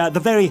does the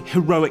very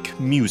heroic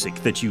music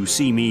that you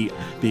see me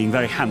being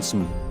very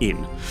handsome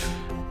in.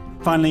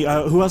 Finally,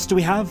 who else do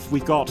we have?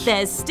 We've got...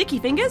 There's Sticky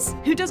Fingers,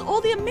 who does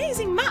all the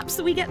amazing maps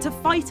that we get to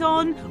fight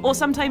on, or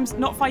sometimes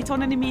not fight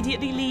on and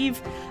immediately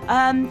leave.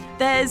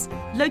 There's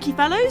Loki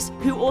Fellows,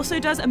 who also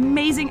does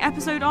amazing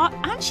episode art,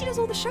 and she does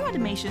all the show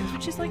animations,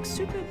 which is like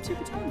super,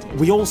 super talented.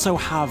 We also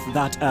have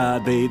that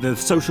the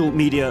social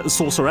media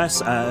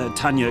sorceress,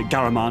 Tanya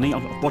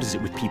Ghahremani. What is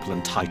it with people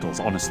and titles?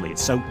 Honestly,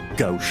 it's so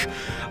gauche.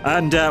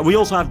 And we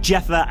also have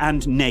Jepha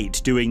and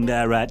Nate doing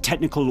their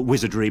technical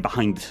wizardry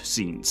behind the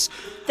scenes.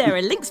 There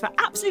are links for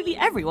absolutely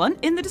everyone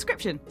in the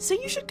description, so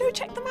you should go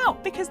check them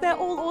out because they're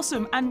all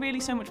awesome and really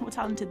so much more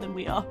talented than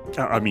we are.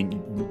 I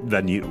mean,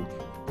 than you.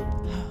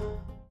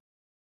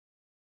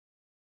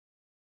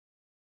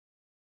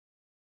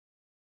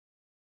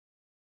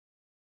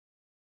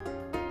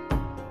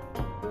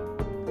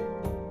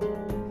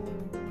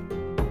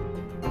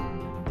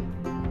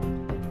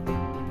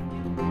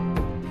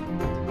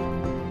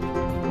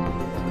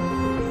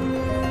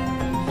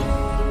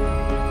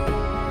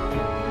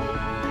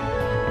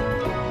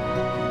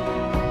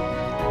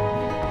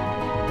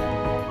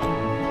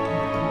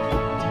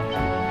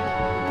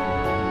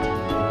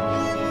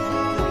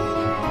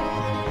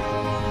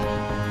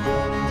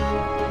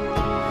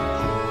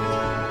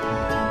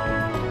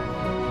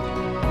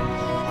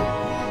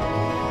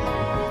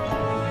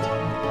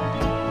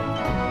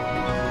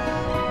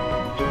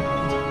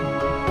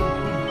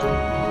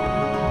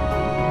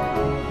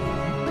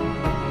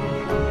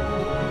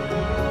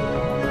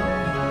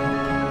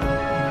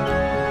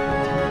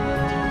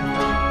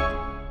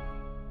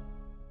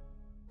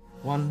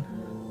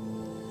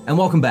 and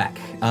welcome back.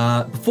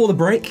 Before the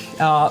break,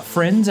 our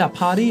friends, our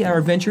party, our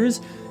adventurers,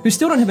 who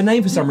still don't have a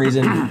name for some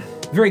reason,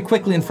 very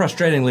quickly and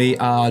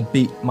frustratingly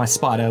beat my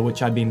spider,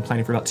 which I'd been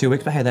planning for about 2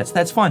 weeks, but hey,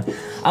 that's fine.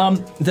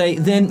 They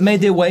then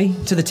made their way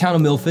to the town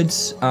of Milford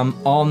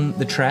on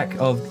the track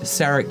of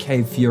Sarek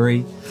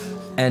Cavefury,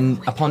 and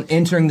upon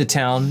entering the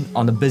town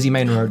on the busy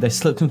main road, they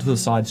slipped into the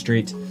side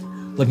street,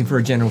 looking for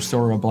a general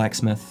store or a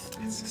blacksmith,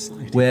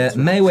 where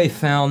Meue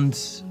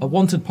found a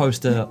wanted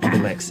poster of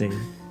Alexei,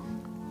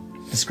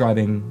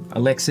 describing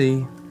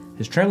Alexei,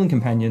 his traveling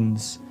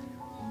companions,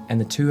 and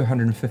the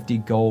 250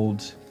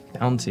 gold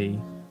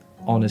bounty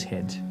on his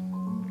head.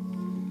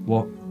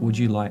 What would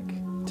you like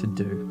to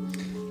do?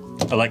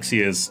 Alexei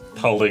is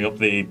holding up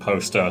the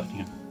poster.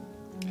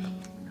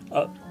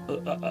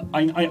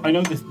 I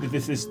know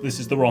this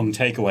is the wrong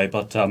takeaway,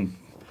 but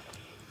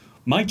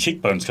my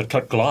cheekbones could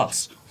cut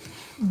glass.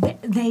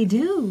 They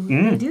do.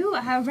 They do.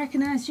 I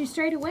recognized you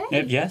straight away.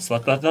 Yes,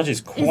 that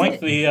is quite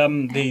the.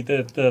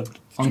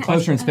 On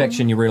closer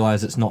inspection, you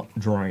realise it's not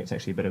drawing, it's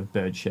actually a bit of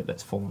bird shit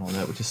that's fallen on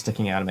it, which is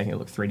sticking out and making it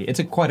look 3D. It's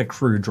quite a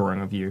crude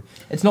drawing of you.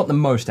 It's not the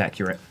most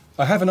accurate.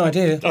 I have an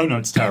idea. Oh no,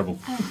 it's terrible.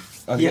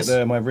 I'll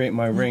get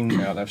my ring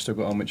out that I've still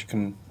got on, which you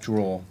can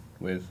draw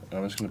with.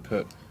 I'm just going to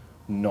put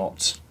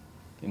 "not"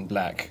 in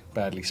black,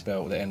 badly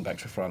spelled, with the end back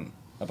to front,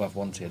 above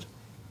 "wanted."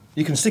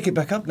 You can stick it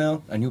back up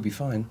now, and you'll be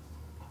fine.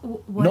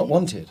 Not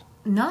wanted.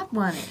 Not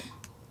wanted.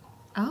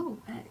 Oh,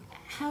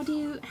 how do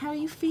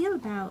you feel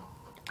about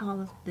all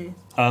of this?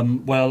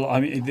 Well, I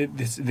mean,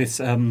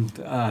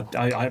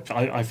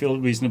 I feel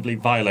reasonably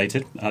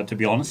violated, to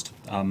be honest.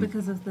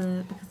 Because of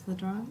the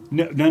drama?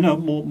 No,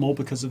 more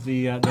because of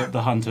the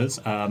hunters,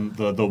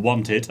 the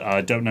wanted.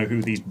 I don't know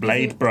who these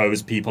Blade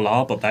Bros people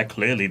are, but they're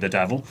clearly the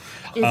devil.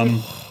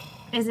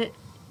 Is it?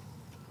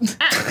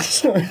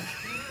 Sorry.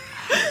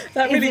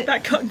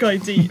 That cut guy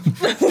deep.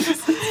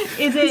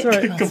 Is it?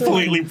 Sorry.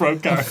 Completely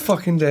broke I out.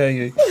 fucking dare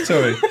you.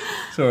 Sorry,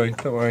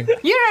 don't worry.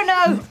 You don't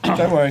know.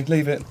 Don't worry,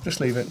 leave it. Just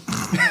leave it.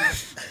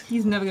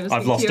 He's never going to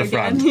speak I've lost to you a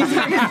again. friend. He's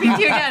never going to speak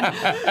to you again.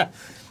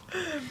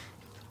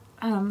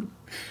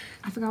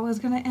 I forgot what I was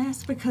going to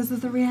ask because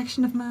of the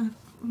reaction of my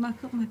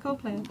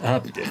co-player.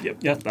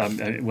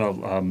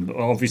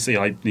 Obviously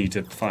I need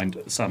to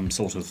find some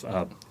sort of...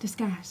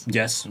 Disguise.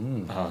 Yes,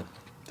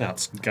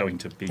 that's going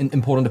to be...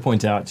 Important to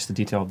point out, just the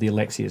detail of the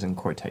Alexei is in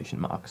quotation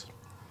marks.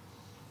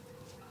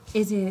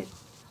 Is it,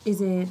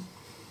 do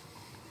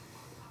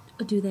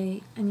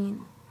they, I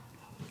mean,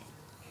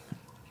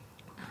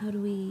 how do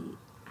we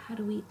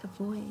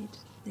avoid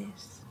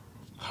this?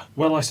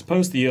 Well, I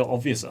suppose the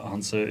obvious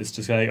answer is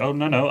to say, oh,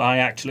 no, I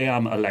actually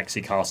am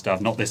Alexei Karstav,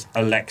 not this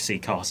Alexei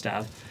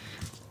Karstav.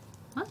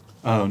 What?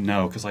 Oh,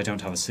 no, because I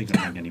don't have a signet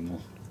ring anymore.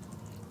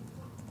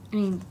 I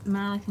mean,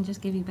 Myla can just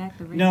give you back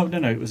the ring. No,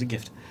 it was a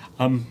gift.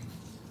 Okay.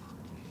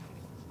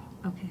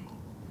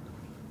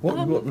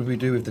 What would we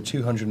do with the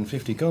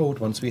 250 gold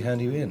once we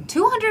hand you in?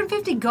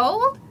 250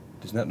 gold?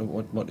 Isn't that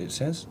what it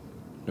says?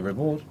 The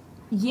reward?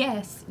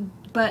 Yes,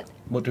 but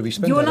What do we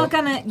spend you're that not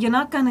on?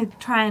 gonna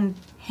try and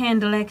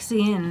hand Alexei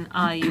in,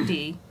 are you,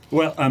 D?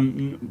 Well,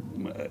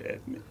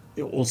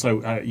 also,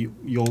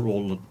 you're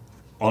all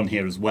on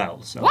here as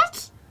well, so...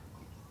 What?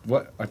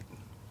 What?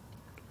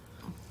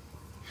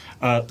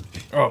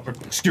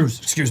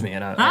 Excuse me,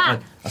 and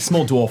a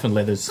small dwarf in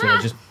leathers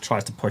just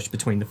tries to push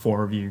between the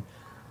four of you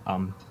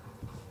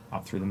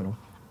up through the middle.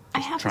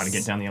 Trying to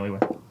get down the alleyway.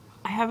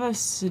 I have a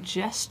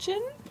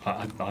suggestion.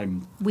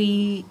 I'm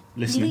We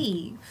listening.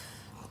 leave.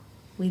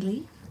 We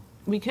leave?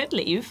 We could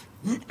leave.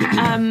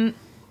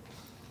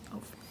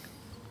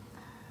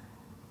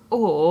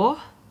 Or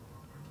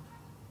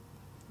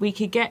we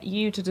could get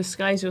you to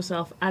disguise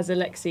yourself as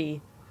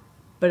Alexei,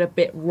 but a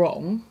bit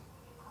wrong.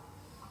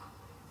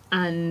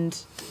 And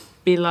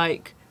be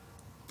like,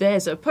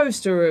 there's a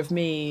poster of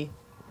me.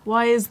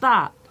 Why is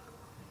that?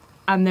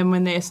 And then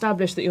when they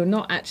establish that you're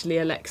not actually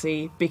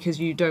Alexei because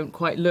you don't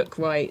quite look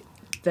right,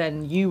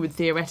 then you would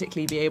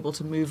theoretically be able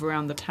to move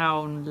around the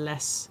town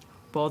less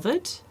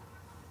bothered.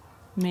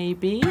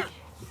 Maybe.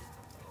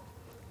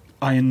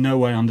 I in no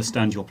way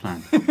understand your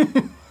plan.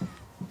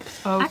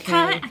 Okay. I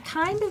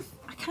kind of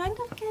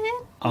get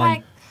it.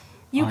 Like,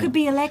 you could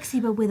be Alexei,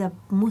 but with a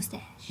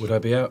mustache. Would I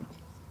be out?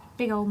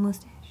 Big old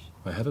mustache.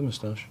 I have a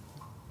moustache.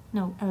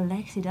 No,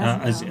 Alexei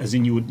doesn't. As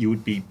in you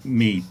would be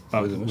me,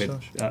 but With a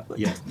moustache?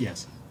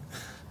 yes.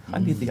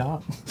 I'd be the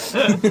art.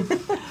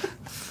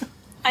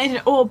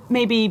 Or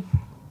maybe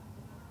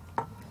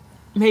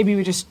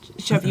we just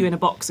shove you in a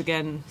box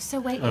again. So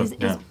wait, Oh,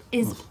 no.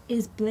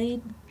 is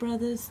Blade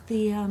Brothers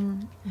the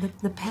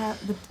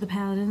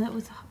paladin that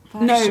was?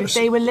 No,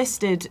 they were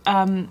listed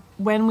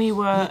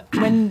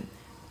when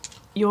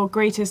your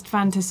greatest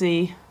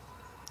fantasy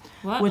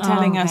What? were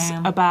telling us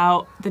damn.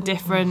 about the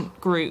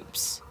different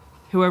groups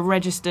who are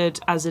registered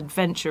as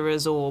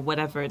adventurers or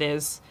whatever it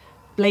is.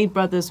 Blade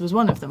Brothers was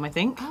one of them, I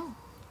think. Oh,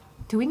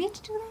 do we need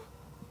to do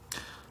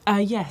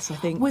that? Yes, I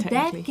think. Would that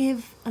technically.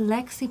 give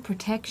Alexei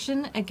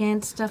protection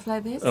against stuff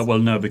like this? Well,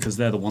 no, because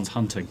they're the ones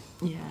hunting.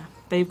 Yeah,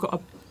 they've got a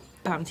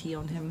bounty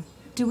on him.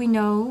 Do we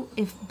know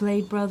if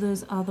Blade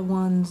Brothers are the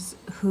ones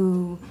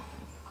who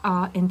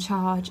are in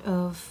charge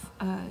of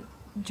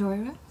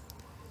Joyra?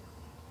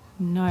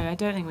 No, I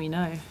don't think we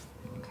know.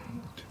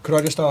 Could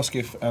I just ask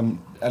if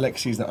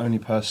Alexei is the only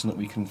person that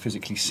we can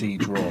physically see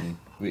drawn?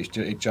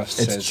 It just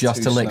says It's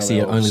just two Alexei.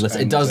 snow It only elves lists.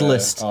 It and, does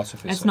list.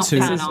 artificer. It's not Two-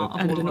 fan It's art.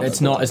 and of all of an-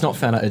 them. It's not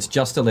fan art. It's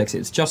just Alexei.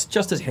 It's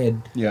just his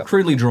head, Yeah.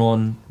 crudely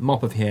drawn,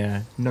 mop of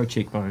hair, no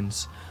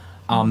cheekbones.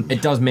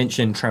 It does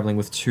mention traveling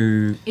with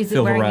two Is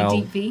it wearing a Filverell.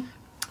 deep V?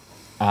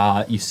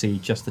 You see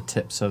just the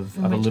tips of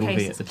In a which little case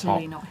V at it's the top.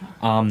 clearly not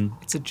him.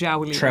 It's a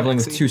jowly. Traveling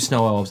with Alexei. two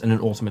snow elves and an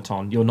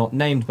automaton. You're not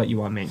named, but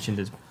you are mentioned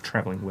as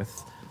traveling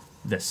with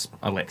this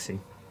Alexei.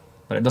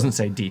 But it doesn't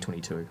say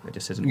D22. It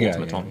just says an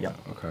automaton. Yeah.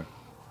 Okay.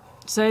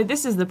 So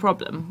this is the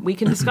problem. We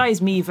can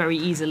disguise me very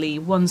easily.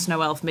 One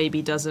snow elf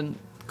maybe doesn't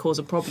cause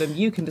a problem.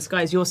 You can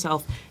disguise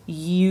yourself.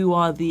 You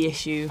are the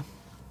issue.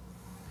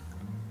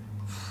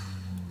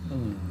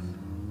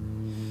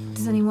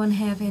 Does anyone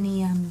have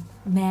any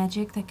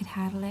magic that could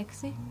hide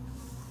Alexei?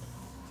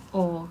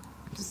 Or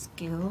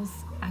skills,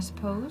 I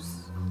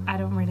suppose? I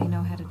don't really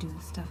know how to do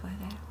stuff like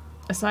that.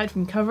 Aside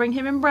from covering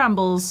him in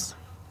brambles,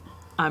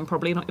 I'm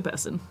probably not your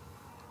person.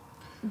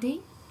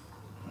 D?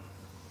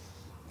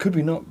 Could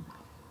we not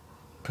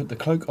put the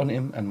cloak on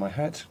him and my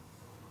hat?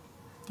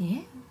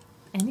 Yeah.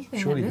 Anything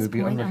Surely at he this would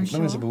be point, I'm sure.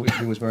 unrecognisable if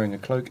he was wearing a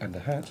cloak and a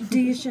hat. Do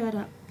your shirt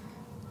up.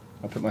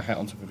 I'll put my hat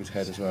on top of his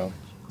head as well.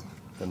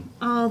 Then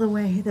All the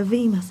way. The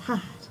V must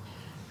hide.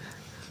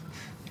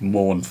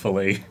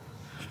 Mournfully.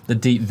 The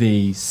deep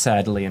V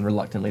sadly and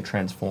reluctantly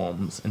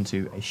transforms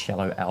into a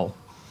shallow L.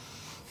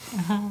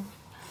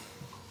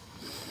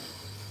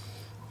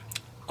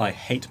 I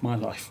hate my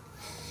life.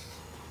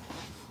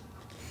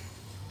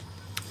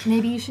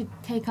 Maybe you should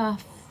take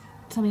off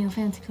some of your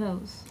fancy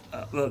clothes.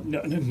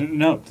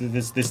 No.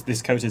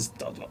 This coat is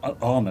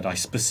armoured. I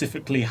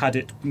specifically had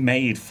it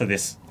made for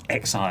this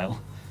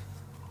exile.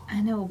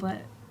 I know,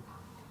 but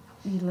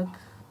you look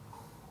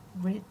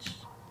rich,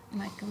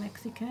 like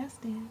Alexei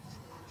Kirst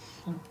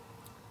is.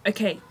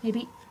 Okay,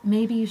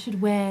 Maybe you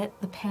should wear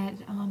the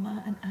padded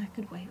armor, and I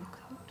could wear your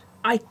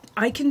coat.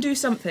 I can do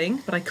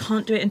something, but I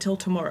can't do it until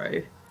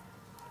tomorrow.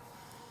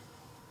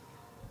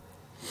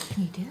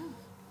 You do.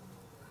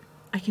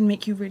 I can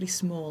make you really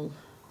small.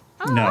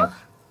 No.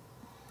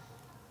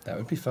 that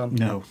would be fun.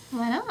 No.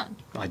 Why not?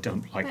 I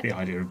don't like the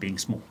idea of being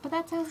small. But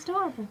that sounds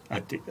adorable.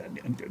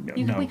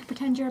 We No. could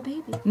pretend you're a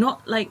baby.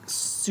 Not like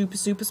super,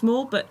 super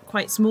small, but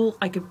quite small.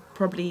 I could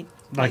probably...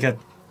 Like a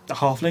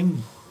halfling?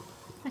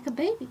 Like a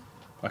baby.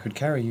 I could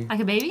carry you. Like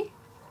a baby?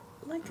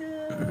 Like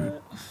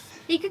a...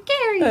 He could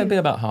carry Yeah, you. it'd be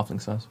about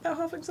halfling size. about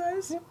halfling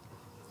size?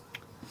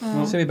 So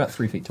it'd be about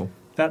 3 feet tall.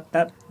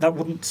 That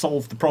wouldn't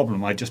solve the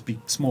problem. I'd just be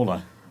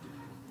smaller.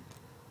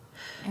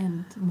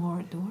 And more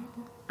adorable.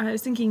 I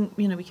was thinking,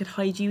 we could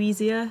hide you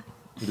easier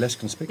Be less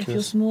if you're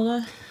conspicuous.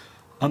 smaller.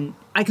 Um,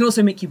 I can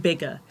also make you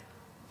bigger,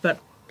 but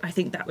I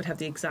think that would have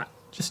the exact...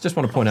 Just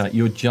want to point out,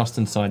 you're just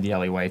inside the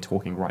alleyway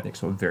talking right next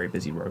to a very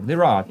busy road.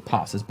 There are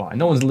passers-by.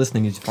 No one's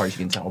listening as far as you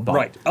can tell. But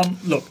Right.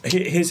 Look.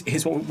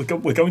 Here's what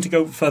we're going to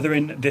go further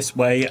in this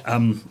way.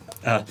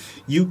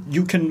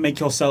 You can make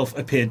yourself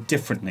appear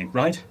differently,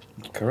 right?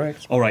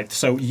 Correct. All right.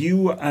 So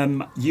you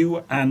and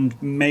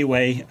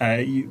Meue,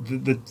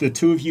 the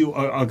two of you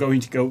are going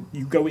to go.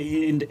 You go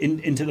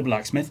into the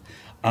blacksmith.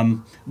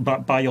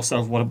 But buy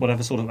yourself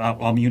whatever sort of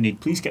armor you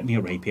need. Please get me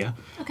a rapier.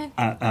 Okay.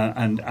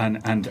 And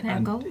Can I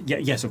go? yeah,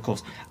 yes, of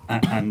course.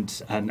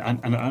 And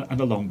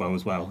a longbow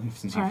as well,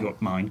 since you've Alright.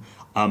 got mine.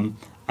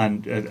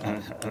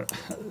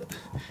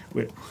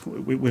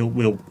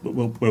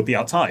 We'll be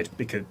outside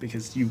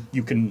because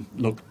you can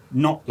look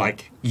not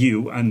like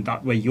you, and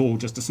that way you're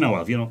just a snow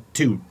elf. You're not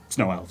two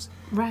snow elves.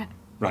 Right.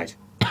 Right.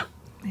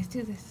 Let's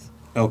do this.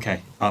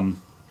 Okay.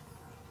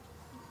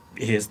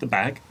 Here's the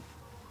bag.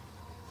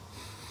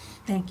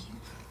 Thank you.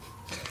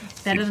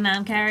 Better than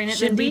I'm carrying it.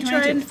 Should than we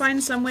try D22. and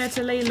find somewhere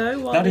to lay low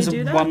while That we is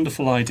do a that?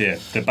 wonderful idea.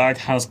 The bag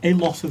has a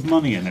lot of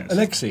money in it.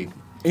 Alexei,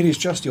 it is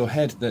just your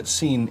head that's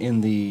seen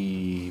in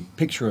the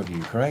picture of you,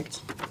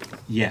 correct?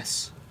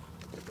 Yes.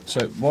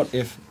 So what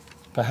if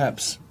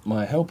perhaps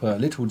my helper,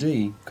 Little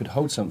D, could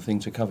hold something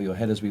to cover your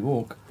head as we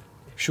walk?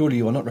 Surely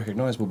you are not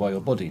recognisable by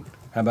your body.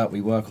 How about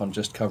we work on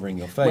just covering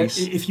your Well, face?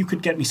 if you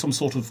could get me some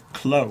sort of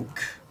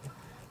cloak,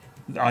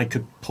 I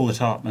could pull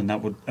it up, and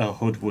that would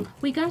hood would.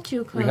 We got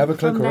you a cloak. have a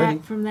cloak from already.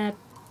 From that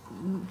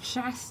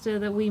Shasta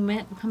that we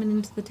met coming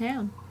into the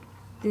town.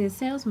 The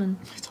salesman.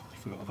 I totally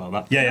forgot about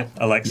that. Yeah,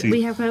 Alexei.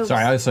 We have cloaks.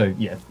 sorry, also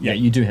yeah,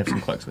 you do have some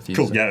cloaks with you.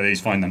 Cool. so- Yeah,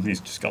 he's fine then. He's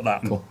just got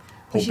that. Cool.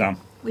 Pulled down.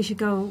 We should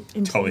go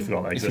into... Totally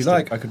forgot that If existed. you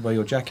like, I could wear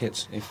your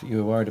jacket if you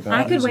were worried about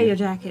I could losing wear your it.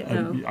 jacket,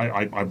 though.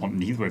 I want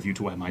neither of you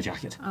to wear my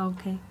jacket.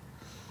 Okay.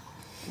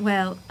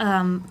 Well,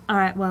 all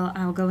right, well,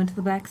 I'll go into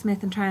the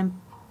blacksmith and try and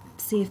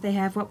see if they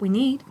have what we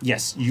need.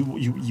 Yes, you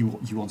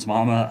want some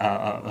armor?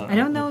 I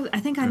don't know. I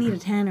think I need a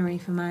tannery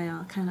for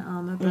my kind of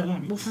armor, but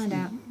we'll find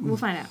out. We'll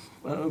find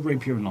out.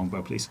 Rapier and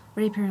longbow, please.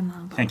 Rapier and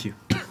longbow. Thank you.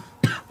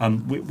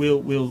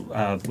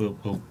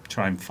 We'll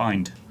try and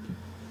find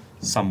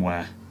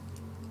somewhere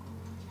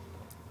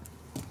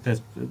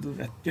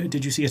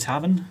Did you see a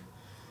tavern?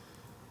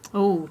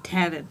 Oh,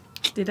 tavern.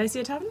 Did I see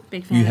a tavern?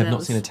 Big fan You of have not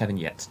those. seen a tavern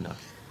yet, no.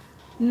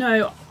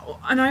 No,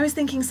 and I was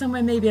thinking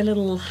somewhere maybe a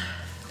little,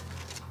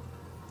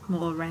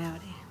 More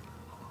rowdy.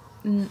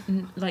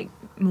 like,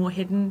 more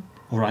hidden.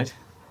 All right.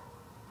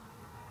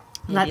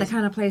 Like the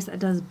kind of place that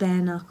does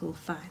bare knuckle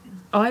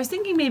fighting. Oh, I was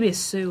thinking maybe a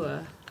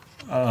sewer.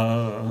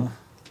 I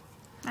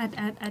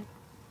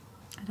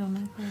don't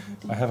know.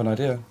 I have an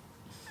idea.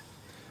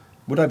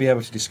 Would I be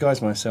able to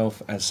disguise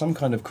myself as some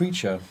kind of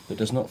creature that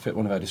does not fit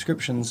one of our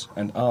descriptions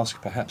and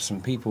ask perhaps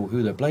some people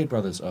who the Blade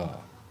Brothers are?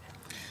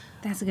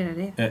 That's a good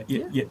idea.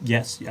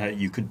 Yes,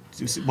 you could.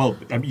 Well,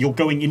 you're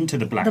going into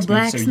the blacksmith,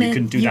 blacksmith. so you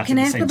can do You that can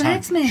at the ask same the time.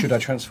 blacksmith. Should I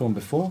transform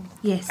before?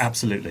 Yes.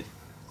 Absolutely.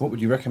 What would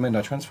you recommend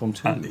I transform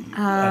to?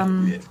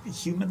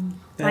 Human.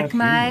 Like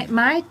human.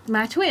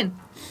 my twin.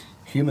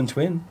 Human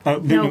twin? Oh,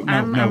 no,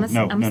 I'm a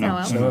snow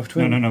elf. Snow elf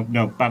twin?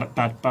 No, bad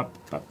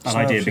Snow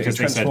idea, elf, because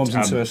it they said... transforms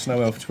into a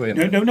snow elf twin.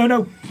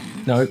 No.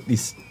 No,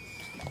 these...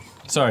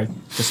 Sorry,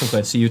 just some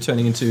clear. So you're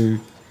turning into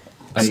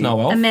a snow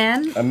elf? A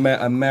man. A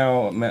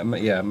male,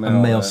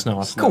 male snow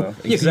elf. Cool. elf.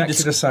 Yeah, can you Exactly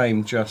just- the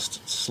same,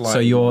 just slightly.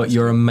 So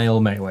you're a male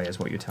Meue is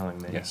what you're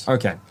telling me? Yes.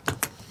 Okay.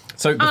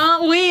 So...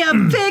 Aren't we a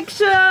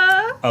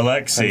picture?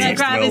 Alexei I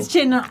grab his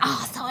chin.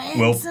 Oh, so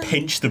will handsome.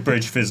 pinch the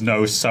bridge of his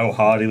nose so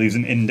hard he leaves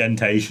an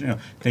indentation.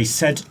 They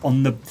said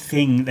on the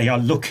thing they are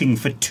looking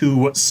for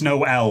 2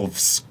 snow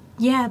elves.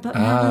 Yeah, but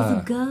that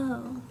was a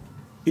girl.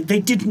 They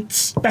didn't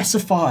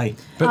specify.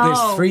 But Oh.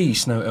 there's 3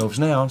 snow elves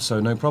now, so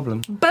no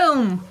problem.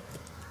 Boom.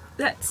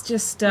 Let's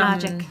just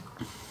Magic.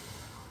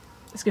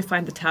 Let's go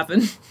find the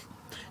tavern.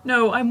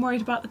 No, I'm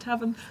worried about the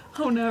tavern.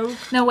 Oh no.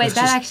 No, wait, Let's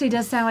that just- actually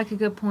does sound like a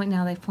good point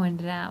now they've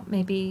pointed it out.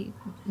 Maybe,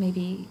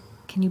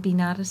 can you be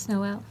not a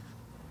snow elf?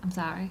 I'm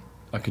sorry.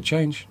 I could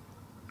change.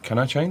 Can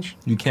I change?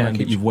 You can, I but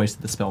keep- you've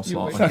wasted the spell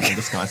slot on your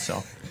disguise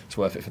self. It's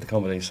worth it for the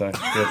comedy, so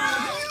good.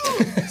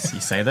 So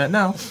you say that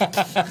now.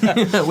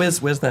 where's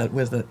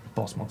that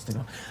boss monster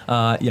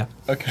gone? Yeah.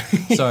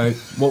 Okay. So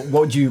what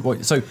would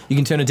you? So you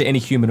can turn into any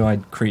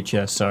humanoid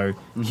creature. So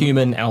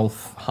human,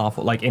 elf, half,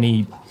 like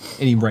any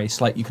race.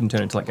 Like you can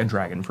turn into like a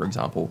dragon, for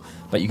example.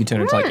 But you can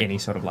turn into like any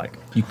sort of like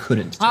you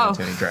couldn't turn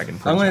into any dragon.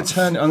 For I'm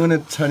example. going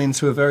to turn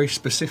into a very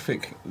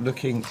specific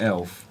looking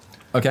elf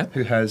Okay.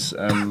 who has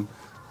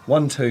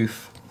 1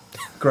 tooth,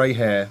 grey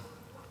hair,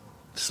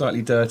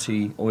 slightly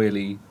dirty,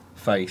 oily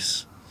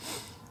face,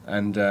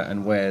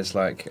 and wears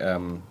like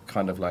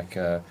kind of like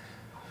a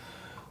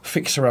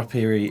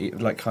fixer-uppery,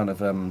 like kind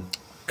of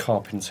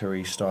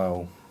carpentry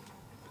style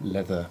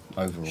leather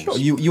overalls. Sure.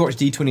 You watch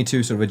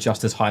D22 sort of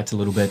adjust his height a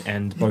little bit,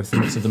 and both the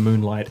bits of the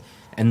moonlight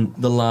and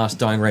the last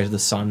dying rays of the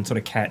sun sort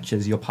of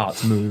catches your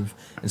parts move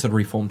and sort of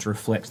reform to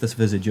reflect this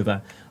visage of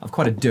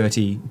quite a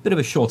dirty, bit of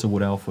a shorter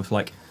wood elf with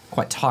like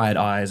quite tired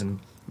eyes and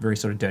very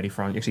sort of dirty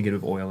front. You actually get it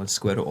with oil and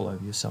squirt it all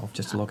over yourself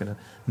just to look at a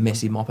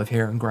messy mop of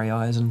hair and grey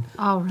eyes and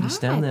All right. you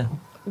stand there.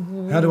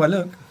 How do I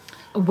look?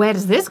 Where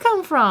does this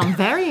come from?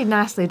 Very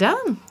nicely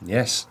done.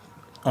 Yes.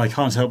 I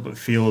can't help but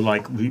feel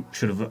like we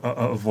should have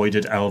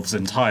avoided elves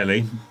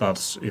entirely,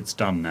 but it's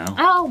done now.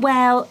 Oh,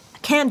 well,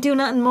 can't do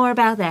nothing more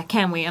about that,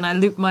 can we? And I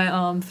loop my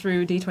arm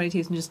through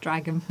D22s and just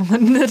drag him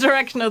in the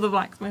direction of the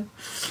blacksmith.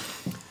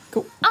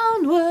 Cool.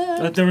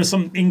 Onward! There are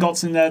some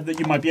ingots in there that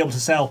you might be able to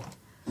sell.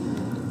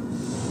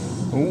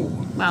 Ooh.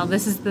 Wow,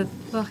 this is the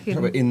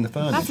fucking... We're in the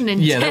furnace. That's an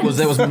intense... Yeah, that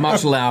was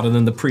much louder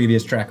than the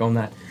previous track on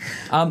that.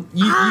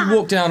 You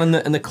walk down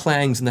and the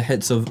clangs and the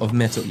hits of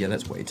metal. Yeah,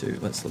 that's way too.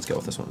 Let's go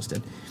with this one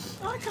instead.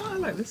 I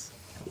like this.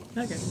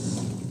 Okay.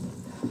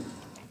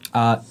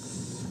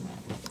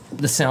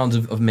 The sounds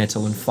of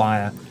metal and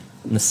fire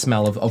and the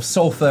smell of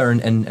sulfur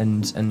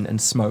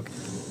and smoke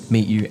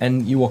meet you,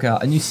 and you walk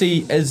out and you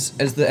see as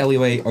the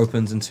alleyway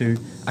opens into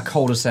a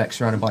cul-de-sac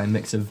surrounded by a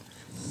mix of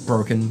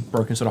broken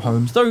sort of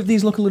homes. Though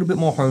these look a little bit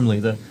more homely.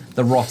 The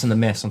rot and the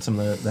mess on some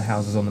of the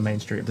houses on the main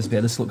street of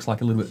Despair. This looks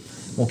like a little bit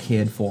more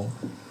cared for.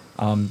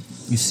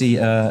 You see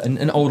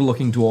an older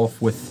looking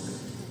dwarf with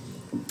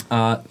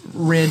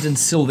red and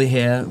silver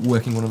hair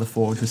working one of the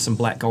forge with some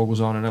black goggles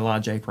on and a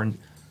large apron,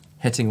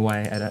 hitting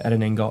away at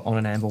an ingot on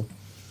an anvil.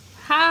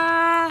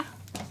 Hi!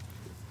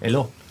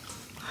 Hello.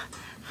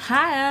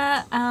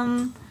 Hi,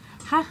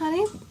 hi,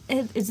 honey.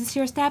 Is this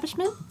your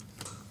establishment?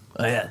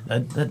 Oh yeah,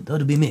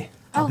 that'll be me.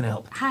 How can I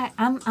help? Hi,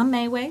 I'm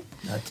Meue.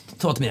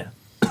 Taught me.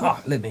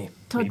 Let me.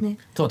 Taught me.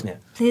 Taught me.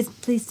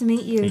 Pleased to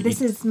meet you.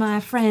 This is my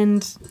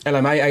friend.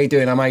 Hello, mate. How you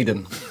doing? I'm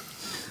Aiden.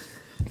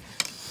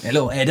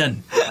 Hello,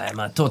 Eden. I'm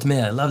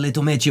Totmere. Lovely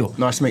to meet you.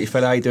 Nice to meet you,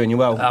 fella. How you doing? You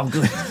well? I'm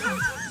good.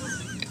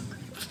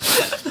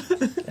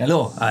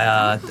 Hello.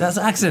 That's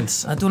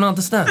accents. I do not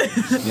understand.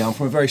 Yeah, I'm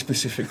from a very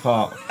specific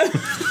part.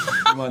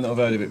 You might not have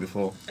heard of it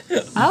before.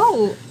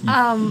 Oh,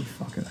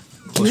 Fucker.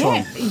 What's yeah,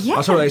 wrong? yeah.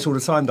 I saw this all the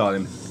time,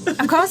 darling.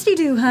 Of course you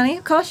do, honey.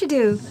 Of course you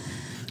do.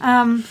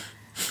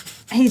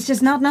 He's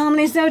just not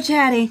normally so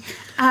chatty.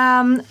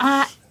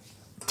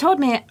 Told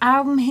me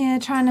I'm here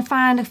trying to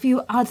find a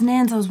few odds and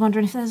ends. I was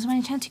wondering if there's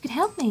any chance you could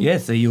help me.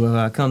 Yes, you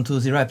have come to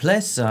the right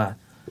place.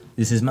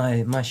 This is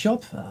my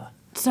shop.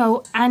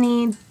 So I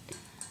need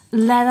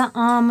leather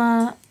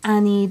armor. I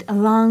need a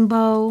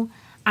longbow.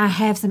 I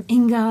have some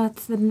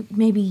ingots that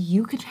maybe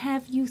you could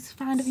find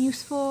of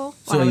use for.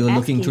 So Well, you're I'm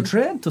looking to asking.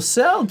 trade, to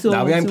sell, to...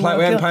 No, we ain't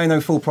to paying no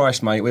full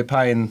price, mate. We're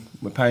paying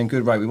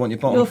good rate. We want your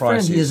bottom Your friend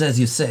prices. is, as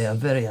you say, a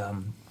very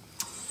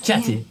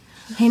chatty.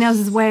 He knows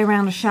his way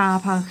around a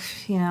shop.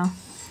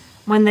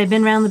 When they've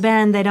been round the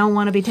bend, they don't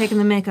want to be taking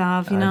the mick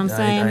off. You know what I'm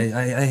saying?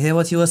 I hear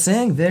what you were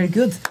saying. Very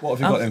good. What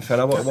have you got then,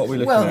 fella? What are we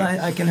looking Well, at?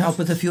 I can help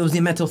with a few of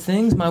the metal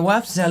things. My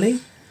wife, Sally,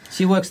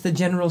 she works the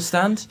general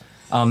stand.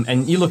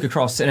 And you look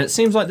across, and it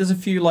seems like there's a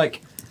few,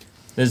 like...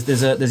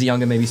 There's a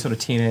younger, maybe sort of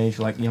teenage,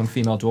 like young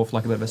female dwarf,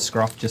 like a bit of a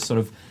scruff, just sort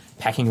of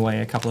packing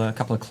away a couple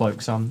of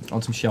cloaks on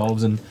some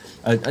shelves, and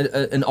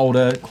an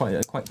older,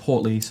 quite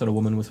portly sort of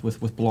woman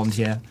with blonde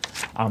hair,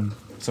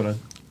 sort of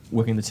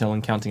working the till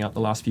and counting out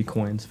the last few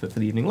coins for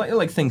the evening.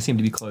 Like things seem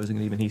to be closing,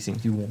 and even he seems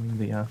to be warming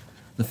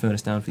the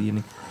furnace down for the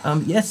evening.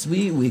 Yes,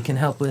 we can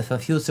help with a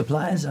few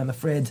supplies. I'm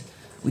afraid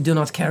we do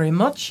not carry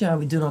much.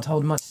 We do not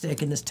hold much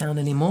stake in this town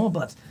anymore,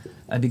 but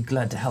I'd be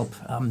glad to help.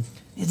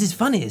 It is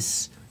funny.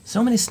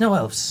 So many snow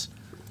elves.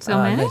 So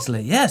many?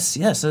 Lately. Yes,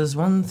 there's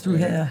one through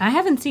here. I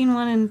haven't seen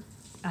one in.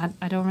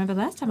 I don't remember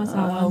the last time I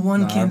saw one.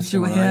 One No, came I've seen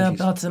through one here ages.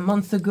 about a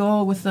month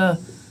ago with a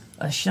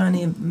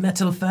shiny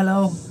metal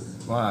fellow.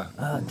 Wow.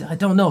 I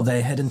don't know.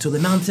 They head into the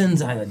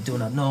mountains. I do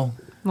not know.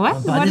 What?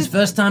 But What this is-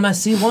 first time I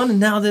see one, and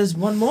now there's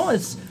one more.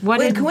 It's What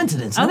weird did-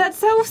 coincidence. Oh, no? that's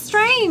so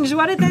strange.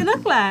 What did they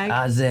look like?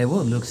 They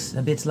looks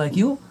a bit like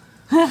you.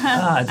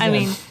 I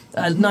mean,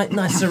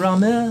 nice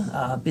armor,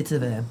 a bit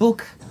of a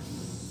book,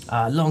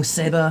 a long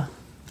saber,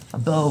 a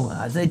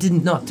bow. They did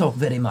not talk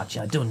very much.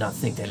 I do not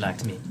think they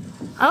liked me.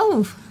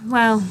 oh,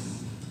 well,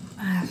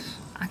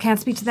 I can't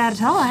speak to that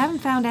at all. I haven't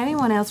found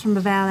anyone else from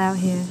Baval out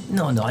here.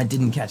 No, I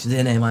didn't catch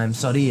their name. I'm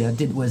sorry.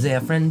 Was they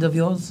a friend of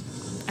yours?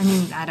 I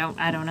mean, I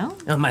don't know.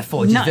 Oh, my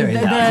forge is No, very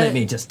the- loud. the- Let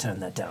me just turn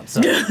that down.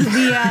 Sorry.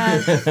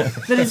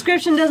 The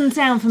description doesn't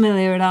sound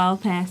familiar at all.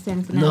 Past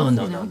anything No, else.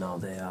 no, you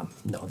know?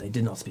 no. They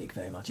did not speak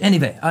very much.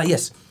 Anyway,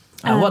 yes.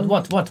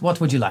 What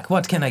would you like?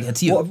 What can I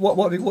get you?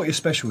 What are your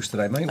specials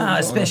today, mate? What have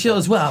you got Special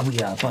as well. We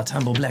are but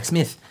humble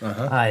blacksmith.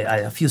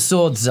 A few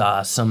swords,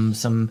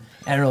 some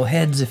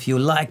arrowheads if you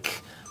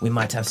like. We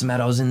might have some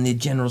arrows in the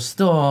general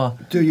store.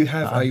 on? Do you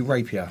have a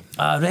rapier?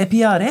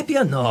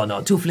 Rapier?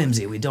 No, too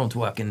flimsy. We don't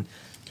work in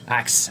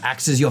axe.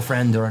 Axe is your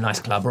friend, or a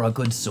nice club, or a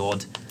good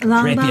sword.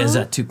 Longbow? Rapiers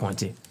are too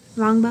pointy.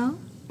 Longbow?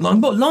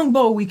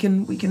 Longbow. We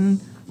can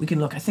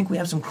look. I think we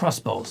have some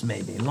crossbows,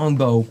 maybe.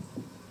 Longbow.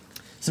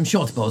 Some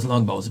short bows,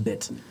 longbows a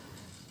bit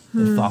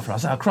far for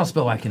us. Our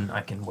crossbow, I can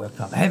work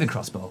up. A heavy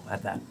crossbow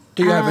at that.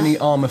 Do you have any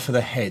armour for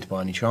the head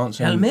by any chance?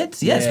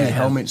 Helmets? Yes, we have.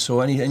 helmets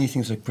or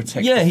anything to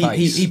protect Yeah, the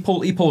face.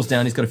 he pulls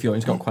down. He's got a few.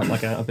 He's got quite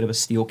like a bit of a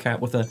steel cap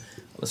with a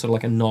sort of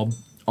like a knob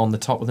on the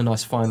top with a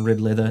nice fine red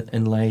leather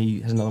inlay.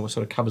 He has another one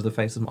sort of covers the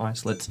face with some eye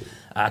slits.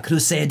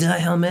 Crusader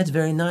helmet,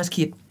 very nice.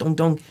 Keep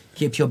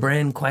your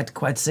brain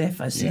quite safe.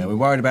 I see. Yeah, we're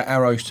worried about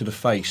arrows to the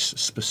face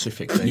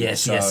specifically.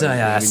 Yes, so yes, it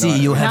I would be see nice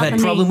you if- have had Not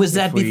problem me. with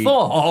that If we-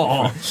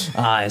 before.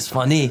 It's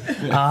funny.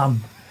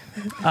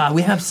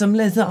 We have some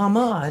leather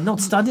armor, not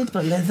studded,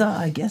 but leather,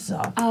 I guess.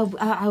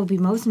 I would be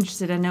most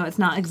interested. I know it's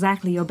not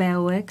exactly your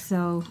bailiwick,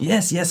 so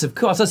Yes, of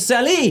course.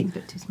 Sally! a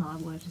bit too small a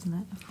word, isn't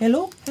it?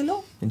 Hello.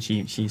 And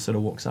she sort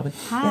of walks up and,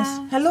 Hi. yes,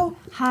 hello.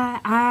 Hi,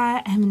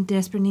 I am in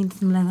desperate need of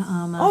some leather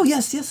armor. Oh,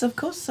 yes, of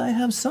course, I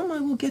have some. I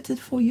will get it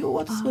for you.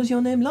 What was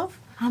your name, love?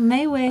 I'm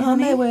Meue,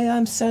 honey. Meue,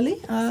 I'm Sally.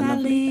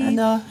 Lovely. Sally.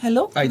 And,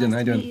 hello. Aidan, how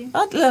you doing?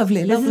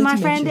 Lovely This is my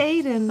to friend meet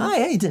you. Aiden. Hi,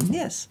 Aiden,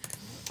 yes.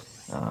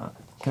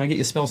 Can I get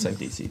your spell save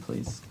DC,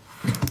 please?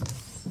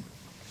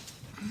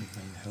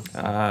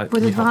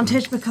 With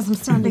advantage because I'm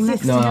standing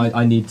next to him.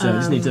 I need to. I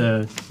just need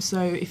to.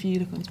 So if you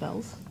look on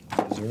spells,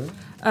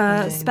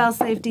 Spell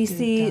save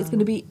DC is going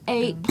to be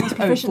 8 plus 14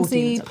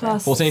 proficiency is up there.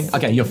 plus 14.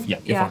 Okay, you're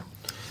Yeah. fine.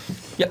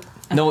 Yep.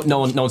 No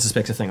one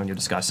suspects a thing on your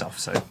disguise self,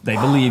 so they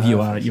believe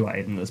you are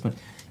Aiden at this point.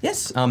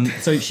 Yes.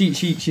 So she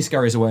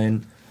scurries away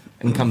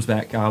and comes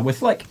back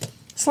with like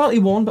slightly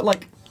worn but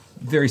like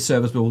very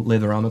serviceable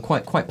leather armor,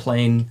 quite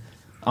plain.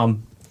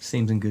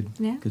 Seems in good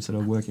sort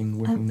of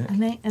working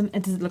neck.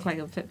 Does it look like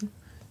it'll fit?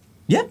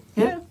 Yeah.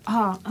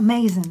 Oh,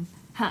 amazing.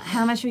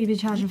 How much will you be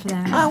charging for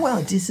that? Well,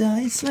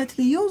 it's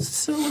slightly used,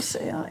 so we'll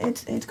say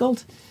 8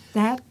 gold.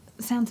 That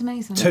sounds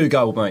amazing. 2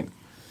 gold, mate.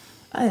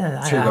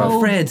 I'm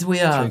afraid we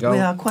are 2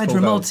 gold. quite 4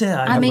 remote gold. here. You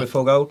I happy mean- with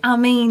 4 gold? I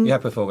mean, You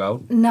happy with 4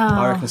 gold? no.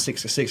 I reckon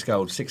 6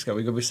 gold. 6 gold.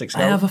 We good with 6 I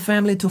gold? have a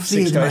family to 6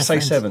 feed, gold. my Let's say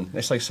friend. 7.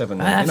 Let's say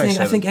 7. I You know think- I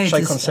 7. think 8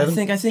 Shake is- on 7.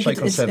 I think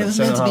Shake on it 7. was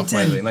meant to be 7.5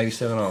 maybe. 10. Maybe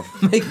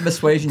 7.5. Make a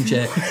persuasion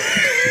check.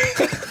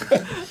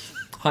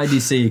 High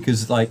DC,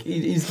 because like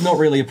he's not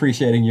really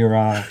appreciating your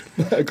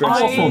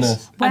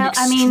awfulness. Well, I'm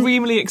I mean-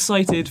 extremely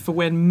excited for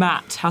when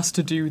Matt has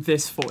to do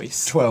this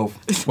voice. 12.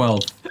 12.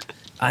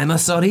 I'm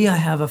sorry, I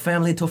have a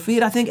family to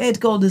feed. I think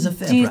 8 gold is a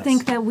fair Do you price.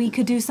 think that we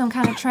could do some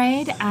kind of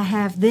trade? I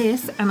have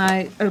this, and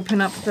I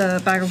open up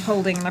the bag of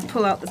holding, and I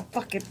pull out this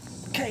bucket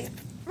cave.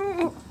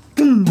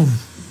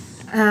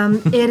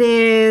 It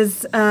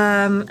is,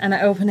 and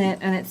I open it,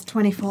 and it's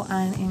 24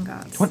 iron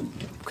ingots. What?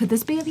 Could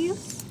this be of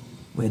use?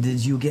 Where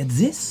did you get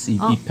this? He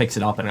picks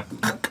it up and...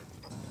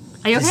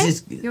 Are you okay? This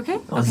is, You okay?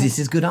 Oh, Okay. this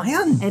is good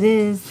iron. It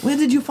is. Where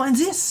did you find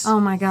this? Oh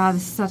my god,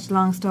 this is such a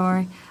long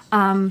story.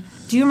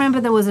 Do you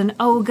remember there was an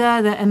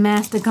ogre that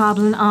amassed a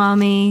goblin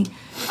army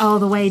all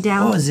the way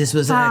down? Oh, this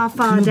was far, a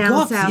far down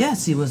Klugok. south.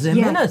 Yes, he was a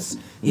Yeah. menace.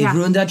 He Yeah.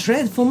 ruined our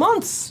trade for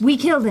months. We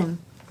killed him.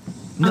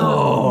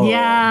 No.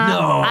 Yeah.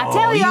 No. I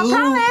tell you, I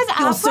promise.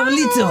 I You're so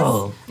promise.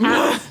 little.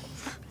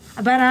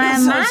 But I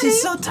am mighty.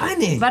 She's so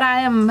tiny. But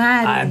I am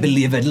mighty. I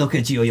believe it. Look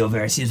at you.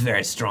 She's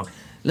very strong.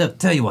 Look,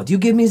 tell you what. You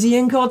give me the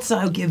ingots,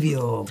 I'll give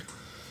you...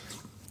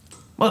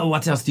 Well,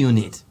 what else do you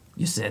need?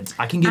 You said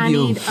I can give I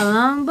you... need a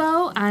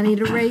longbow, I need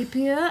a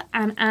rapier,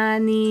 and I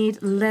need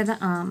leather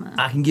armor.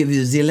 I can give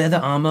you the leather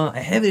armor,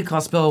 a heavy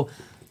crossbow,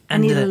 I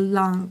and need a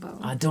longbow.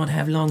 I don't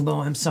have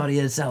longbow. I'm sorry,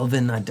 it's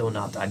Elvin. I do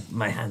not.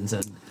 My hands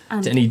are...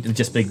 And he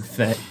just big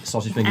fat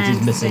sausage fingers.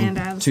 He's missing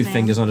two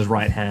fingers on his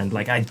right hand.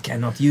 Like I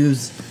cannot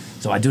use,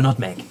 so I do not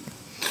make.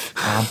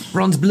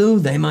 Bronze Blue,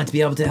 they might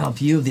be able to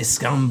help you, this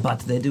scum, but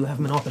they do have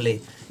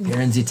monopoly here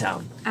in the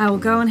town. I will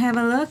go and have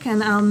a look,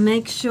 and I'll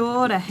make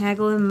sure to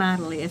haggle and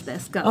mightily if they're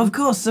scum. Of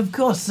course.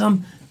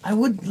 I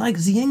would like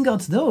the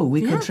ingots though.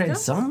 We could trade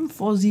some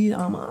for the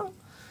armor.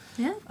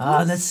 Yeah.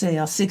 Let's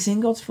say 6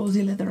 ingots for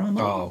the leather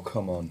armor. Oh,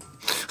 come on.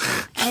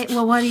 Hey,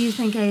 well, what do you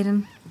think,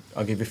 Aiden?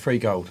 I'll give you 3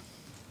 gold.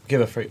 Give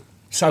her 3.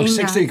 So Ingots.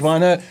 60, come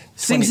on.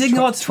 6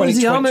 ingots for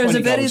the armor is a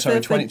very gold.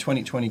 Sorry, fair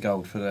 20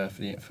 gold for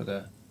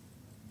the.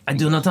 I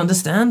do not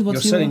understand what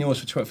You're selling yours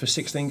for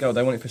 16 gold.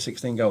 They want it for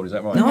 16 gold. Is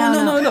that right?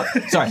 No.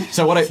 Sorry.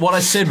 So what I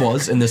said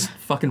was in this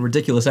fucking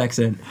ridiculous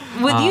accent.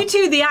 With you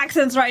two, the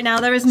accents right now,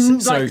 there is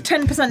like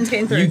 10%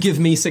 getting through. You give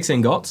me 6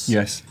 ingots.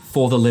 Yes.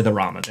 For the leather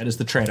armor. That is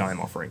the trade I am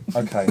offering.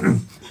 Okay.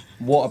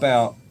 What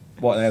about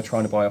what they are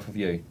trying to buy off of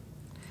you?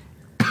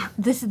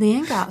 This is the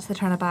ingots they're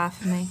trying to buy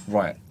for me.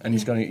 Right, and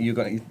you've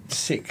got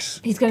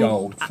 6 He's gonna-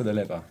 gold for the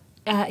leather.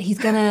 He's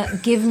gonna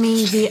give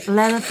me the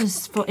leather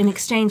for in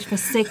exchange for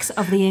 6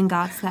 of the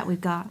ingots that we've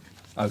got.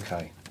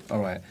 Okay, all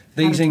right.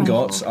 These 24.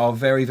 ingots are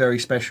very, very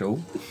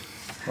special,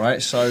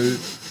 right? So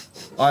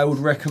I would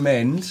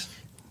recommend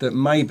that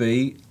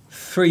maybe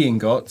 3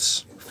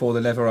 ingots for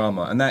the leather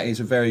armour, and that is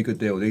a very good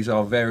deal. These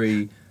are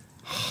very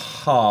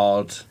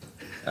hard,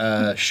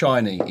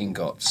 shiny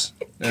ingots.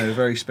 They're a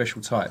very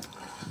special type.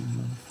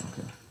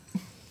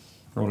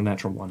 Roll a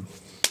natural 1.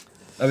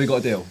 Have we got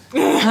a deal?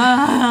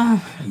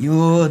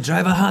 You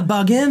drive a hard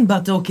bargain,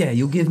 but okay,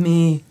 you give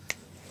me...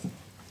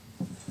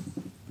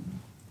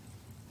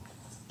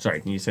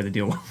 Sorry, can you say the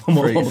deal one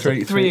more?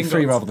 3 ingots.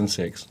 rather than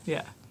 6.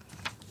 Yeah.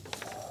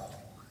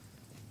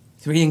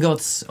 3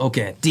 ingots,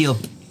 okay, deal.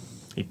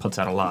 He puts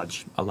out a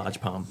large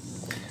palm.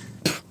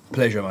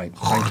 Pleasure, mate.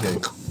 Thank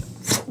you.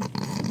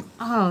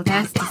 Oh,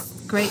 that's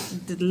just great,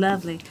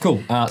 lovely.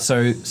 Cool.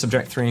 So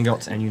subtract 3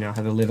 ingots, and you now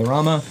have the leather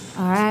armor.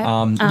 All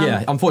right.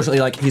 Yeah, unfortunately,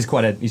 like he's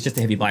just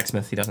a heavy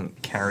blacksmith. He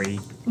doesn't carry.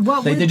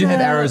 What They would do have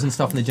the- arrows and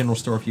stuff in the general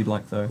store if you'd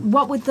like, though.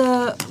 What would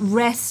the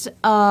rest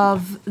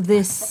of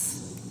this?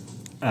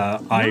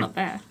 I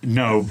there.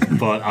 no,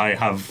 but I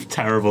have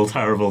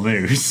terrible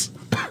news.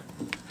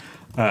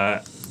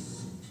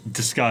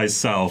 Disguise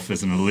self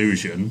is an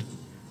illusion.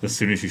 As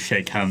soon as you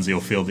shake hands,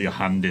 you'll feel that your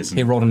hand isn't.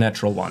 He rolled a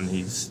natural 1.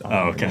 He's.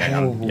 Oh, okay.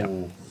 Yeah.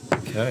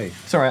 Okay.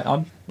 It's all right.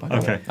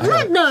 Okay.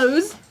 Matt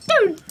knows.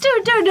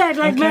 Don't act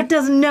like Matt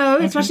doesn't know,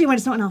 especially when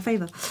it's not in our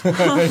favour.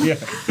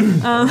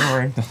 Don't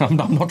worry.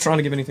 I'm not trying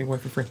to give anything away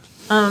for free.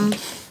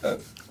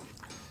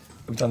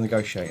 We've done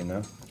negotiating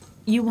now.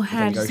 You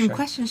had some negotiate.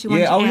 questions you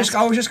wanted Yeah, to ask.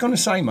 I was just going to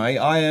say, mate.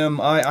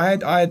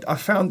 I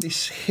found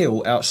this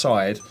hill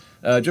outside,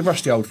 just a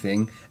rusty old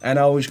thing, and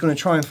I was going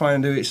to try and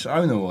find who its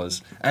owner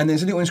was. And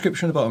there's a little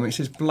inscription at the bottom. It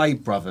says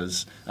Blade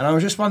Brothers, and I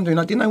was just wondering,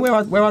 I didn't know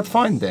where I'd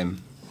find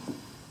them.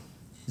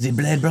 The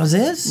Blade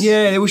Brothers?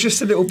 Yeah, it was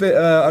just a little bit.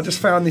 I just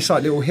found this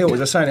like little hill. As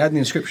I was saying, it had an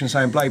inscription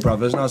saying Blade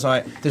Brothers, and I was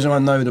like, does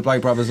anyone know who the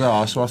Blade Brothers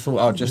are? So I thought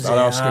I'd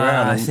ask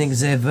around. I and- think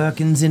they work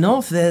in the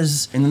north.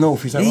 There's. in the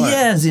north, is that right?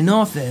 Yeah, the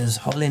north. There's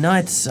Holy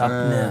Knights up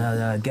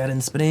near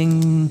Garden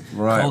Spring,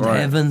 Right, Cold right.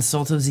 Heaven,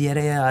 sort of the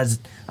area.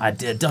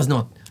 It does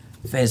not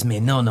faze me.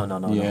 No.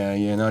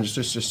 Yeah, no,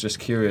 just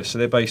curious. So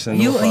they're based in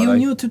the Are north, you are they?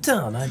 new to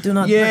town? I do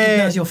not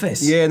recognize your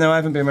face. Yeah, no, I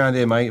haven't been around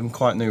here, mate. I'm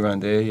quite new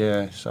around here,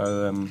 yeah.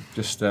 So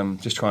just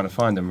trying to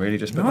find them, really.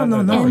 Just No.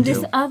 And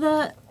this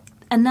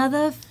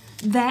another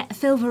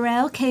Phil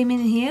Varel came in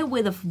here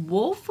with a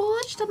war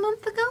forged a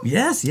month ago?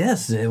 Yes.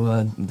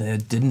 They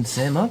didn't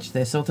say much.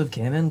 They sort of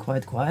came in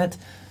quite quiet,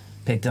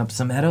 picked up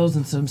some arrows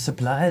and some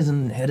supplies,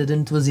 and headed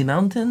into the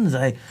mountains.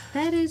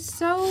 That is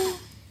so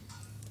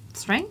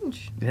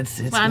strange.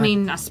 It's Well, I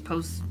mean, I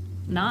suppose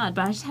not,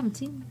 but I just haven't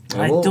seen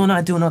them.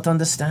 I do not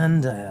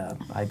understand.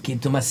 I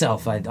keep to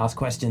myself. I ask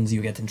questions.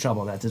 You get in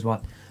trouble. That is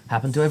what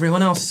happened to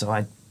everyone else. So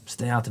I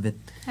stay out of it.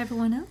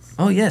 Everyone else?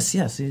 Oh yes.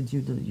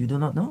 You do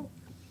not know.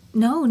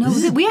 No.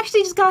 We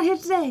actually just got here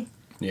today.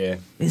 Yeah.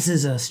 This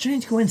is a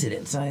strange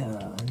coincidence.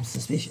 I'm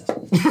suspicious.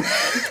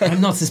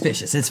 I'm not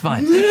suspicious. It's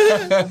fine.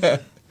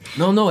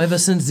 No. Ever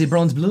since the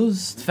Bronze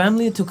Blues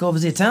family took over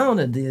the town,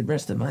 and the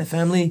rest of my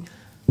family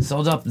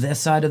sold up their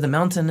side of the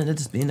mountain, and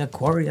it's been a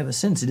quarry ever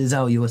since. It is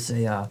how you would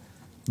say,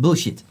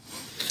 bullshit.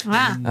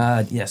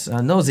 Wow. Yes,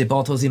 no, they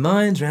bought all the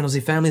mines, ran all the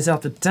families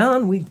out of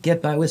town. We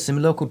get by with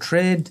some local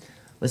trade,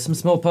 with some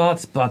small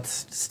parts, but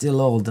still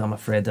old, I'm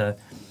afraid.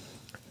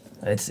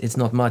 It's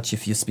not much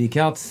if you speak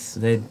out.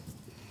 They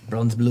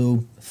bronze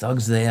blue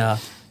thugs, they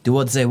do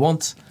what they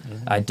want.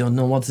 I don't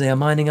know what they are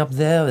mining up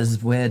there.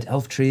 There's weird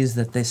elf trees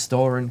that they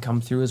store and come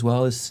through as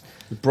well as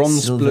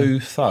Bronze silver. blue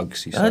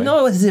thugs, you say?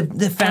 No, it's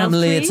the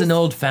family. It's trees? an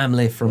old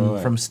family from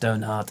Right.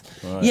 Stoneheart.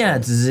 Right. Yeah,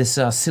 it's this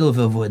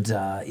Silverwood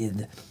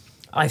in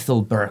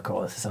Eithelberg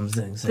or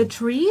something. The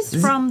trees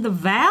from the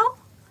Val?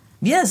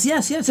 Yes,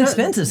 it's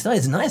expensive stuff.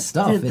 It's nice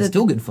stuff. the- It's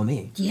too good for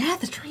me. Yeah,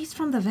 the trees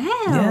from the Val.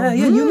 Yeah,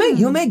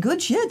 you make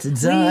good shit.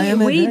 It's, I am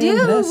we very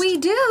impressed. we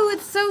do.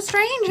 It's so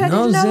strange. I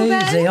No, didn't know they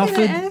anything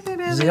offered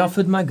about they it.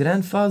 offered my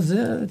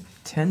grandfather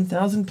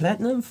 10,000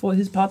 platinum for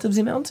his part of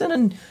the mountain,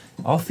 and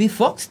off he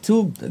fucked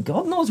to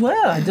God knows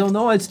where. I don't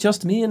know. It's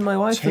just me and my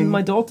wife and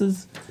my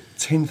daughters.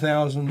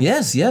 10,000?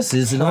 Yes,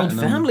 it's an old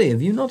Platinum. family.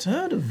 Have you not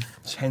heard of?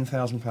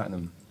 10,000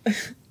 platinum.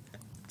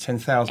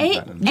 10,000 Eight-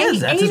 platinum. Yes,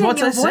 that is Aiden, what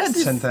your I said. voice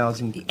is-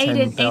 10,000.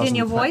 Aiden,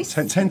 your voice?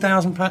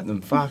 10,000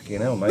 platinum. Fucking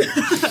hell, mate.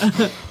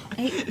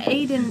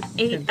 Aiden,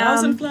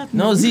 1,000 platinum.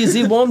 No,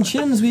 the warm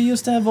chins. We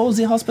used to have all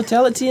the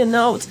hospitality, and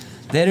now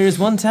there is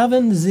one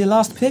tavern, the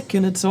last pick,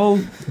 and it's all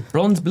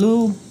bronze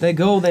blue. They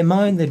go, they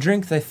mine, they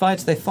drink, they fight,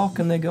 they fuck,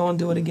 and they go and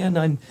do it again.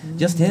 I'm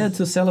just here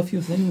to sell a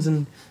few things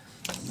and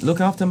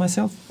look after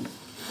myself.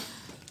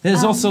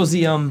 There's also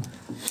the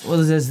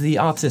there's the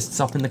artists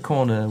up in the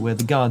corner where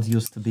the guards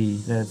used to be.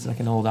 There's like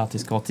an old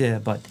artist quartier,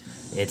 but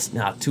it's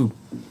not too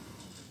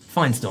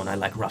fine stone. I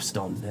like rough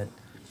stone. That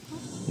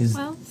is.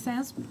 Well,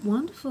 sounds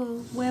wonderful.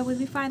 Where would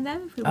we find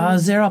them if we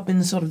want? They're up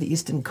in sort of the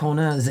eastern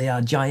corner. They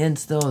are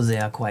giants, though. They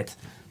are quite.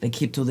 They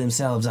keep to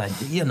themselves.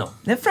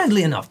 They're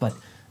friendly enough, but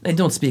they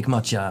don't speak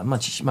much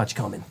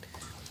common.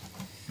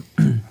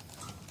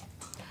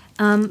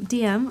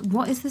 DM,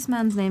 what is this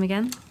man's name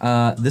again?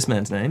 This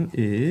man's name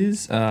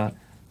is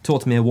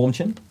Tortmir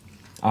Warmchin,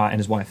 and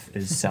his wife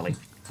is Sally,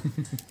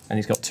 and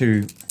he's got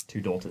two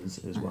daughters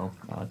as well,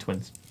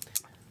 twins,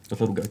 with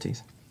little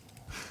goatees,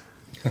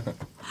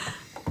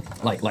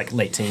 like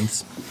late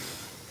teens.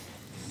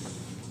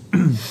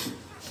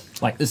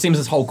 Like it seems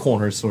this whole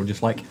corner is sort of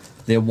just like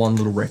their one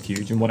little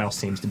refuge, and what else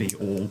seems to be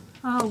all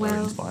Oh,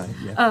 well. owned by.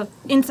 Yeah. Oh,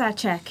 inside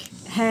check.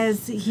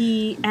 Has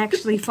he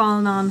actually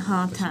fallen on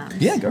hard times?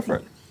 Yeah, go for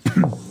it.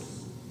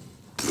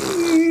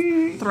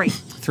 3.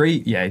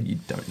 3, yeah, you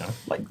don't know.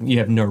 Like, you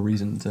have no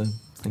reason to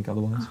think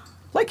otherwise.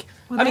 Like,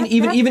 Well, I mean,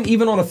 that-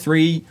 even on a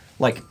 3,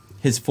 like,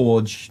 his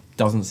forge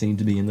doesn't seem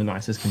to be in the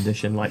nicest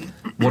condition. Like,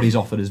 what he's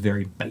offered is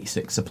very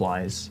basic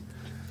supplies.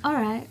 All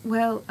right.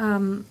 Well,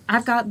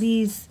 I've got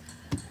these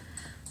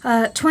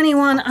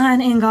 21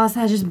 iron ingots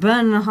that just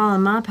burning a hole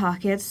in my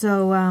pocket.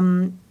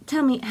 So,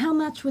 tell me, how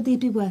much would they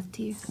be worth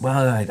to you?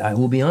 Well, I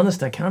will be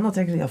honest, I cannot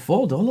actually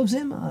afford all of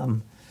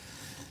them.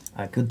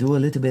 I could do a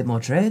little bit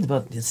more trade,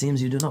 but it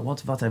seems you do not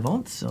want what I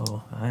want,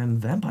 so I am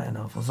vampire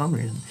now for some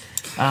reason.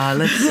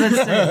 Let's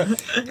say,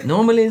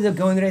 normally the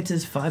going rate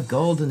is 5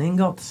 gold an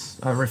ingot.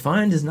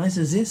 Refined as nice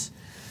as this.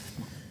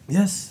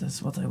 Yes,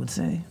 that's what I would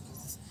say.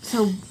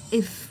 So,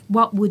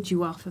 what would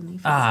you offer me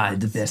for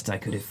The best I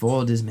could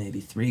afford is maybe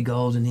 3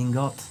 gold an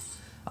ingot.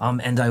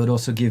 And I would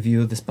also give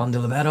you this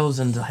bundle of arrows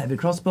and a heavy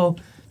crossbow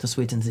to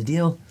sweeten the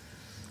deal.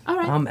 All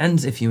right.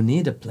 And if you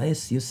need a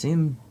place, you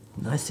seem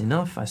nice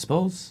enough, I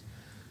suppose.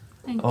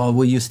 Thank Or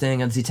were you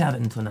staying at the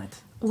tavern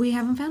tonight? We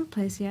haven't found a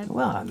place yet.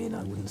 Well, I mean,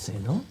 I wouldn't say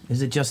no.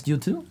 Is it just you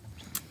two?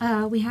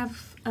 We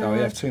have. No, we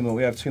have two more.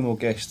 We have 2 more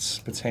guests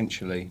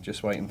potentially,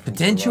 just waiting for them to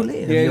Potentially?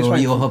 arrive. Yeah, just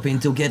waiting You're for- hoping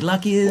to get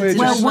lucky? We're tonight,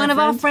 Well, just- one of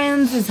my our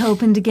friend? friends is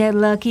hoping to get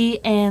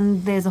lucky,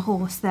 and there's a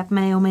horse that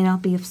may or may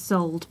not be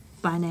sold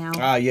by now.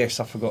 Ah,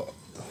 yes, I forgot.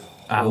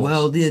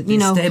 Well, the you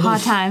know, stables,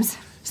 hard times.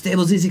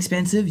 stables is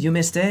expensive. You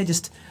may stay.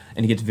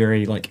 And he gets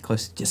very,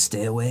 close. Just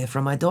stay away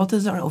from my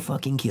daughters or I'll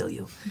fucking kill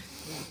you.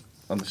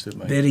 Understood,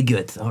 mate. Very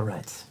good. All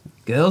right.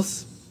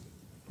 Girls?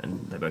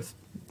 And they both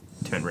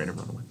turn red and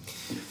run away.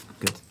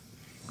 Good.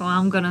 Well,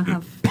 I'm gonna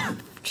have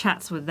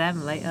chats with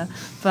them later,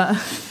 but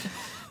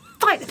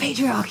fight the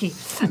patriarchy.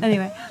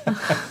 Anyway,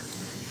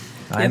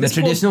 I am a this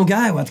poor- traditional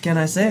guy. What can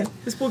I say?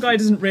 This poor guy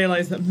doesn't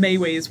realise that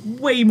Meue is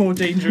way more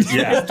dangerous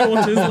than his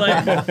daughter's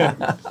life.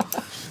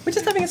 We're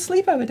just having a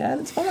sleepover, Dad.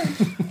 It's fine.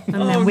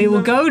 and then we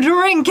will go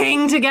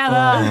drinking together.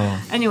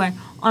 Oh. Anyway,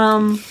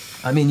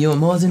 I mean, you're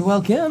more than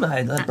welcome.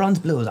 Bronze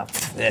Blues are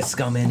they're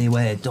scum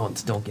anyway.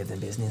 Don't give them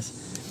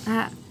business.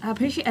 I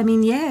appreciate. I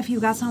mean, yeah, if you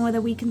got somewhere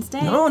that we can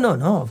stay. No.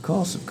 Of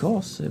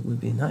course. It would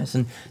be nice.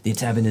 And the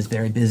tavern is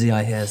very busy.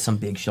 I hear some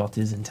big shot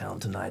is in town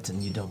tonight,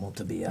 and you don't want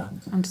to be.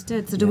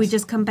 Understood. So do we Yes.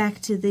 just come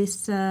back to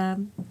this?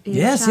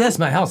 Yes, shop?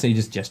 my house. And he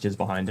just gestures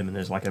behind him, and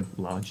there's like a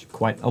large,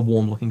 quite a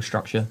warm-looking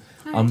structure.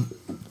 Alright.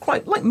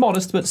 Quite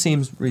modest, but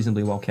seems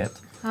reasonably well kept.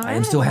 I am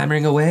Alright. still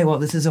hammering away while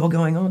this is all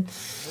going on.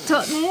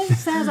 Totally.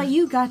 Sounds like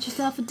you got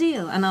yourself a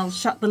deal. And I'll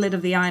shut the lid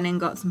of the iron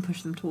ingots and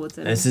push them towards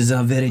it. This is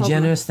very Hold on.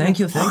 generous. Thank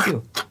you.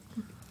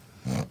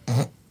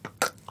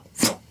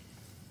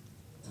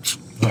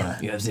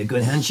 You have the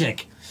good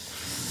handshake.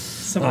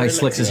 Somewhere He like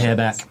slicks his that. hair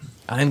back.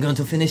 I'm going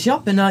to finish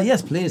up, and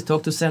yes, please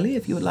talk to Sally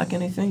if you would like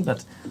anything,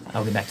 but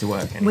I'll get back to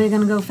work. Anyway. We're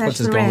gonna go fetch Puts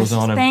his the goggles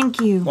rest. on him.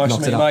 Thank you. Nice Knocks to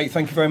it meet you, up. mate.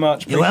 Thank you very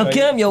much. You're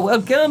Appreciate welcome, you're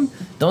welcome.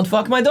 Don't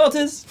fuck my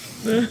daughters.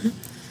 it.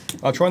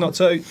 I'll try not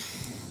to.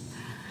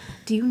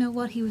 Do you know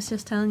what he was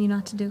just telling you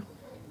not to do?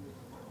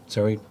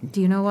 Sorry. Do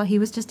you know what he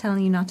was just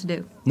telling you not to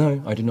do?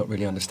 No, I do not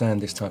really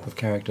understand this type of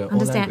character or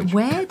Understand? language.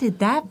 Where did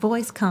that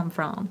voice come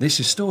from? This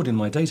is stored in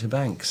my data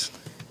banks.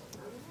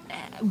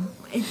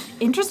 It's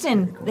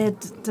interesting.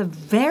 It's a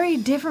very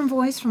different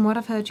voice from what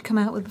I've heard you come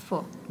out with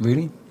before.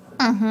 Really?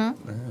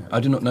 I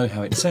do not know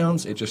how it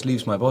sounds. It just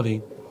leaves my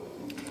body.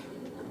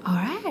 All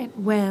right.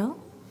 Well,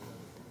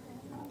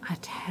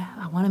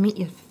 I want to meet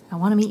you. I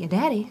want to meet your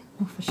daddy,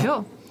 for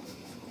sure.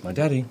 My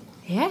daddy.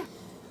 Yeah.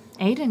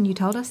 Aiden, you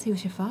told us he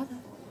was your father.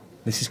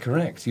 This is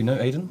correct. You know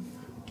Aiden?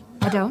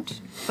 I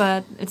don't,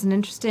 but it's an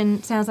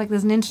interesting. Sounds like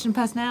there's an interesting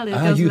personality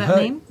that Ah, goes you with that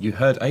heard. name. You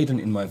heard Aiden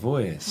in my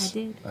voice. I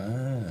did.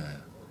 Ah.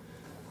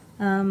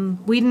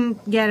 We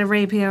didn't get a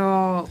rapier,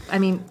 or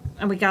and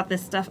we got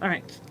this stuff. All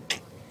right.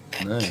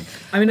 No.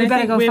 I mean, We I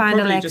better think go we're find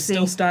probably Alexei. just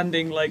still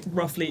standing, like,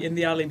 roughly in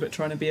the alley, but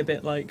trying to be a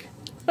bit like...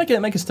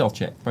 Make a stealth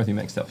check. Both of you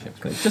make stealth checks,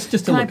 please. Just to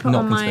Can I look put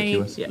not on my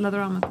conspicuous.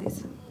 leather armor,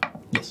 please?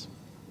 Yes.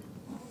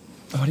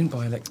 Oh, I didn't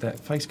buy that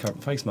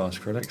face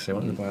mask for Alexei. I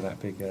wanted to buy that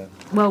big.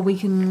 Well, we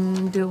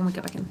can do it when we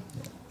get back in.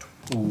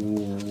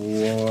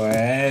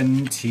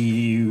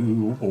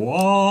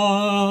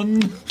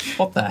 21.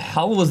 What the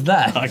hell was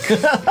that? I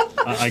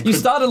You could,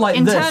 started like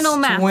Internal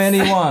this. maths.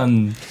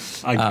 21.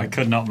 I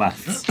could not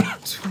maths.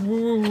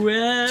 12?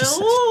 Well,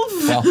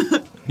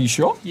 you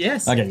sure?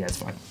 Yes. Okay, yeah, it's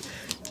fine.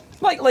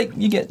 Like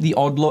you get the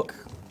odd look,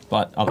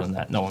 but other than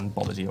that, no one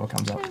bothers you or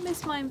comes up. I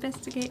missed my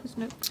investigator's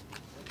note.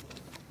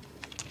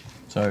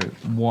 So,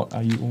 what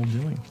are you all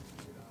doing?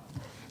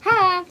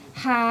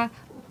 Ha.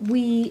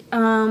 We,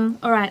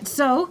 alright,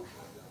 so.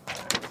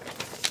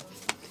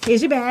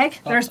 Here's your bag.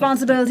 The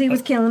responsibility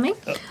was killing me.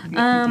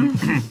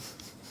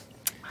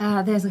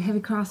 There's a heavy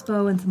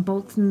crossbow and some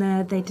bolts in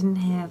there. They didn't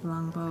have a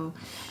longbow,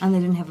 and they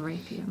didn't have a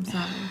rapier, I'm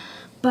sorry.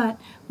 But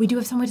we do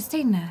have somewhere to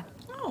stay tonight.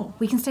 Oh.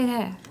 We can stay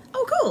there.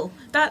 Oh, cool.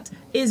 That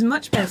is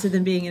much better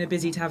than being in a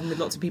busy tavern with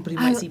lots of people who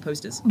might see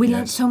posters. We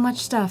learned so much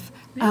stuff.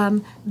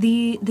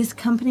 This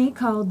company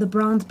called the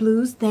Bronze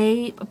Blues,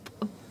 they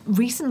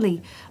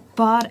recently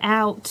bought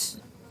out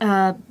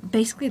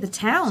basically the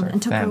town Sorry,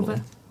 and took family.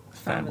 over.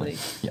 Family.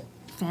 Yeah.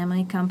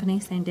 Family,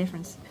 company, same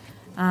difference.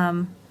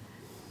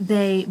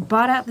 They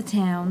bought out the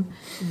town.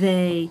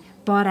 They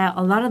bought out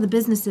a lot of the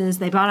businesses.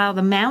 They bought out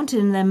the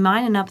mountain. They're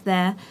mining up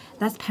there.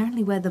 That's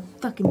apparently where the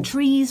fucking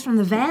trees from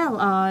the Val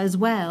are as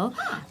well.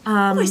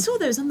 Oh, I saw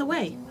those on the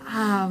way.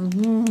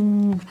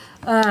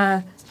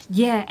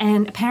 Yeah,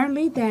 and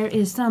apparently there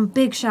is some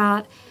big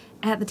shot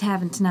at the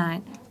tavern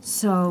tonight.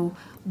 So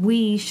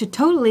we should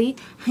totally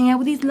hang out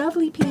with these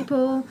lovely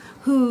people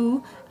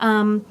who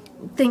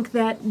think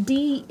that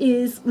Dee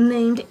is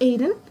named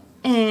Aiden,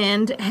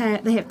 and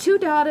they have 2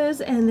 daughters,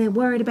 and they're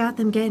worried about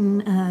them getting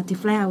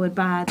deflowered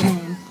by the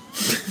man.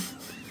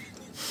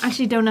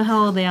 Actually, don't know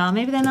how old they are.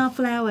 Maybe they're not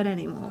flowered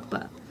anymore,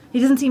 but he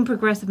doesn't seem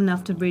progressive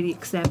enough to really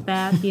accept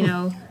that, you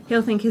know.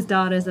 He'll think his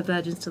daughters are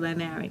virgins till they're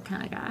married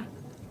kind of guy.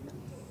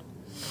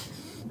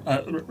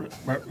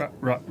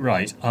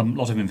 Right,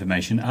 lot of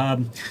information.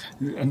 And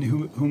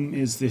whom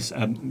is this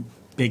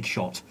big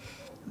shot?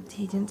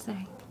 He didn't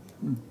say.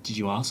 Did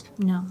you ask?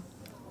 No.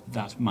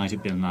 That might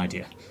have been an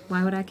idea.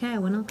 Why would I care?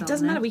 We're not going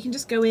Doesn't there. matter, we can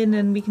just go in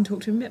and we can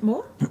talk to him a bit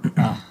more.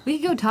 We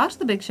can go talk to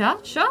the big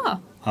shot,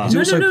 sure. He's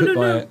also no, put no,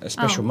 by no. a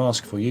special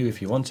mask for you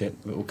if you want it.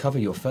 It will cover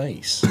your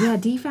face. Yeah,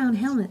 Dee found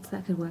helmets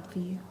that could work for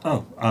you.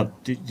 Oh,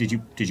 did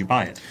you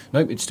buy it?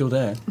 Nope, it's still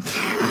there.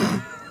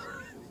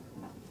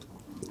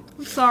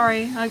 I'm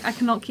sorry, I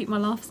cannot keep my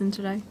laughs in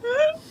today.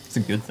 It's a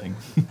good thing.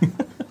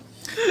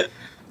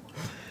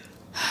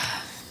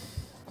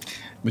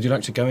 Would you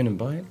like to go in and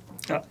buy it?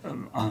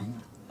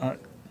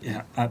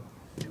 Yeah.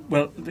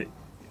 Well,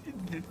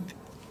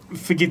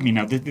 forgive me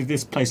now.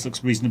 This place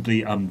looks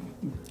reasonably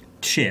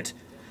shit.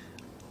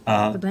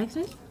 The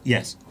blacksmith?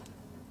 Yes.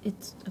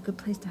 It's a good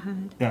place to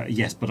hide.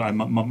 Yes, but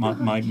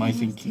my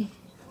thinking.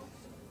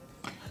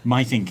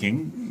 My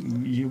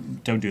thinking. You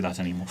don't do that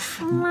anymore.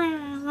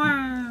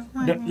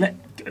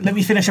 Let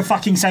me finish a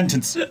fucking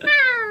sentence.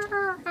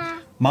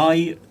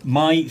 My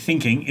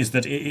thinking is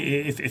that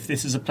if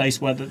this is a place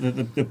where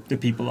the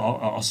people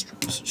are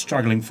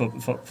struggling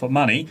for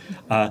money,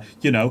 a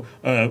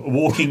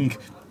walking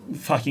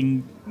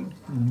fucking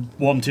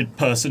wanted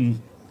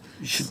person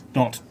should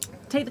not.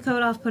 Take the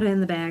coat off, put it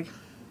in the bag.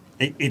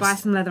 It's, Buy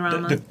some leather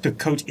armor. The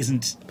coat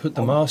isn't. Put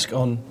the mask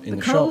on in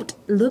the Coat shop.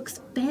 looks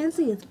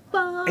fancy as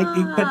fuck.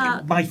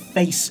 But my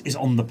face is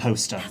on the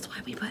poster. That's why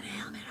we put a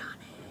helmet on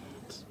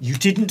it. You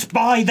didn't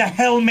buy the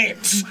helmet.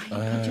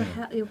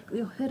 Put your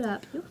hood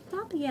up. You'll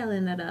stop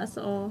yelling at us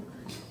or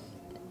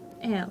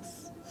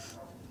else.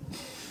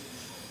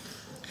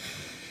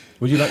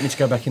 Would you like me to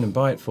go back in and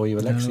buy it for you,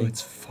 Alexei? No,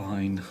 it's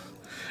fine.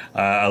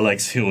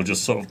 Alexei will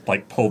just sort of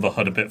like pull the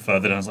hood a bit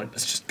further down. I was like,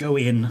 let's just go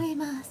in. We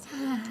must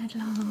hide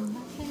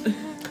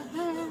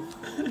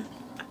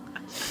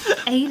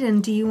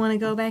Aiden, do you want to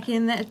go back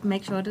in there?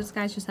 Make sure to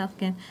disguise yourself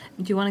again.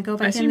 Do you want to go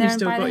back in there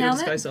and buy the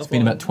helmet? It's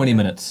been about 20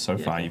 minutes so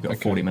far. You've got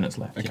 40 minutes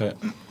left. Okay.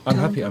 I'm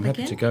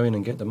happy to go in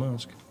and get the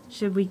mask.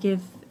 Should we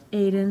give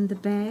Aiden the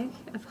bag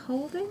of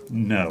holding?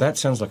 No. That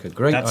sounds like a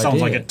great idea. That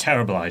sounds like a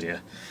terrible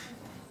idea.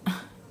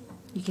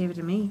 You gave it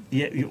to me.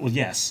 Yeah, well,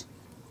 yes.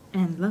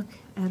 And look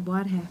at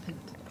what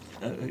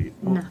happened.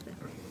 Nothing.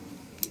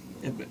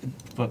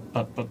 But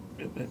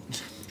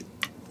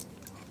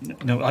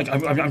no,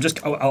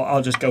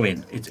 I'll just go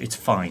in. It's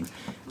fine.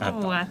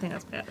 I think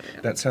that's bad.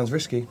 That sounds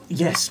risky.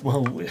 Yes,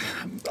 well,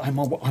 I'm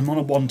on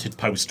a wanted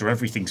poster.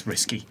 Everything's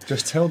risky.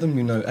 Just tell them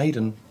you know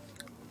Aiden.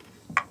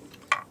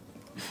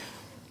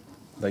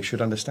 They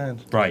should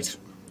understand. Right.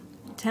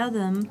 Tell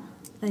them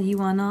that you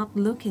are not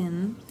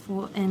looking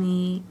for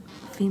any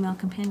female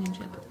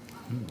companionship.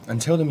 And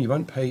tell them you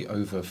won't pay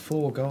over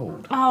 4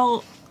 gold.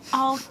 I'll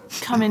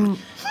come in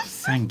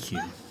Thank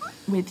you.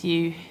 with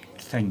you.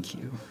 Thank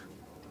you.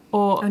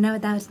 Or Oh no,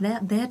 that was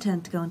their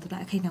turn to go into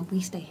that. Okay, no, we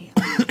stay here.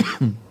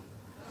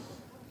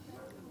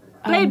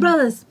 Blade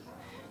Brothers.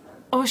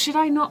 or should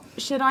I not?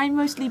 Should I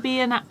mostly be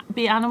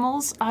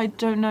animals? I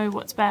don't know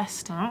what's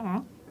best.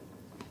 Go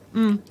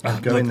in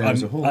there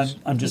as a horse.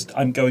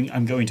 I'm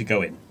going to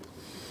go in.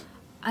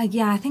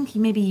 Yeah, I think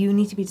maybe you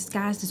need to be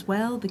disguised as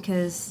well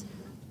because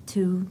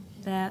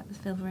they're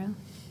silver ale.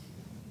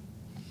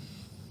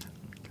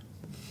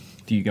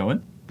 Do you go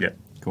in? Yeah.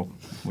 Cool.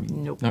 What do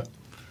you, Nope. No.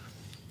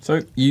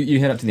 So you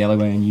head up to the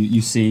alleyway and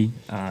you see,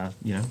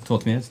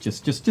 Tortmir's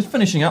just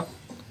finishing up.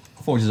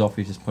 Forge is off.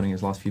 He's just putting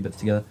his last few bits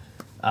together.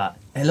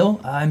 Hello.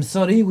 I'm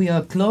sorry. We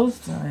are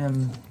closed. I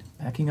am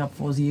packing up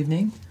for the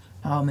evening.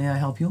 How may I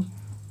help you?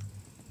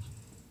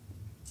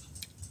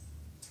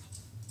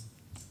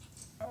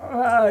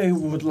 I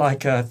would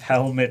like a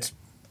helmet,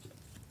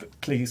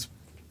 please.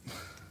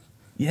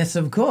 Yes,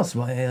 of course.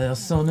 Why are you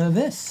so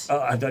nervous?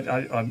 I don't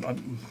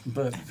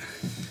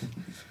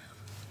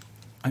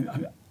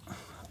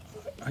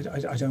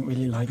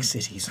really like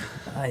cities.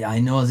 I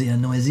know they are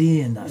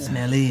noisy and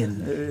smelly,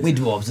 and we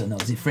dwarves are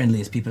not the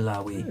friendliest people,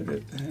 are we?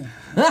 He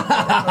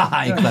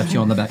clapped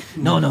you on the back.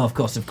 No, of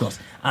course.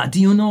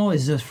 Do you know,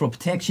 is this for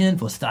protection,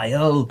 for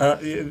style?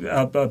 Protection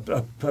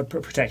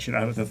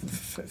out of the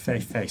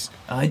face.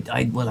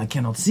 I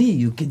cannot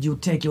see. Could you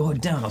take your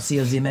hood down? I'll see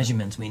the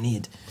measurements we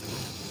need.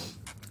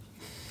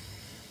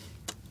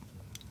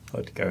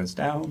 Hood goes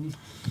down.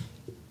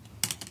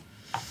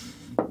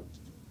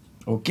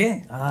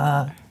 Okay.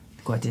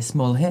 Quite a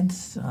small head.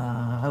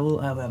 I will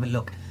have a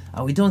look.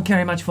 We don't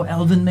carry much for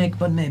elven make,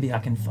 but maybe I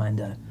can find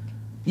a...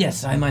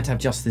 Yes, I might have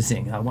just this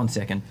thing. 1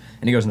 second.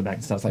 And he goes in the back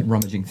and starts like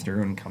rummaging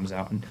through and comes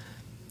out and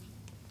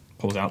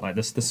pulls out like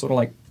this sort of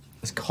like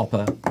this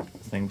copper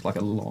thing with like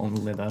a long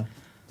leather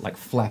like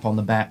flap on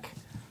the back,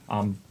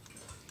 and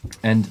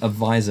a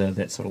visor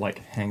that sort of like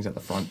hangs at the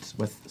front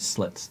with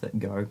slits that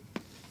go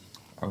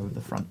over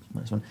the front.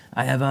 This one.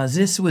 I have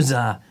this was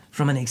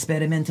from an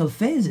experimental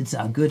phase. It's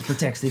good,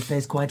 protects the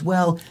face quite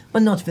well,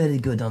 but not very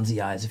good on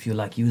the eyes. If you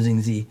like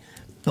using the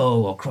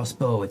bow or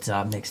crossbow, it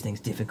makes things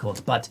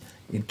difficult, but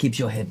it keeps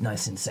your head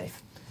nice and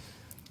safe.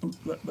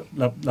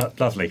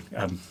 Lovely.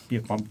 I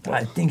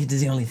think it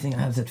is the only thing I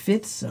have that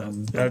fits.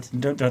 That's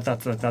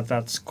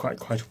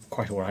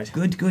quite all right.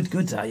 Good.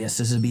 Yes,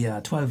 this will be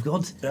 12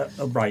 gold.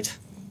 Right.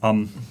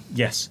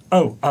 Yes.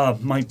 Oh,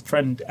 my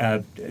friend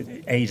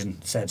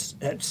Aiden said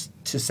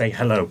to say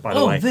hello, by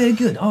the way. Oh, very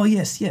good. Oh,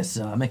 yes.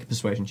 Make a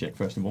persuasion check,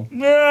 first of all.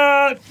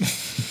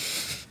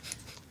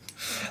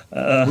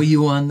 Were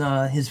you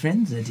on his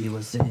friends that he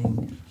was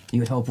saying you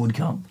would hope would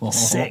come?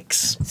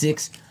 6.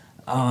 6?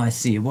 Oh, I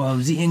see. Well,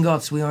 the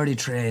ingots we already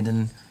trade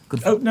and...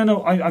 Good. Oh,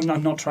 no,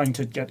 I'm not trying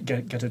to get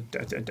a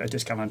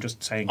discount, I'm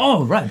just saying...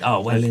 Oh, right.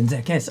 Oh, well, in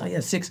that case,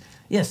 yes, 6.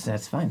 Yes,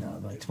 that's fine.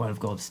 But 12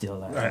 gold still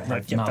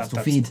right, yeah, mouths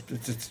to feed.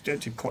 It's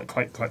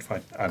quite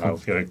fine. And I'll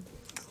give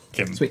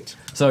him... Sweet.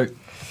 So,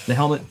 the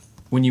helmet,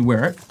 when you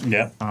wear it...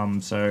 Yeah.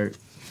 So,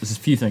 there's a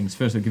few things.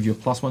 First, it'll give you a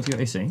 +1 to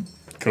your AC.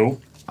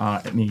 Cool.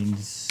 It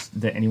means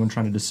that anyone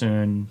trying to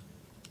discern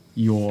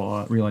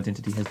your real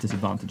identity has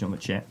disadvantage on the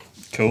check.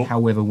 Cool.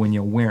 However, when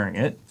you're wearing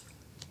it,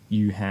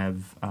 you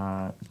have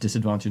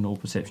disadvantage on all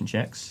perception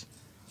checks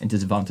and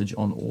disadvantage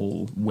on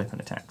all weapon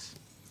attacks.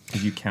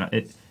 Because you cannot.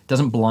 It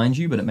doesn't blind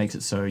you, but it makes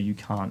it so you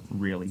can't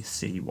really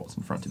see what's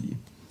in front of you.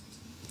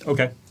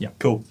 Okay. Yeah.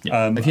 Cool.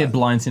 Yeah. If you had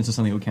blind sense or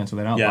something, it would cancel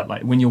that out. Yeah. But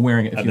like when you're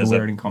wearing it, if you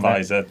wear it in combat,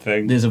 visor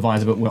thing. there's a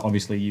visor, but well,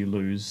 obviously you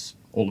lose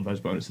all of those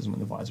bonuses when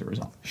the visor is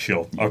up.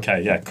 Sure.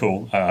 Okay. Yeah.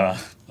 Cool.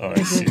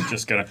 It's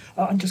just gonna.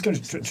 I'm just going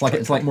to.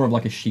 It's like more of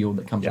like a shield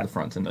that comes to the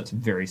front, and it's a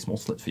very small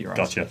slit for your eyes.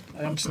 Gotcha.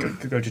 I'm just going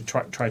to go to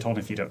try it on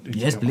if you don't.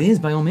 Yes, please.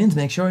 By all means,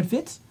 make sure it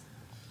fits.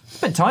 It's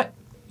a bit tight,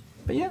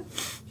 but yeah,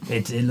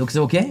 it looks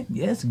okay.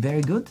 Yes,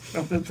 very good.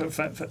 Oh,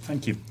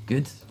 thank you.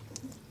 Good.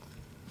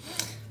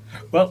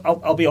 Well,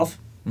 I'll be off.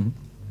 Mm-hmm.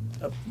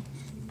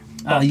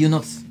 Are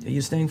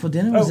you staying for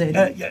dinner?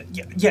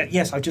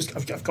 Yes.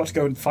 I've got to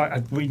go and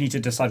find. We need to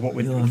decide what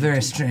we're. You're a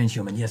very strange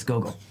human. Yes,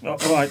 go. All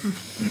right.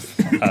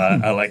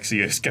 Alexei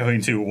is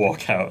going to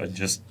walk out and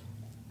just.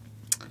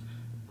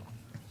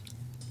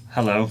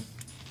 Hello.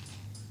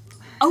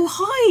 Oh,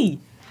 hi!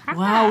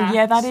 Wow,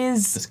 yeah, that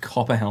is... This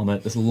copper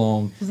helmet, this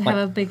long. Does it have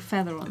a big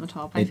feather on the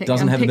top? It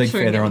doesn't have a big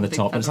feather on the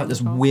top. It's like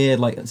this weird,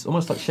 like it's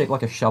almost like shaped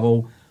like a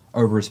shovel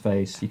over his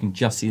face. You can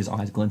just see his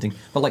eyes glinting.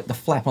 But like the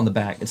flap on the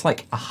back, it's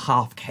like a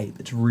half cape.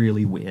 It's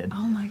really weird.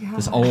 Oh my god.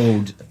 This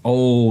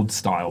old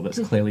style that's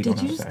clearly gone out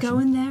of Did you just fashion. go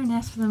in there and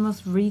ask for the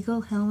most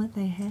regal helmet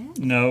they had?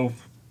 No.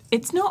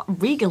 It's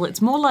not regal,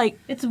 it's more like...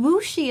 It's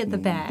whooshy at the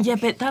back. Yeah,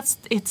 but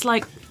it's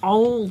like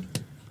old...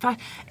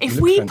 If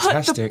look we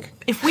fantastic.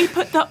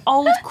 put the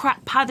old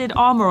crap padded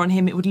armor on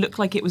him, it would look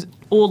like it was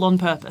all on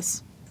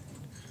purpose.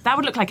 That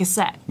would look like a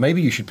set. Maybe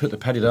you should put the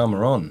padded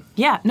armor on.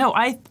 Yeah, no,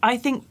 I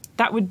think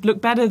that would look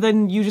better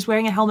than you just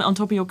wearing a helmet on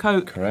top of your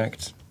coat.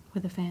 Correct.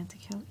 With a fancy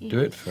coat. Yeah. Do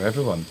it for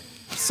everyone.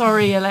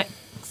 Sorry,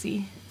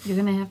 Alexei. You're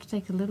gonna have to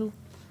take a little...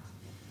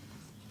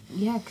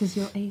 Yeah, because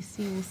your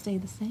AC will stay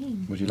the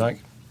same. Would you like?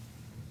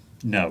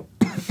 No.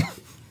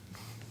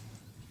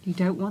 You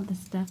don't want the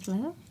stuffed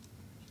leather?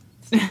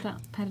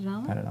 Padded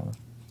armor? Padded armor.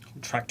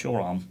 Tract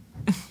your arm.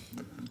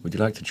 Would you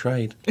like to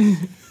trade?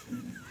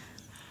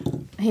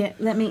 Here,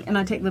 let me... And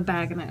I take the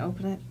bag and I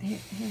open it. Here.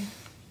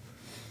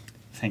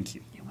 Thank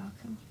you. You're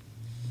welcome.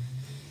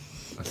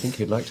 I think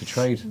you'd like to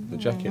trade the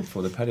jacket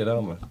for the padded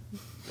armor.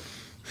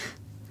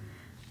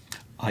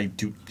 I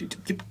do.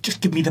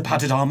 Just give me the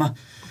padded armor.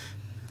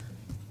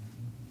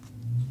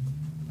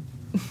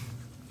 Do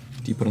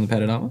you put on the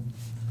padded armor?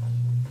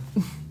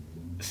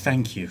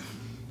 Thank you.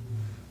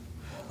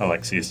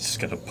 Alexei is just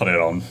going to put it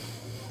on.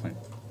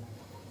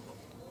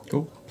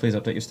 Cool. Please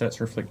update your stats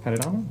to reflect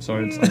padded armor. So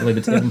I believe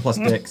it's 11 plus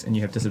dex, and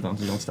you have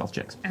disadvantage on stealth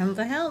checks. And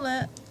the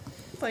helmet.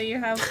 So you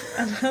have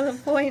another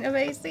point of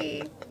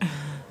AC.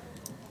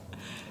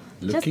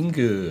 Looking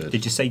good.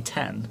 Did you say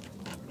 10?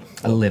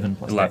 11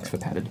 plus 11. dex for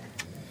padded.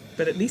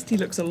 But at least he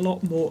looks a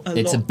lot more.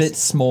 It's a bit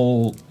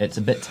small. It's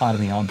a bit tight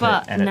on the armpit,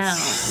 But and now,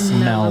 it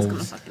no one's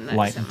gonna smells fucking notice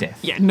like him. death.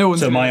 Yeah, no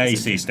one's So gonna my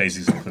notice AC stays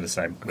exactly the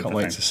same. With Can't the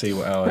wait thing. to see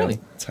what our Really?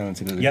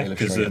 talented Yeah,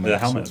 because illustrator the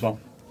makes helmet of. as well.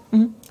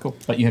 Cool.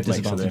 But you have Makes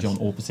of disadvantage this. on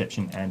all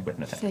perception and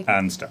weapon attack. Sick.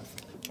 And stuff.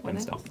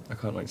 And stuff. I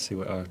can't wait to see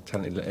what our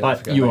talented But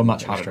illustrator you are makes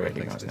much harder to of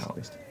recognise this. now, at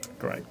least.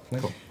 Great.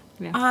 Cool.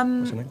 Yeah.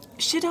 What's her name?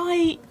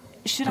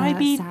 Should I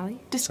be Sally?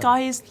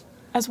 disguised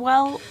as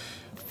well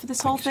for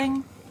this whole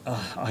thing?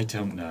 I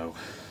don't know.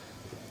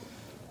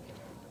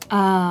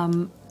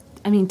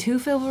 I mean, 2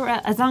 silver,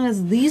 as long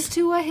as these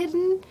 2 are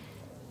hidden,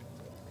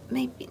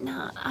 maybe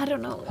not. I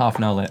don't know. Half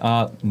an hour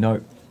left.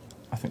 No.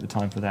 I think the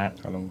time for that,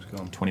 How long's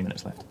gone? 20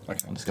 minutes left.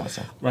 Okay. On disguise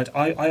self. Right,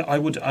 I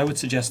would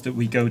suggest that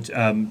we go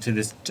to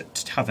this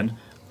tavern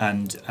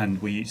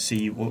and we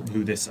see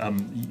who this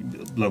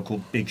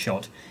local big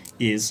shot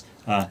is.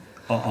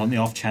 On the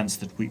off chance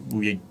that we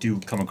do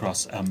come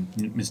across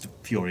Mr.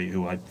 Fury,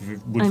 who I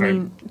would I very...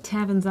 mean,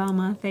 taverns are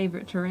my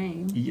favourite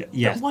terrain.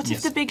 yes. What yes.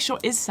 if the big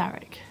shot is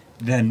Sarek?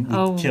 Then we'd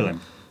Oh. kill him.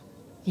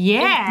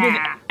 Yeah!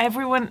 With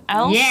everyone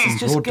else Yeah. is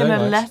just Broad gonna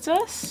daylight. let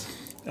us?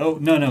 Oh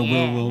no,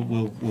 Yeah.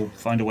 we'll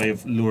find a way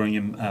of luring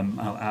him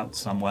out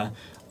somewhere.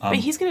 But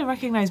he's gonna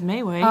recognize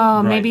Meue. Oh,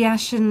 Right. maybe I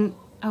shouldn't...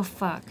 Oh,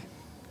 fuck.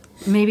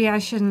 Maybe I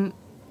shouldn't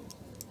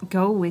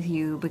go with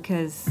you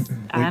because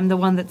I'm the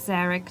one that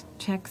Sarek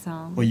checks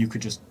on. Well, you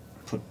could just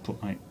put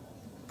my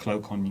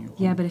cloak on you.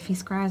 Yeah, but if he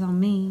scries on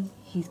me,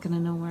 he's gonna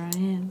know where I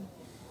am.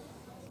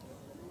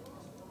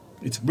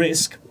 It's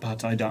risk,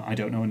 but I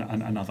don't know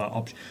another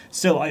option.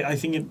 Still, I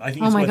think Oh it's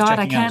my worth god, I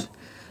checking can't... out.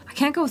 I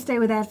can't go stay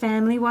with that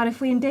family. What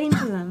if we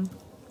endanger them?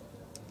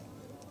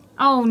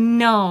 Oh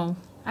no.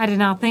 I did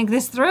not think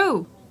this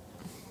through.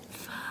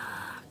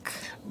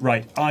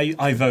 Right,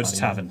 I vote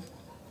tavern.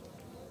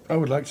 I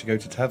would like to go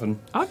to tavern.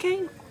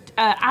 Okay.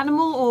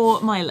 Animal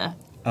or Myla?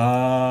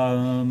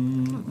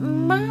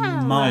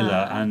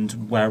 Myla,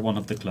 and wear one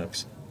of the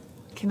cloaks.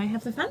 Can I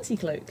have the fancy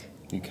cloak?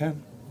 You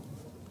can.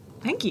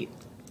 Thank you.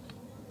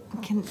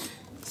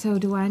 So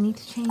do I need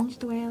to change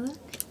the way I look?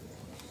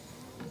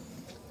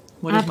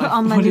 What I is put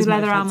on my what new is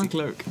leather fancy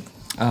armor. cloak?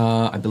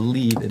 I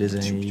believe it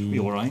is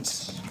You a... all right?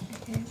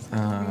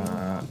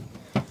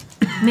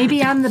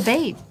 Maybe I'm the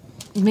bait.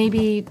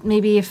 Maybe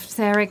if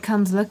Sarek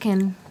comes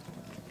looking,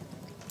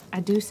 I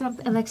do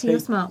something. Alexei, you're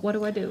smart. What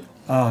do I do?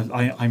 I'm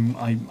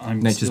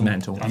Nature's still-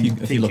 Mantle, I'm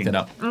if you looked thinking. it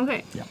up.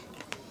 Okay.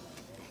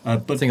 I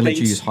But think I'll let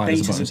you bait- use hide as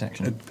a bait bonus is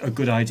action. A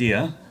good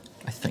idea.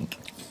 I think.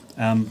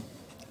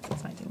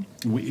 Exciting.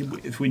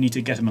 If we need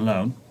to get him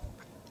alone,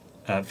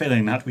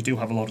 failing that, we do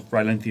have a lot of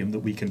Rylanthium that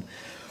we can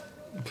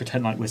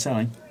pretend like we're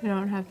selling. We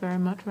don't have very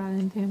much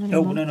Rylanthium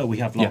Oh, anymore. no, we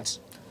have Yeah. lots.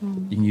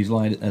 You can use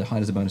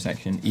hide as a bonus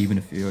action, even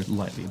if you're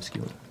lightly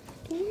obscured.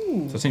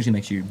 So essentially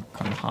makes you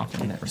kind of half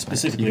in that respect.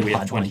 Specifically, You can we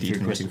have hide one 23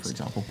 D22, crystals. for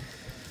example.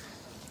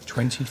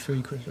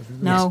 23 crystals.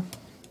 No,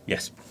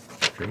 Yes.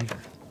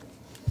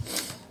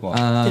 What?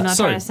 do not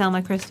so, try to sell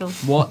my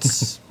crystals. what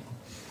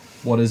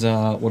is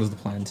the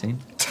plan, team?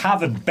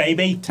 Tavern,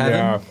 baby. Tavern?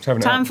 Yeah,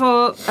 tavern. Time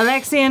for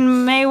Alexei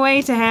and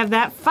Meue to have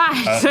that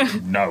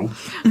fight. No.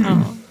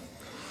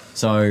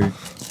 So,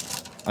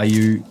 are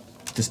you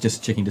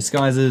just checking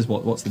disguises?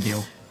 What's the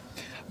deal?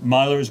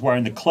 Myla is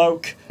wearing the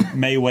cloak.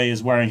 Meue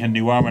is wearing her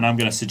new armor, and I'm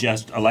going to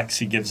suggest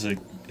Alexei gives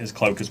his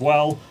cloak as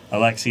well.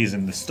 Alexei's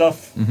in the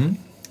stuff.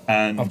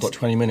 And I've got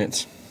 20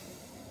 minutes.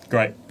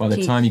 Great. By the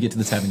Keep- time you get to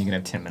the tavern, you're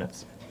going to have 10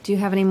 minminutes. Do you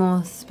have any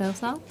more spell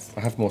slots? I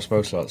have more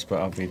spell slots,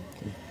 but I'll be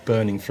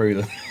burning through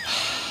them.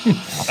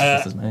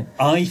 Mate.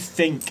 I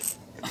think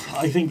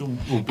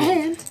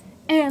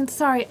And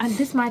sorry,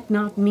 this might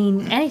not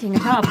mean anything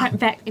at all. In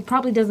fact, it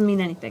probably doesn't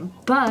mean anything.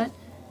 But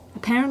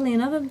apparently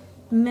another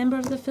member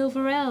of the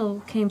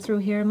Filverell came through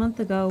here a month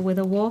ago with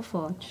a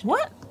warforged.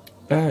 What?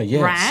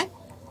 Yes. Right?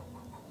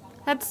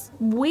 That's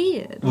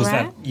weird, was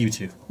right? that you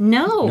two?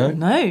 No.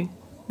 No.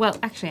 Well,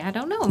 actually, I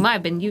don't know. It might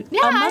have been you.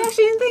 Yeah, A I month-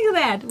 actually didn't think of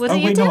that. Was Oh it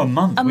you wait, two? no, a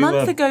month. A We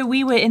month were- ago,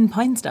 we were in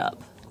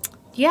Pinestop.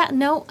 Yeah,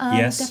 no,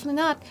 Yes. definitely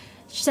not.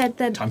 She said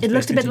that Time to it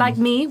looked a bit continue. like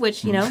me,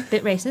 which, you know, a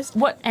bit racist.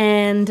 What?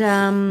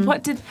 And,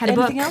 What did? had a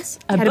book. Anything else?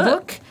 Had a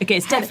book. Okay,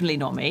 it's Had a- definitely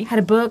not me. Had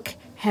a book,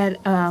 had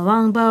a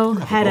longbow,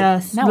 had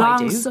a Now I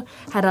long, do.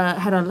 had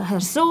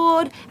a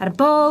sword, had a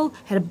bow,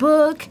 had a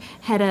book,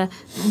 had a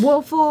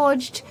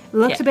warforged.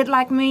 Looked Yeah. a bit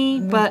like me,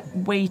 but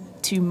Way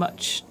too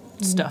much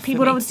stuff.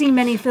 people don't see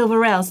many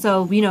Filverell,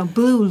 so you know,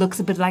 blue looks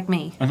a bit like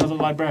me. Another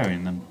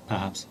librarian, then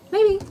perhaps.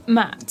 Maybe.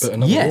 Matt, But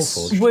another Yes.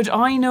 Warforged. would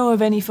I know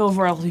of any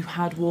Filverell who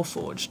had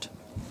Warforged?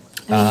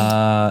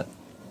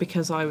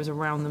 Because I was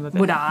around them a bit.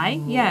 Would I?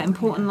 Yeah,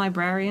 important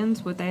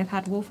librarians. Would they have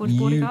had warforged You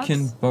bodyguards?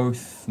 can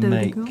both There we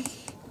make, go.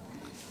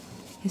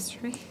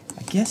 History.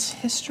 I guess,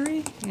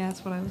 history? Yeah,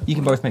 that's what I was. You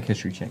can both make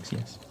history checks,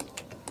 yes.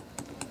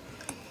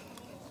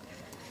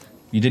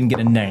 You didn't get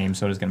a name,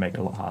 so it is going to make it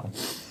a lot harder.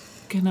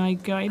 Can I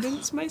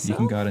guidance myself? You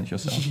can guidance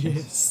yourself.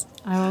 Yes.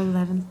 I rolled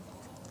 11.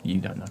 You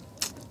don't know.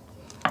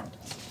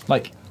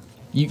 Like,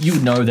 you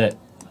would know that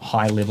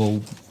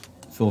high-level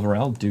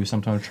Filverell do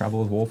sometimes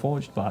travel with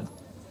Warforged, but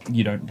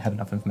you don't have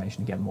enough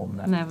information to get more than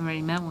that. I haven't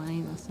really met one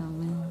either, so.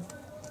 Yeah.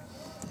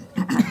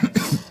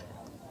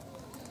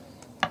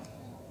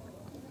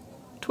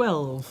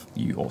 12.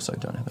 You also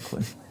don't have a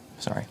clue.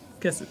 Sorry.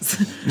 Guess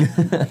it's.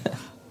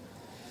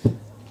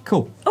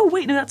 Cool. Oh,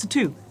 wait, no, that's a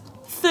 2.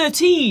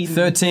 13.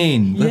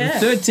 13. Yeah.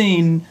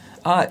 13.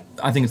 I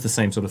think it's the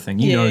same sort of thing.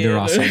 You know there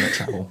are some that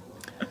travel.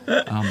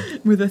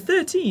 With a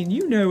 13,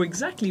 you know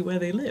exactly where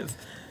they live.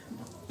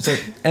 So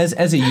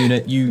as a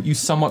unit, you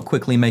somewhat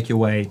quickly make your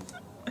way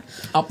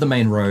up the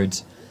main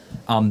roads.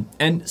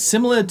 And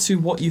similar to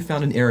what you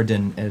found in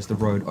Redon, as the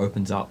road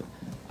opens up,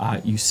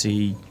 you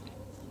see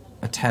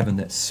a tavern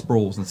that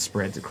sprawls and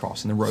spreads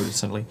across, and the road is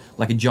suddenly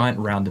like a giant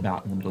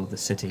roundabout in the middle of the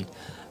city.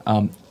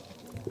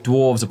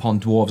 Dwarves upon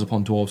dwarves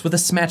upon dwarves, with a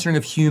smattering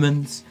of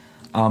humans,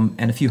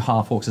 and a few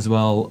half-orcs as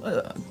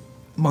well.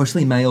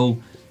 Mostly male,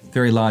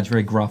 very large,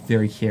 very gruff,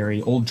 very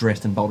hairy, all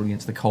dressed and bottled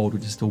against the cold,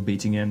 which is still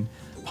beating in.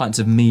 Pints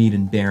of mead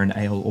and beer and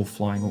ale all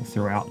flying all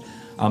throughout.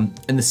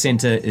 In the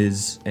centre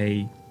is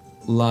a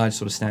large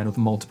sort of stand with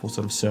multiple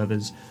sort of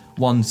servers.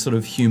 One sort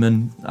of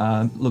human,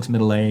 looks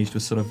middle-aged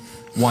with sort of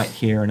white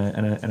hair and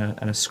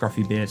a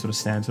scruffy beard sort of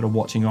stand, sort of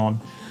watching on.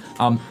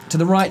 To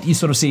the right, you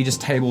sort of see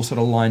just tables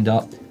sort of lined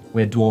up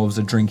where dwarves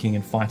are drinking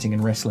and fighting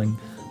and wrestling.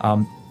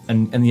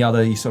 And the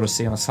other, you sort of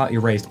see on a slightly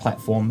raised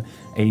platform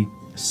a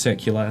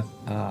circular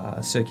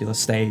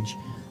stage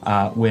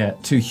where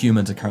two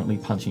humans are currently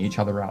punching each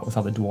other out with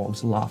other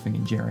dwarves laughing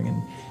and jeering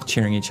and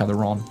cheering each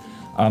other on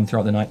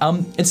throughout the night.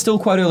 It's still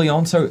quite early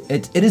on, so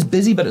it is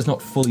busy, but it's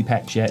not fully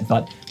packed yet.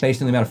 But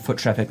based on the amount of foot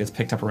traffic that's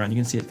picked up around, you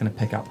can see it's going to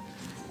pick up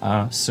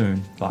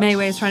soon. But Meue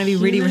is trying to be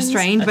really Humans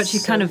restrained, are but she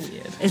so kind of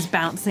weird. is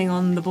bouncing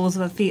on the balls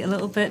of her feet a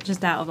little bit,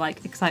 just out of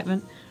like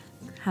excitement.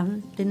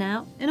 Haven't been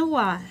out in a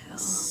while,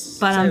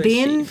 but I'm is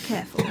being she.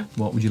 careful.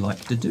 what would you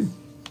like to do?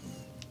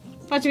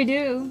 What do we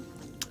do?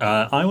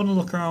 I want to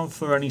look around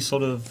for any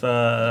sort of.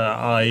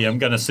 I am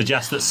going to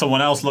suggest that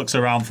someone else looks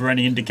around for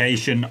any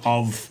indication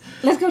of.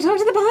 Let's go talk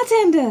to the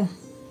bartender.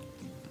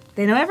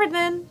 They know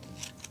everything.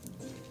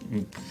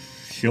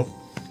 Sure.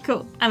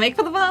 Cool. I make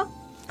for the bar.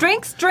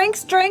 Drinks,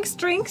 drinks, drinks,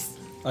 drinks.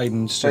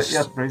 Aiden's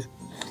just please.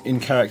 in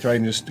character.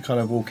 Aiden just kind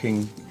of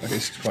walking. I guess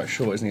he's quite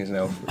short, isn't he? As an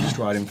elf,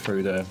 striding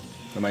through the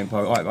main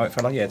part. Right,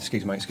 fella. Yeah,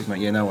 excuse me.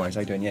 Yeah, no worries.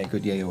 How you doing? Yeah,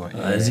 good. Yeah, you're right.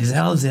 Yeah, These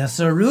elves, they're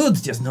so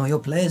rude. Just know your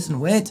place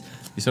and wait.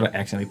 You're sort of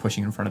accidentally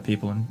pushing in front of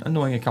people and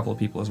annoying a couple of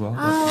people as well.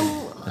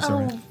 That's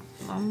all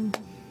right.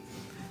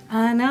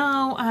 I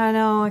know,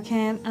 I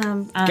can't.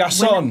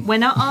 Gaston! We're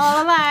not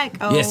all alike.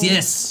 Oh.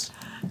 Yes.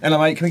 Hello,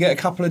 mate. Can we get a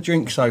couple of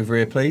drinks over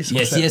here, please?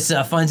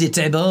 Find the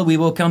table. We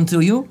will come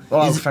to you.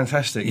 Oh,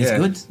 fantastic. it's Yeah.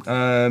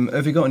 good?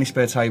 Have you got any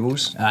spare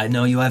tables?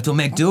 No, you have to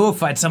make do.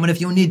 Fight someone if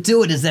you need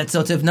to. It is that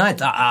sort of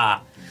night.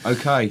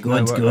 Okay.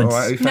 Good, no, good. All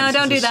right, who No, fancies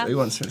don't do this? that. Who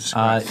wants this?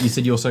 You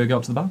said you also go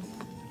up to the bar?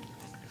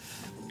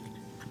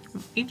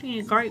 Eating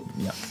a grape.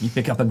 Yeah. You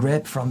pick up a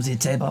grape from the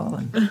table.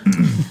 And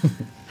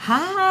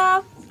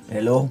Hi.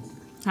 hello.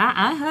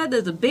 I heard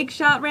there's a big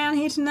shot round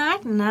here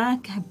tonight, and I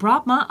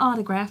brought my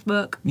autograph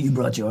book. You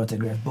brought your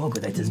autograph book.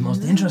 That is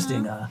most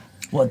interesting.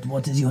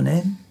 What is your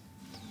name?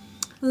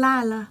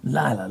 Lila.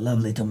 Lila,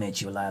 lovely to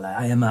meet you, Lila.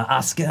 I am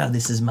Oscar.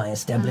 This is my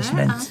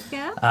establishment.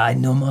 Oscar. I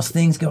know most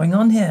things going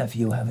on here. If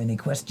you have any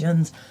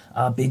questions,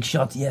 Big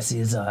Shot, yes,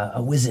 is a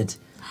wizard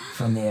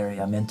from the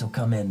area, meant to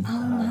come in. Oh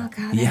my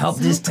God, He helped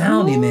this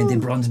town. He made the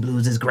Bronze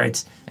Blues is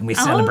great, and we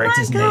celebrate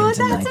his name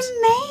tonight. That's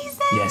amazing.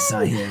 Yes,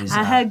 I hear.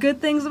 I heard good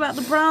things about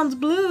the Bronze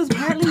Blues.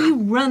 Apparently, you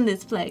run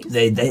this place.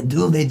 They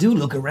do.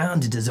 Look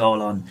around. It is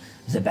all on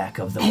the back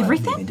of the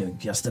Everything? world. We're doing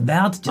just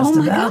about. Oh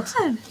my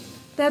God,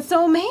 that's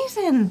so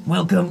amazing.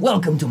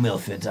 Welcome to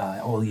Milford.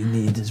 All you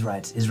need is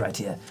right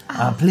here.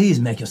 Please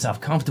make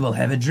yourself comfortable.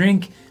 Have a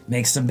drink.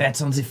 Make some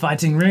bets on the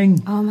fighting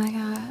ring. Oh my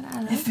God,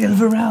 I love Phil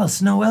Varel,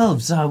 snow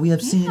elves. We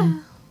have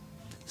seen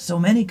so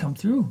many come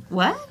through.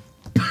 What?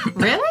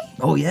 Really?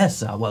 Oh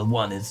yes. Well,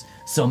 one is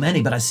so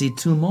many, but I see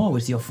two more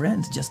with your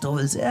friends just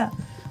over there.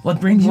 What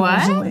brings you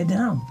all the way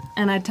down?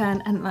 And I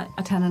turn and look,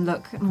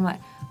 and I'm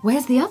like,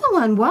 "Where's the other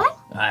one? What?"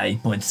 He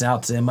points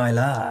out,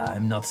 Myla,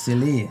 I'm not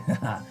silly.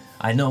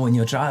 I know when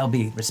your child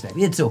be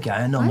respected. It's okay.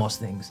 I know most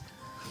things.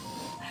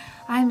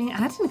 I mean,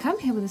 I didn't come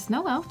here with a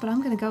snow elf, but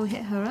I'm gonna go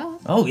hit her up.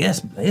 Oh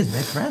yes,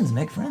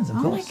 make friends, of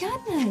course. Oh my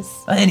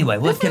goodness. Anyway,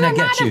 what can I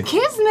get you? This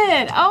is a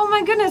night of kismet. Oh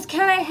my goodness,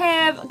 can I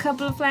have a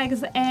couple of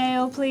flags of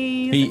ale,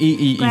 please?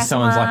 He Glass of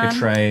summons like a wine.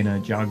 tray and a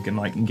jug and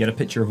like can get a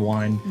pitcher of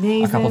wine, a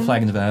Amazing. couple of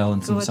flagons of ale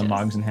and some Gorgeous.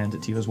 mugs and hands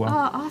it to you as well.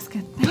 Oh, Oscar,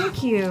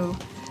 thank you.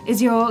 Is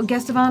your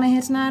guest of honor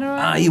here tonight, all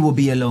right? He will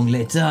be along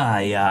later.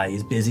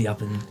 He's busy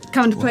up in...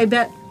 Coming to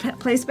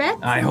place bets?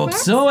 I hope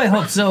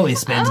so. He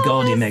spends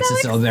gold. He I'm makes so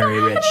us all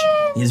very rich. excited.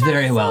 He's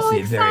very I'm so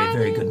wealthy. Very,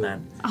 very excited. good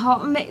man.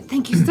 Oh,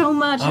 thank you so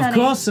much, honey. Of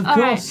course. All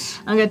right,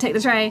 I'm gonna take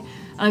the tray.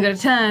 I'm gonna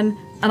turn,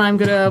 and I'm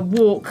gonna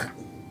walk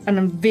and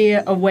then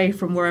veer away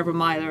from wherever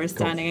Myla is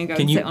standing and go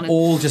Can and you sit on a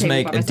all just table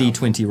make by a myself.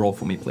 D20 roll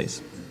for me,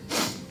 please?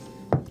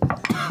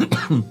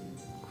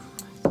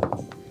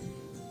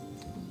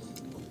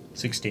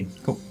 16.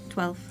 Cool.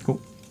 12.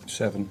 Cool.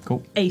 7.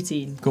 Cool.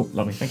 18. Cool.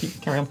 Lovely. Thank you.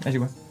 Carry on as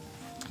you were.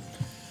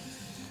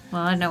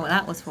 Well, I don't know what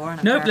that was for. And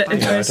I'm Nope, I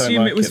terrified. I don't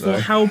assume like it was it, for though.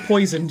 how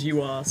poisoned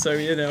you are, so,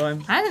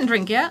 I'm... I didn't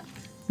drink yet,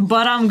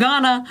 but I'm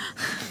gonna.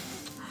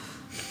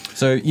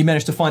 So you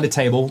managed to find a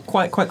table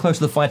quite close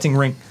to the fighting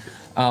ring.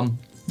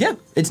 Yeah,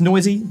 it's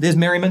noisy. There's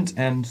merriment,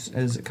 and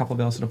as a couple of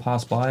bells sort of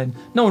pass by, and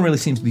no one really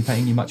seems to be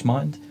paying you much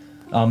mind.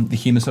 The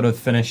humans sort of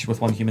finish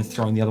with one human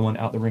throwing the other one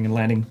out the ring and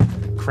landing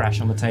crash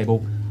on the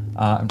table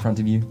in front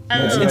of you.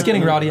 It's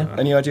getting rowdier.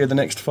 Any idea of the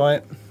next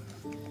fight?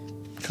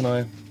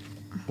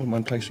 Wouldn't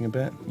mind placing a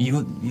bet.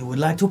 You would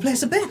like to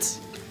place a bet?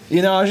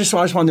 I was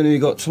just wondering who you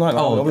got tonight.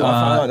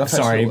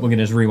 Sorry, we're going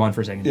to just rewind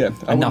for a second. Yeah, I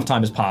Enough wouldn't-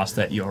 time has passed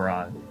that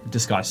your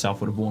disguised self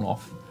would have worn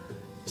off.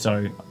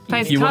 So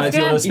Play if the you want cost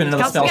to again? spend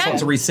another Cost spell again? slot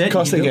to reset, you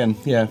Cost can do it. again,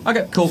 yeah.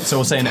 Okay, cool. So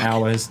we'll say an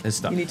hour is You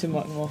stuff. need to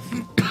mark them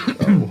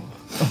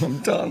off. I'm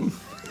done.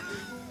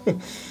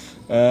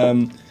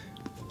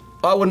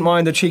 I wouldn't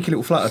mind a cheeky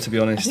little flutter, to be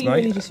honest,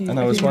 mate. And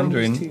I was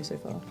wondering. Two so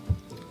far.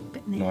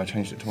 No, I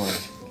changed it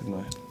twice, didn't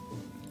I?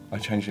 I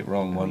changed it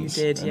wrong You once.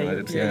 did, and yeah,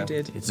 I you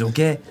did. It's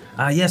okay.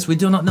 Yes, we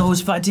do not know who's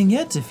fighting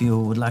yet. If you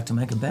would like to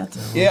make a bet.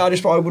 Yeah, I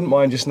wouldn't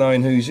mind just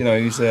knowing who's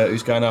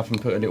going up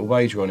and put a little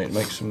wager on it,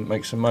 make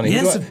some money.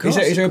 Yes, Do I- of course,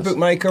 Is there a of course.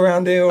 bookmaker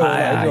around here? Or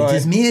It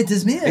is me.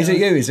 Is it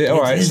you? Is it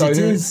all right? It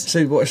who- is.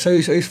 So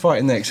who's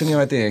fighting next? Any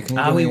idea? Can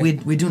you give me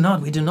We do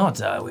not.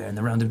 We're in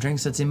the round of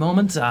drinks at the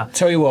moment.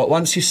 Tell you what,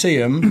 once you see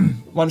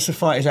them, once the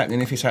fight is happening,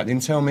 if it's happening,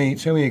 tell me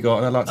you got,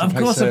 and I'd like to Of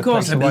place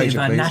course. a I believe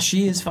wager, please.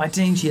 Nashi is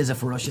fighting. She is a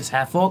ferocious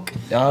half-orc.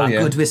 Oh,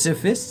 yeah. Good with her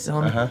fists.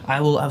 Uh-huh.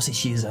 I'll say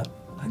she is a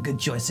good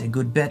choice, a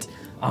good bet.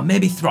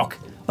 Maybe Throck,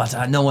 but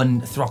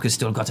Throck has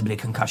still got a bit of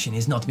concussion.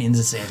 He's not been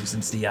the same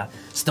since the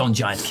stone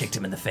giant kicked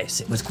him in the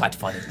face. It was quite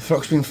funny.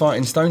 Throck's been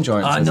fighting stone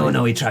giants. has he?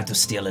 No, he tried to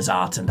steal his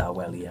art, and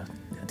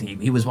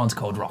he was once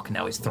called Rock,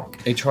 now he's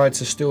Throck. He tried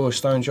to steal a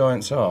stone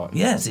giant's art.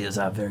 Yes, he is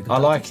a very good. I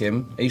like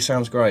him. He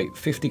sounds great.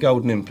 50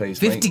 gold in him, please.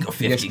 50 mate. go-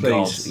 50 yes, please.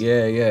 golds.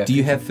 Yeah. Do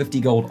you have 50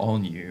 gold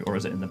on you, or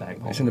is it in the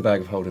bag? It's in the bag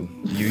of holding.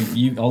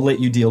 I'll let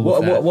you deal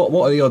with that. What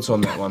are the odds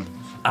on that one?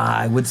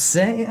 I would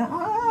say,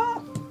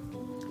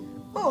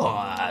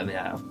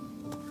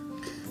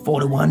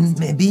 4 to 1,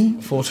 maybe.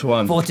 4 to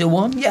 1. 4 to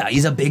 1. Yeah,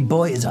 he's a big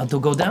boy. He's hard to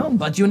go down,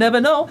 but you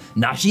never know.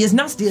 Nashi is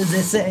nasty, as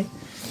they say.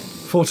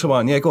 4 to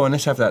 1. Yeah, go on.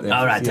 Let's have that then.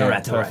 All right.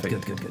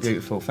 Perfect. Good.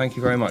 Beautiful. Thank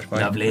you very much,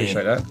 mate. Lovely.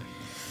 Appreciate that.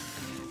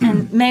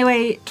 And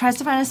Meue tries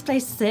to find a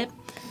place to sit,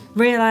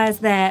 realize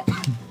that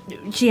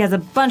she has a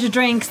bunch of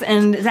drinks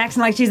and is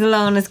acting like she's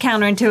alone is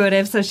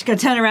counterintuitive, so she's gonna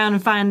turn around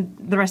and find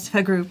the rest of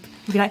her group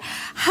and be like,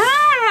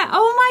 "Hi!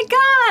 Oh my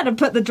god!" and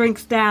put the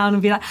drinks down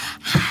and be like,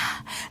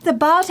 "The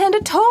bartender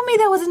told me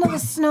there was another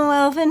snow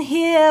elf in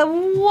here.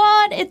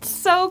 What? It's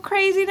so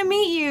crazy to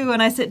meet you."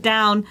 And I sit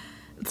down,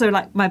 so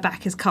like my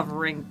back is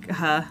covering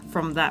her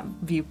from that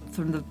view,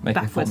 from the Make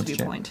a backwards performance check.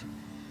 viewpoint.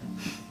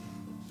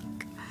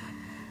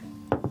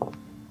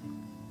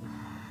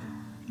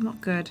 Not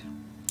good.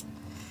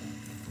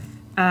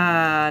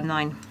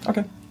 9.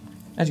 Okay,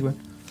 as you were.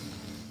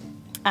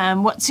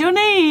 What's your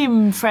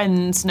name,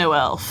 friend Snow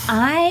Elf?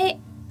 I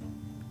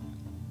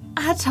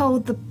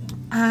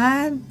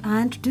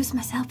introduced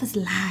myself as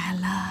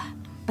Lila.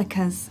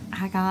 because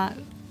I got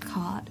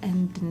caught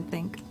and didn't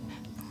think.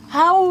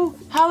 How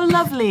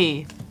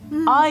lovely.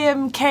 I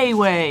am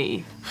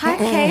K-Way. Hi,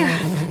 Kay.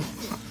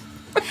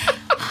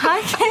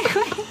 Hi,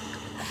 Kay.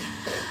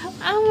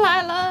 I'm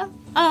Myla.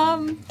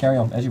 Carry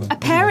on, as you will.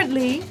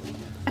 Apparently,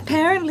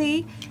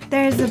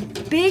 there's a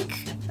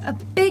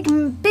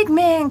big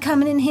man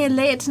coming in here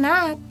late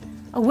tonight.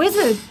 A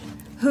wizard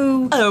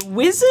who A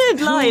wizard,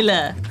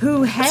 Lila.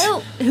 who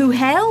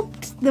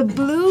helped the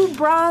blue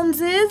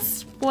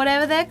bronzes,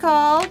 whatever they're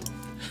called.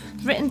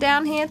 It's written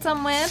down here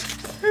somewhere.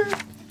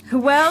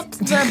 Who helped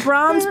the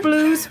Bronze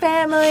Blues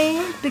family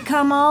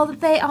become all that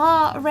they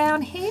are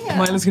around here.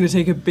 Mila's gonna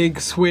take a big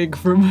swig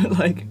from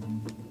like.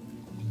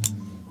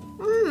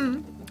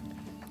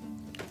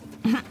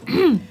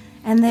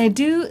 And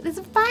there's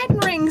fighting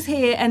rings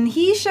here, and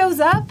he shows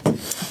up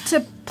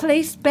to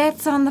place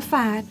bets on the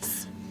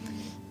fights.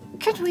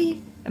 Could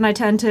we? And I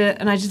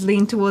just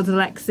lean towards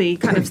Alexei,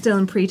 kind of still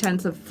in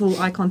pretense of full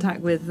eye contact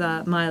with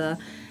Myla,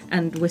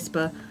 and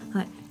whisper,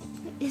 like,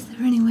 is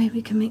there any way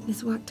we can make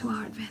this work to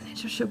our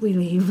advantage, or should we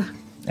leave?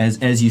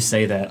 As you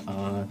say that,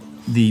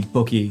 the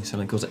bookie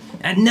suddenly calls it.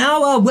 And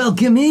now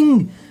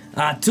welcoming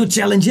 2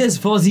 challenges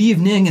for the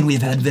evening, and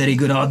we've had very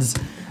good odds.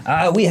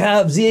 We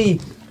have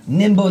the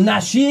Nimble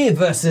Nashi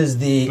versus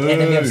the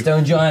enemy of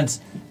Stone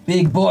Giants,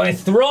 Big Boy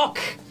Throck.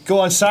 Go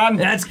on, son.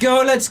 Let's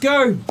go, let's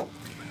go.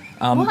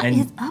 What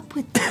is up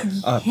with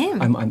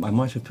him? I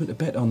might have put a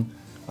bet on.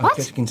 I'm What?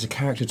 getting into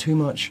character too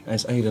much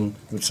as Aiden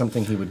with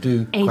something he would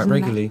do quite Aiden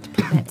regularly. liked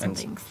to put bets on And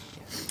things.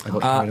 I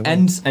got carried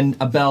away. And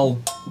a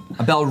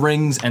bell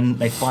rings and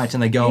they fight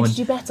and they go Who and did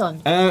you bet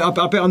on? I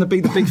bet on the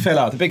big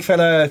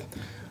fella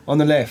on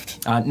the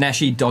left.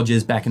 Nashi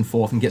dodges back and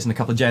forth and gets in a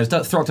couple of jabs.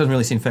 Throck doesn't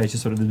really seem phased,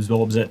 just sort of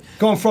absorbs it.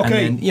 Go on,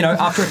 Frocky. And then,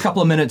 after a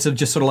couple of minutes of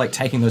just sort of like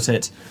taking those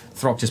hits,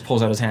 Throck just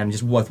pulls out his hand and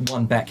just with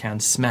one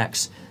backhand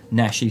smacks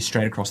Nashi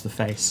straight across the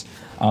face.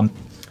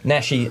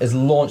 Nashi is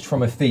launched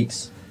from her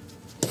feet.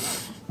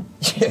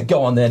 Yeah,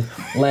 go on then.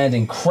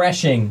 Landing,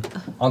 crashing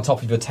on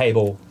top of your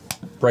table.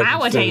 Breaking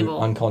Our through, table.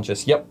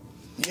 unconscious. Yep.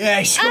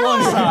 Yes, go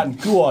on, son.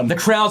 Go on. The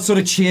crowd sort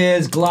of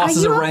cheers,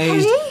 glasses Are are, you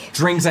raised, okay?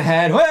 drinks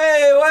ahead.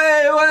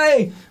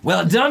 Way!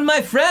 Well done,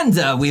 my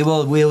friend. We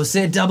will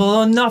say double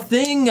or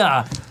nothing.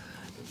 How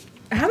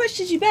much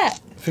did you bet?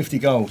 50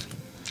 gold.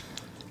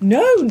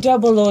 No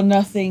double or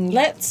nothing.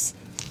 Let's,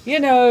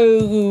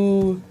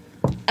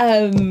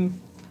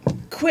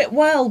 quit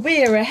while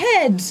we're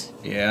ahead.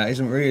 Yeah, it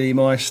isn't really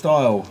my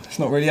style. It's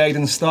not really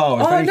Aiden's style.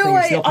 If Oh anything, no,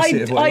 it's the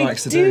opposite of what he I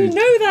likes to do do.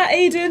 know that,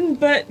 Aiden,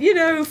 but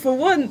for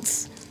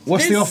once.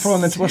 What's the this-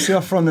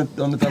 offer on the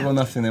double or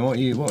nothing then? What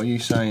are you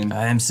saying?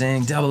 I am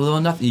saying double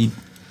or nothing.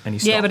 And he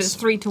stops. Yeah, but it's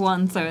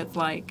 3-1, so it's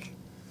like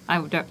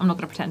I'm not going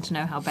to pretend to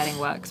know how betting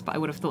works, but I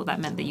would have thought that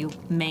meant that you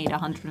made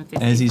 150.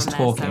 As he's from there,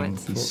 talking,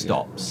 so he it's...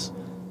 stops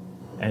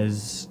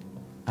as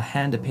a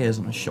hand appears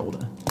on his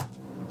shoulder.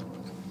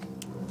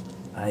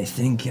 I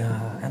think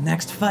our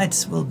next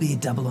fights will be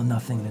double or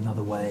nothing in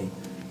another way.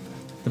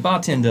 The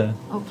bartender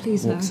Oh,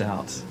 please walks no.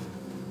 out.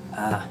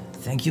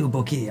 Thank you,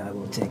 Bookie. I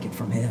will take it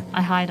from here.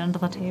 I hide under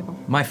the table.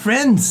 My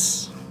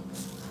friends,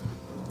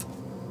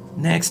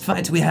 next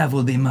fight we have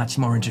will be much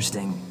more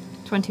interesting.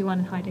 21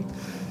 in hiding.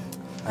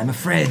 I'm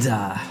afraid,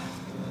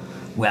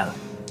 well,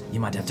 you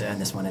might have to earn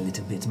this one a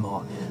little bit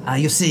more.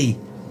 You see,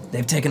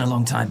 they've taken a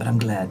long time, but I'm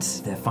glad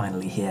they're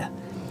finally here.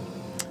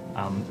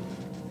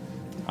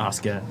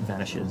 Oscar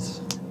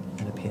vanishes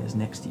and appears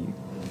next to you.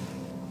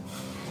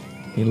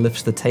 He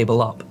lifts the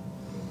table up,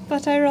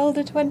 But I rolled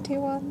a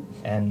 21.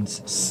 and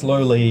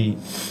slowly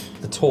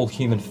the tall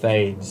human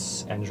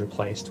fades and is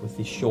replaced with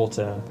the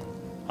shorter,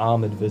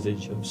 armored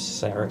visage of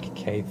Sarek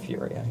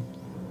Cavefury.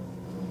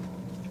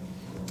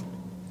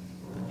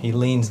 He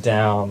leans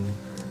down,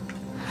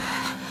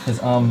 his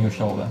arm on your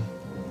shoulder.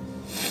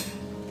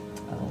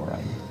 All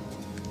right.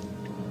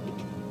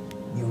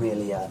 You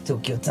really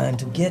took your time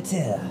to get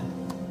here,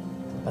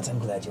 but I'm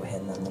glad you're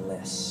here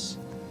nonetheless.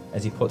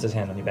 As he puts his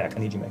hand on your back, I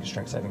need you to make a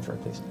strength saving throw,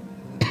 please.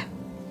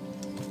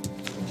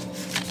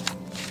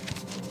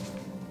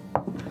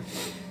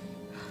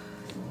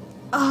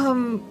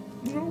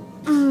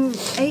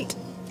 Eight.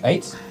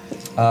 8.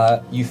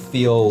 You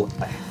feel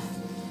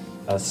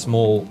a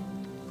small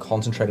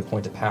concentrated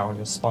point of power on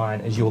your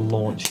spine as you're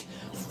launched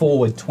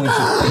forward 20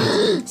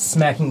 feet,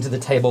 smacking to the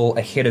table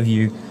ahead of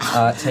you,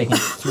 taking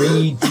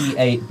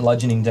 3d8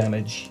 bludgeoning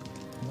damage.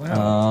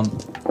 Wow.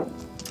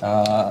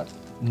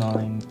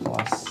 9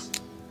 plus.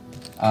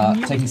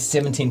 Taking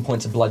 17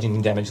 points of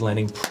bludgeoning damage,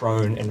 landing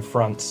prone in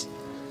front.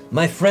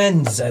 My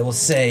friends, I will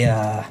say,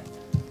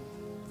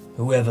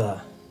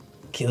 whoever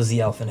kills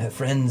the elf and her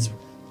friends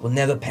will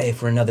never pay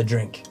for another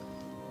drink,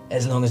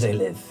 as long as they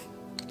live.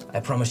 I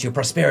promise you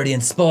prosperity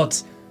and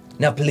sport.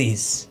 Now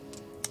please,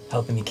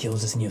 help me kill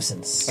this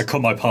nuisance. I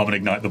cut my palm and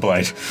ignite the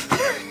blade.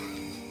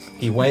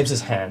 He waves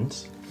his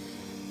hand.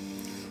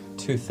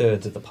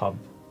 2/3 of the pub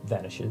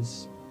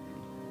vanishes.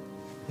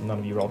 None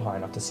of you rolled high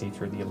enough to see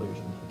through the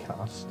illusion he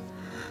cast.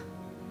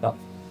 About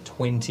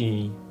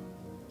 20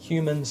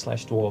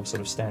 humans/dwarves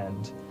sort of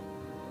stand,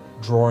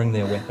 drawing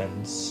their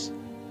weapons,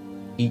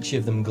 each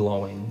of them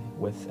glowing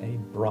with a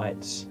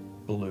bright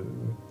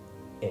blue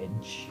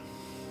edge.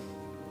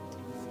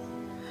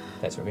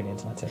 That's what we're going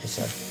to end tonight's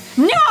episode.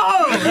 No!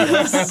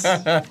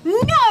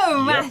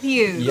 No,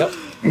 Matthew! Yep.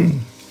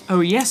 Oh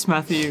yes,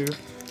 Matthew.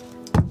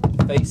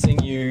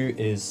 Facing you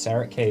is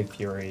Sarek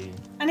Cavefury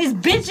And his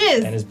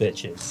bitches! and his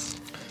bitches.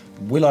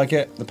 Will I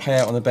get the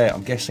payout on the bet?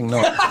 I'm guessing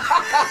not.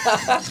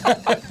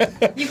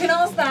 You can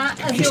ask that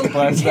as Kiss you're the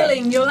blows back.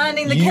 killing. You're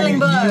landing the killing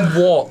blow.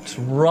 You walked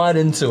right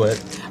into it.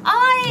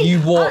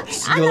 You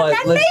walked. You're like,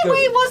 and let's go.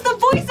 Meue was the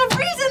voice of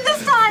reason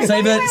this time.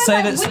 Save Meue it, was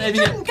save like, it, we save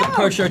shouldn't it go. for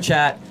post-show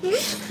chat.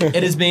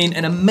 It has been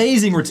an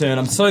amazing return.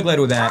 I'm so glad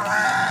we're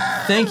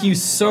back. Thank you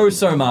so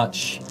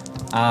much.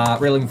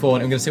 Really looking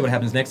forward. I'm going to see what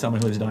happens next time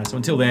when Who Lives Die. So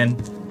until then,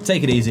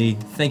 take it easy.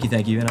 Thank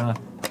you, and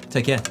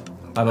take care.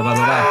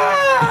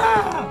 Bye.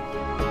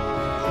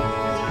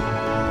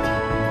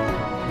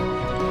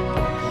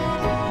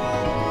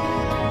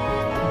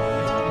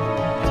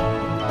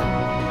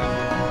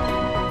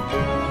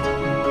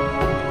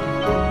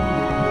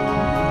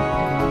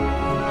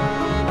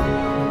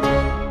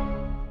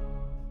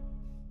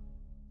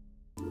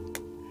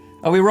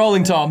 Are we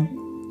rolling,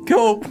 Tom?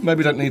 Cool. Maybe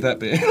we don't need that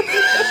bit. No,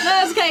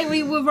 it's okay.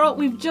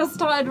 We've just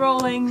started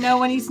rolling. No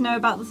one needs to know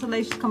about the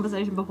salacious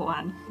conversation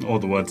beforehand. Or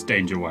the words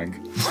danger wank.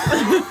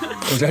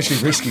 It was actually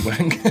risky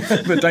wank,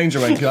 but danger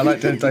wank. I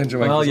like danger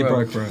wank. Well, as you well.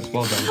 broke for us.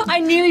 Well done. I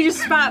nearly just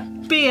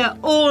spat beer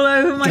all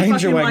over my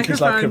Danger fucking wank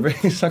is microphone.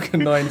 it's like a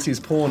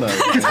 90s porno.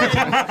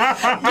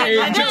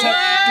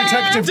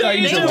 Detective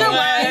Danger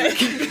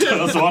Wank.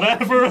 That's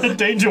whatever a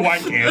danger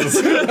wank is.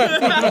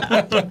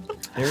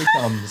 Here he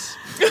comes.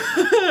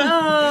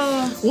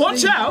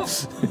 Watch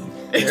out!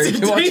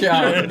 Watch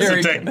out. It's Here a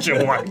he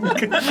danger wank.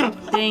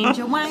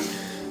 Danger wank.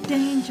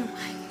 Danger wank.